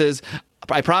promises,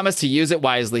 I promise to use it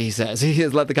wisely, he says. He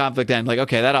has let the conflict end. Like,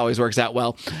 okay, that always works out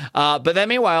well. But then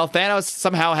meanwhile, Thanos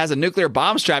somehow has a nuclear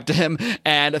bomb strapped to him,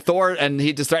 and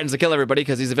he just threatens to kill everybody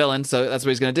because he's a villain. So that's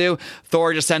what he's going to do.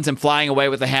 Thor just sends him flying away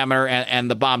with the hammer,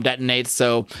 and the bomb detonates.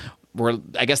 So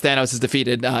I guess Thanos is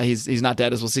defeated. He's not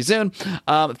dead, as we'll see soon.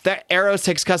 Eros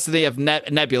takes custody of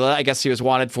Nebula. I guess he was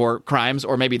wanted for crimes,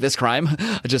 or maybe this crime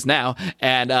just now.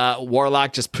 And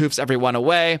Warlock just poofs everyone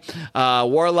away.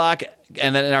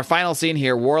 And then in our final scene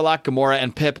here, Warlock, Gamora,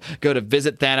 and Pip go to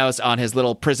visit Thanos on his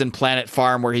little prison planet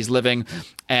farm where he's living.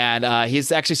 And he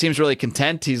actually seems really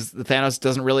content. Thanos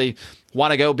doesn't really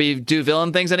want to go do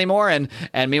villain things anymore. And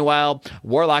meanwhile,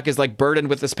 Warlock is like burdened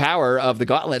with this power of the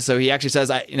gauntlet. So he actually says,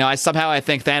 I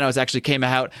think Thanos actually came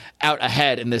out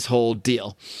ahead in this whole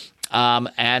deal.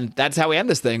 And that's how we end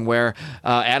this thing, where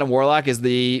Adam Warlock is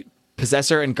the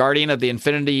possessor and guardian of the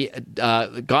Infinity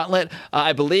Gauntlet.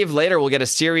 I believe later we'll get a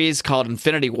series called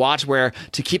Infinity Watch, where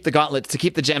to keep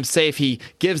the gem safe, he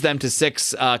gives them to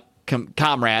 6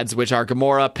 comrades, which are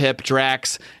Gamora, Pip,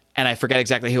 Drax, and I forget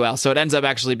exactly who else. So it ends up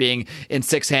actually being in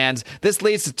 6 hands. This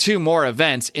leads to 2 more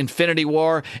events, Infinity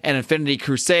War and Infinity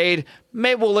Crusade.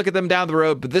 Maybe we'll look at them down the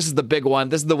road, but this is the big one.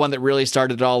 This is the one that really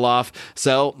started it all off.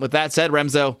 So with that said,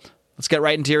 Remzo, let's get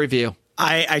right into your review.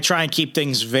 I try and keep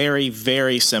things very,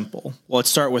 very simple. Well, let's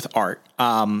start with art.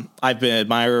 I've been an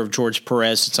admirer of George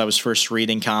Perez since I was first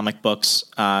reading comic books.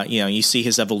 You see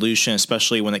his evolution,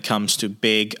 especially when it comes to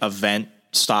big event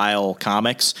style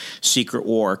comics, Secret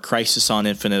War, Crisis on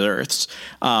Infinite Earths.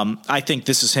 I think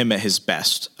this is him at his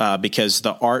best because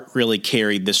the art really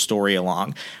carried this story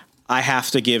along. I have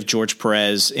to give George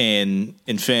Perez in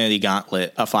Infinity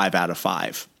Gauntlet a 5 out of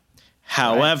 5.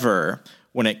 However,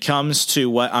 when it comes to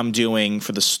what I'm doing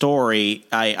for the story,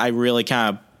 I really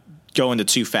kind of go into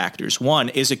 2 factors. 1,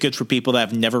 is it good for people that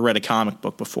have never read a comic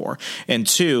book before? And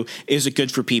 2, is it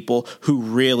good for people who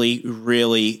really,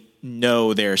 really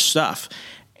know their stuff?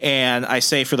 And I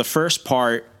say for the first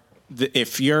part,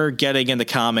 if you're getting into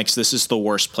comics, this is the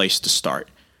worst place to start.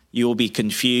 You will be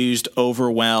confused,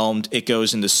 overwhelmed. It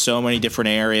goes into so many different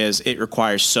areas. It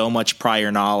requires so much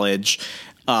prior knowledge.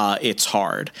 It's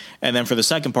hard. And then for the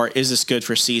second part, is this good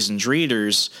for seasoned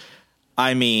readers?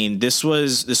 I mean, this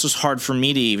was hard for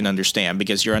me to even understand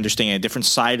because you're understanding a different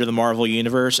side of the Marvel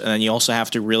universe, and then you also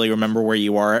have to really remember where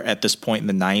you are at this point in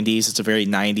the 90s. It's a very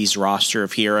 90s roster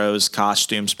of heroes,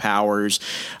 costumes, powers,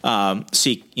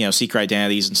 secret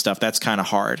identities and stuff. That's kind of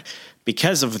hard.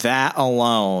 Because of that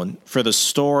alone, for the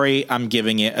story, I'm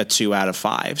giving it a 2 out of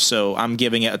 5. So I'm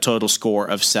giving it a total score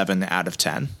of 7 out of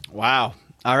 10. Wow.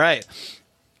 All right.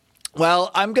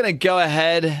 Well, I'm going to go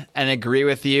ahead and agree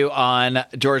with you on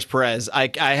George Perez. I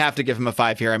have to give him a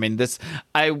 5 here. I mean,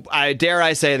 I dare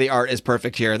I say the art is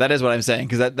perfect here. That is what I'm saying,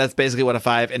 because that's basically what a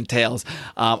 5 entails.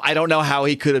 I don't know how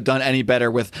he could have done any better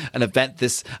with an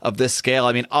event of this scale.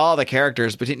 I mean, all the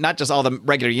characters, but not just all the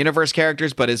regular universe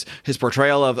characters, but his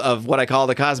portrayal of what I call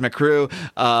the Cosmic Crew,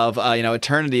 of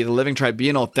Eternity, the Living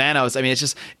Tribunal, Thanos. I mean,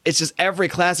 it's just every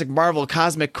classic Marvel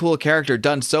cosmic cool character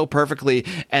done so perfectly,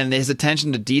 and his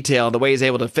attention to detail, the way he's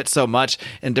able to fit so much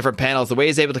in different panels, the way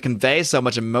he's able to convey so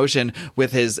much emotion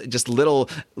with his just little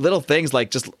things, like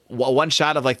just one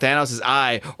shot of like Thanos'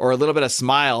 eye or a little bit of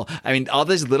smile. I mean, all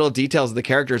these little details of the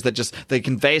characters that they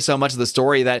convey so much of the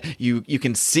story that you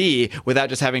can see without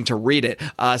just having to read it.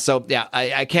 So yeah,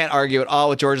 I can't argue at all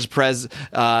with George Perez's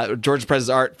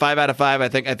art. 5 out of 5. I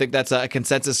think that's a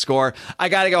consensus score. I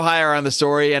got to go higher on the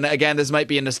story, and again, this might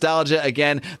be a nostalgia.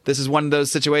 Again, this is one of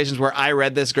those situations where I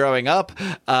read this growing up.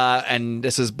 And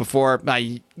this is before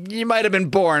you might have been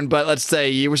born, but let's say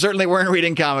you certainly weren't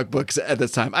reading comic books at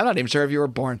this time. I'm not even sure if you were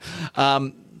born.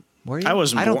 Were you? I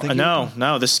wasn't born.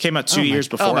 No, this came out 2 years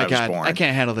before I was born. I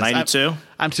can't handle this. 92?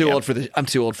 I'm too old for this. I'm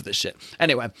too old for this shit.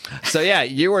 Anyway, so yeah,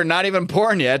 you were not even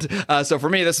born yet. So for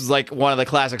me, this was like one of the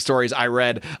classic stories I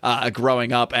read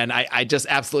growing up, and I just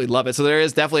absolutely love it. So there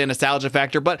is definitely a nostalgia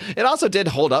factor, but it also did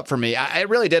hold up for me. It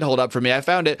really did hold up for me. I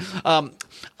found it.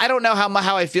 I don't know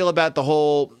how I feel about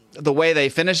the way they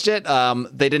finished it.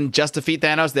 They didn't just defeat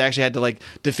Thanos. They actually had to like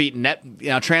defeat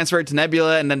transfer it to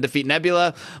Nebula and then defeat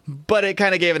Nebula. But it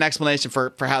kind of gave an explanation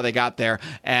for how they got there.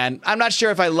 And I'm not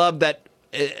sure if I love that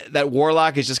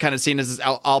Warlock is just kind of seen as this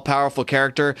all-powerful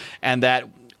character, and that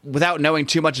without knowing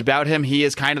too much about him, he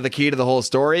is kind of the key to the whole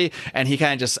story, and he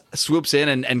kind of just swoops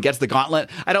in and gets the gauntlet.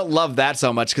 I don't love that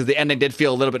so much, because the ending did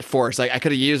feel a little bit forced. Like I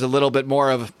could have used a little bit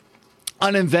more of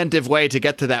uninventive way to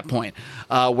get to that point,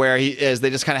 where they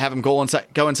just kind of have him go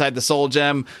inside the soul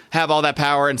gem, have all that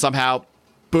power, and somehow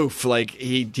boof, like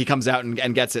he comes out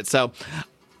and gets it. So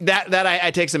that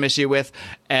I take some issue with,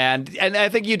 and I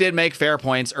think you did make fair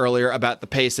points earlier about the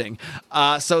pacing.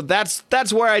 So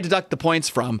that's where I deduct the points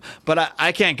from. But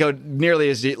I can't go nearly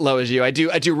as low as you. I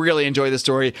do really enjoy the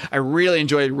story. I really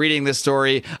enjoyed reading this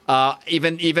story.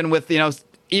 Even with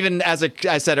even as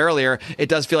I said earlier, it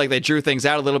does feel like they drew things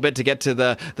out a little bit to get to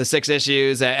the 6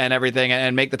 issues and everything,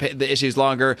 and make the issues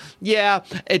longer. Yeah,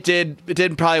 it did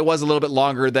probably was a little bit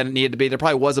longer than it needed to be. There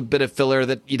probably was a bit of filler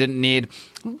that you didn't need,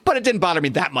 but it didn't bother me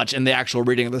that much in the actual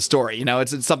reading of the story.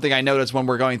 It's something I noticed when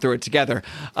we're going through it together.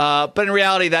 But in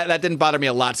reality, that didn't bother me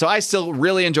a lot. So I still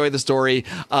really enjoyed the story.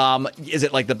 Is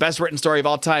it like the best written story of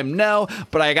all time? No,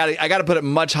 but I got to put it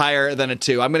much higher than a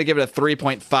 2. I'm going to give it a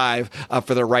 3.5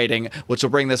 for the writing, which will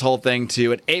bring this whole thing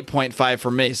to an 8.5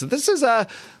 for me. So this is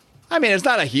it's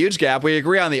not a huge gap. We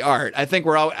agree on the art. I think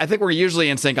we're usually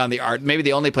in sync on the art. Maybe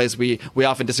the only place we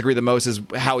often disagree the most is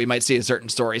how we might see a certain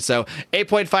story. So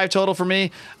 8.5 total for me.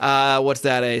 What's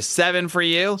that? A 7 for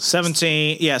you?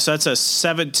 17. Yeah, so that's a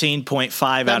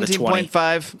 17.5 out of 20.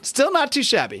 17.5. Still not too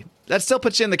shabby. That still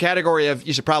puts you in the category of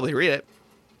you should probably read it.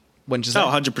 Wouldn't you say?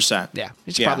 100%. Yeah,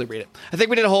 you should probably read it. I think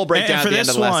we did a whole breakdown at the end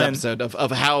of the last episode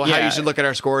of how you should look at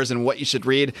our scores and what you should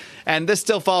read. And this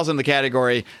still falls in the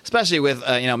category, especially with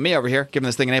me over here giving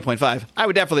this thing an 8.5. I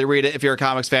would definitely read it if you're a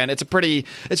comics fan. It's a pretty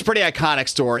iconic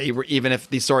story, even if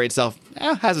the story itself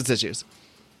has its issues.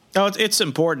 Oh, it's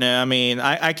important. I mean,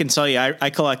 I can tell you, I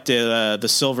collected the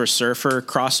Silver Surfer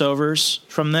crossovers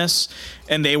from this,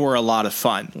 and they were a lot of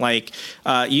fun. Like,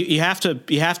 you have to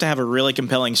have a really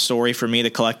compelling story for me to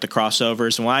collect the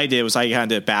crossovers. And what I did was I kind of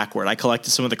did it backward. I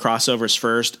collected some of the crossovers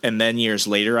first, and then years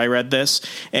later I read this.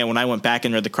 And when I went back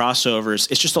and read the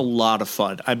crossovers, it's just a lot of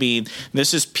fun. I mean,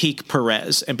 this is peak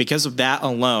Perez, and because of that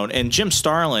alone, and Jim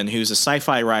Starlin, who's a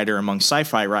sci-fi writer among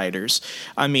sci-fi writers,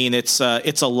 I mean, it's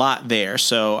a lot there.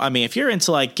 So, I mean, if you're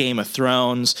into like Game of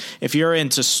Thrones, if you're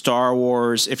into Star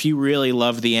Wars, if you really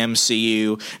love the MCU,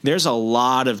 there's a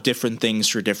lot of different things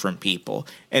for different people.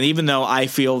 And even though I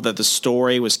feel that the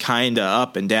story was kind of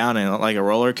up and down and like a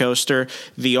roller coaster,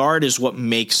 the art is what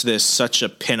makes this such a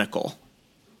pinnacle.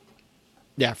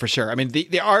 Yeah, for sure. I mean,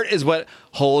 the art is what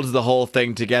holds the whole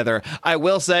thing together. I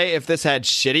will say, if this had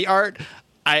shitty art,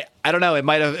 I don't know. It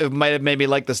might have made me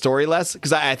like the story less,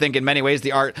 because I think in many ways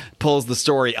the art pulls the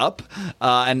story up,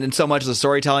 and so much of the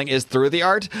storytelling is through the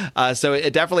art. So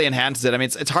it definitely enhances it. I mean,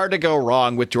 it's hard to go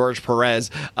wrong with George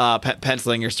Perez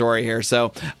penciling your story here.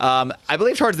 So I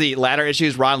believe towards the latter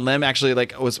issues, Ron Lim actually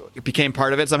became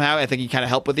part of it somehow. I think he kind of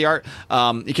helped with the art.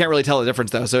 You can't really tell the difference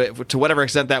though. So to whatever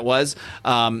extent that was,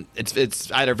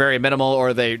 it's either very minimal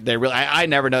or they really. I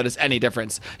never noticed any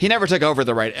difference. He never took over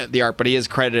the art, but he is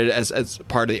credited as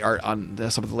part of the art on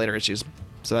some of the later issues.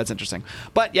 So that's interesting.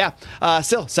 But yeah,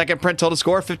 still, second print total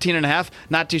score, 15.5.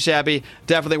 Not too shabby.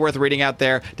 Definitely worth reading out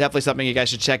there. Definitely something you guys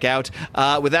should check out.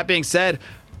 With that being said,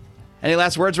 any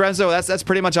last words, Remso? That's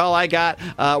pretty much all I got.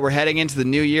 We're heading into the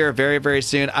new year very, very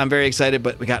soon. I'm very excited,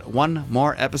 but we got one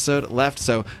more episode left.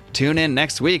 So tune in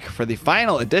next week for the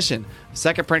final edition of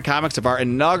Second Print Comics of our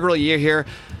inaugural year here.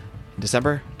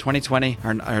 December 2020,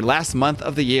 our last month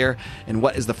of the year, and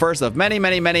what is the first of many,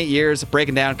 many, many years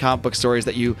breaking down comic book stories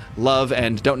that you love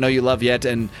and don't know you love yet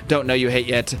and don't know you hate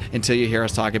yet until you hear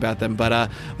us talk about them. But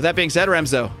with that being said,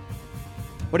 Remso,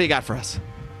 what do you got for us?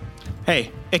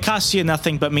 Hey, it costs you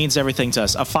nothing but means everything to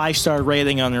us. A 5-star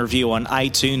rating on a review on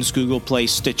iTunes, Google Play,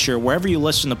 Stitcher, wherever you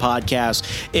listen to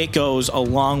podcasts. It goes a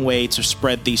long way to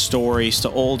spread these stories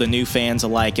to old and new fans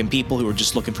alike and people who are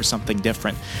just looking for something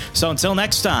different. So until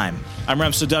next time, I'm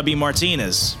Remso W.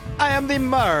 Martinez. I am the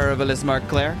marvelous Mark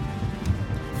Claire.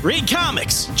 Read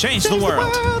comics. Change the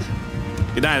world.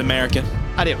 Good night, America.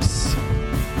 Adios.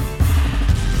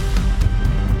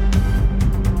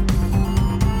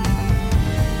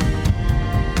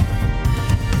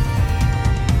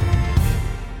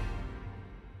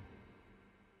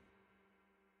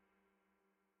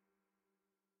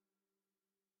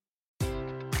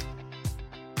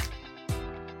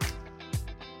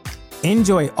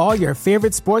 Enjoy all your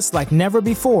favorite sports like never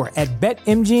before at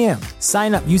BetMGM.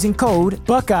 Sign up using code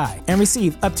Buckeye and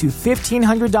receive up to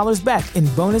 $1,500 back in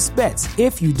bonus bets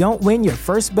if you don't win your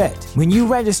first bet. When you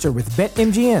register with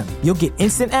BetMGM, you'll get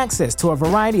instant access to a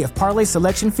variety of parlay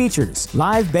selection features,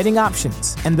 live betting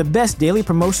options, and the best daily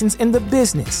promotions in the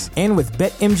business. And with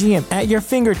BetMGM at your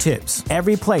fingertips,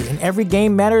 every play and every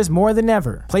game matters more than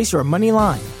ever. Place your money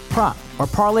line, prop, or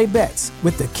parlay bets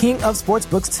with the king of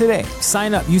sportsbooks today.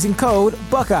 Sign up using code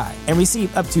Buckeye and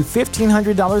receive up to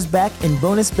 $1,500 back in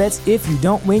bonus bets if you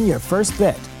don't win your first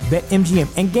bet. BetMGM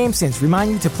and GameSense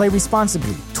remind you to play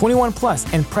responsibly. 21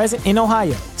 plus and present in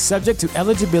Ohio, subject to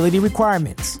eligibility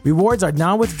requirements. Rewards are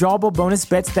non-withdrawable bonus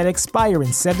bets that expire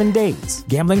in 7 days.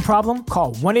 Gambling problem?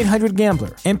 Call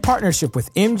 1-800-GAMBLER. In partnership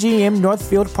with MGM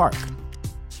Northfield Park.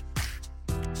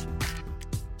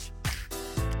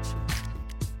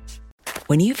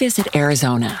 When you visit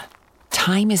Arizona,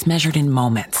 time is measured in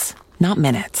moments, not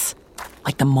minutes.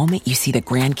 Like the moment you see the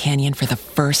Grand Canyon for the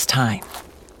first time.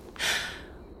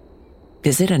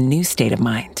 Visit a new state of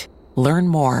mind. Learn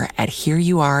more at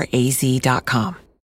hereyouareaz.com.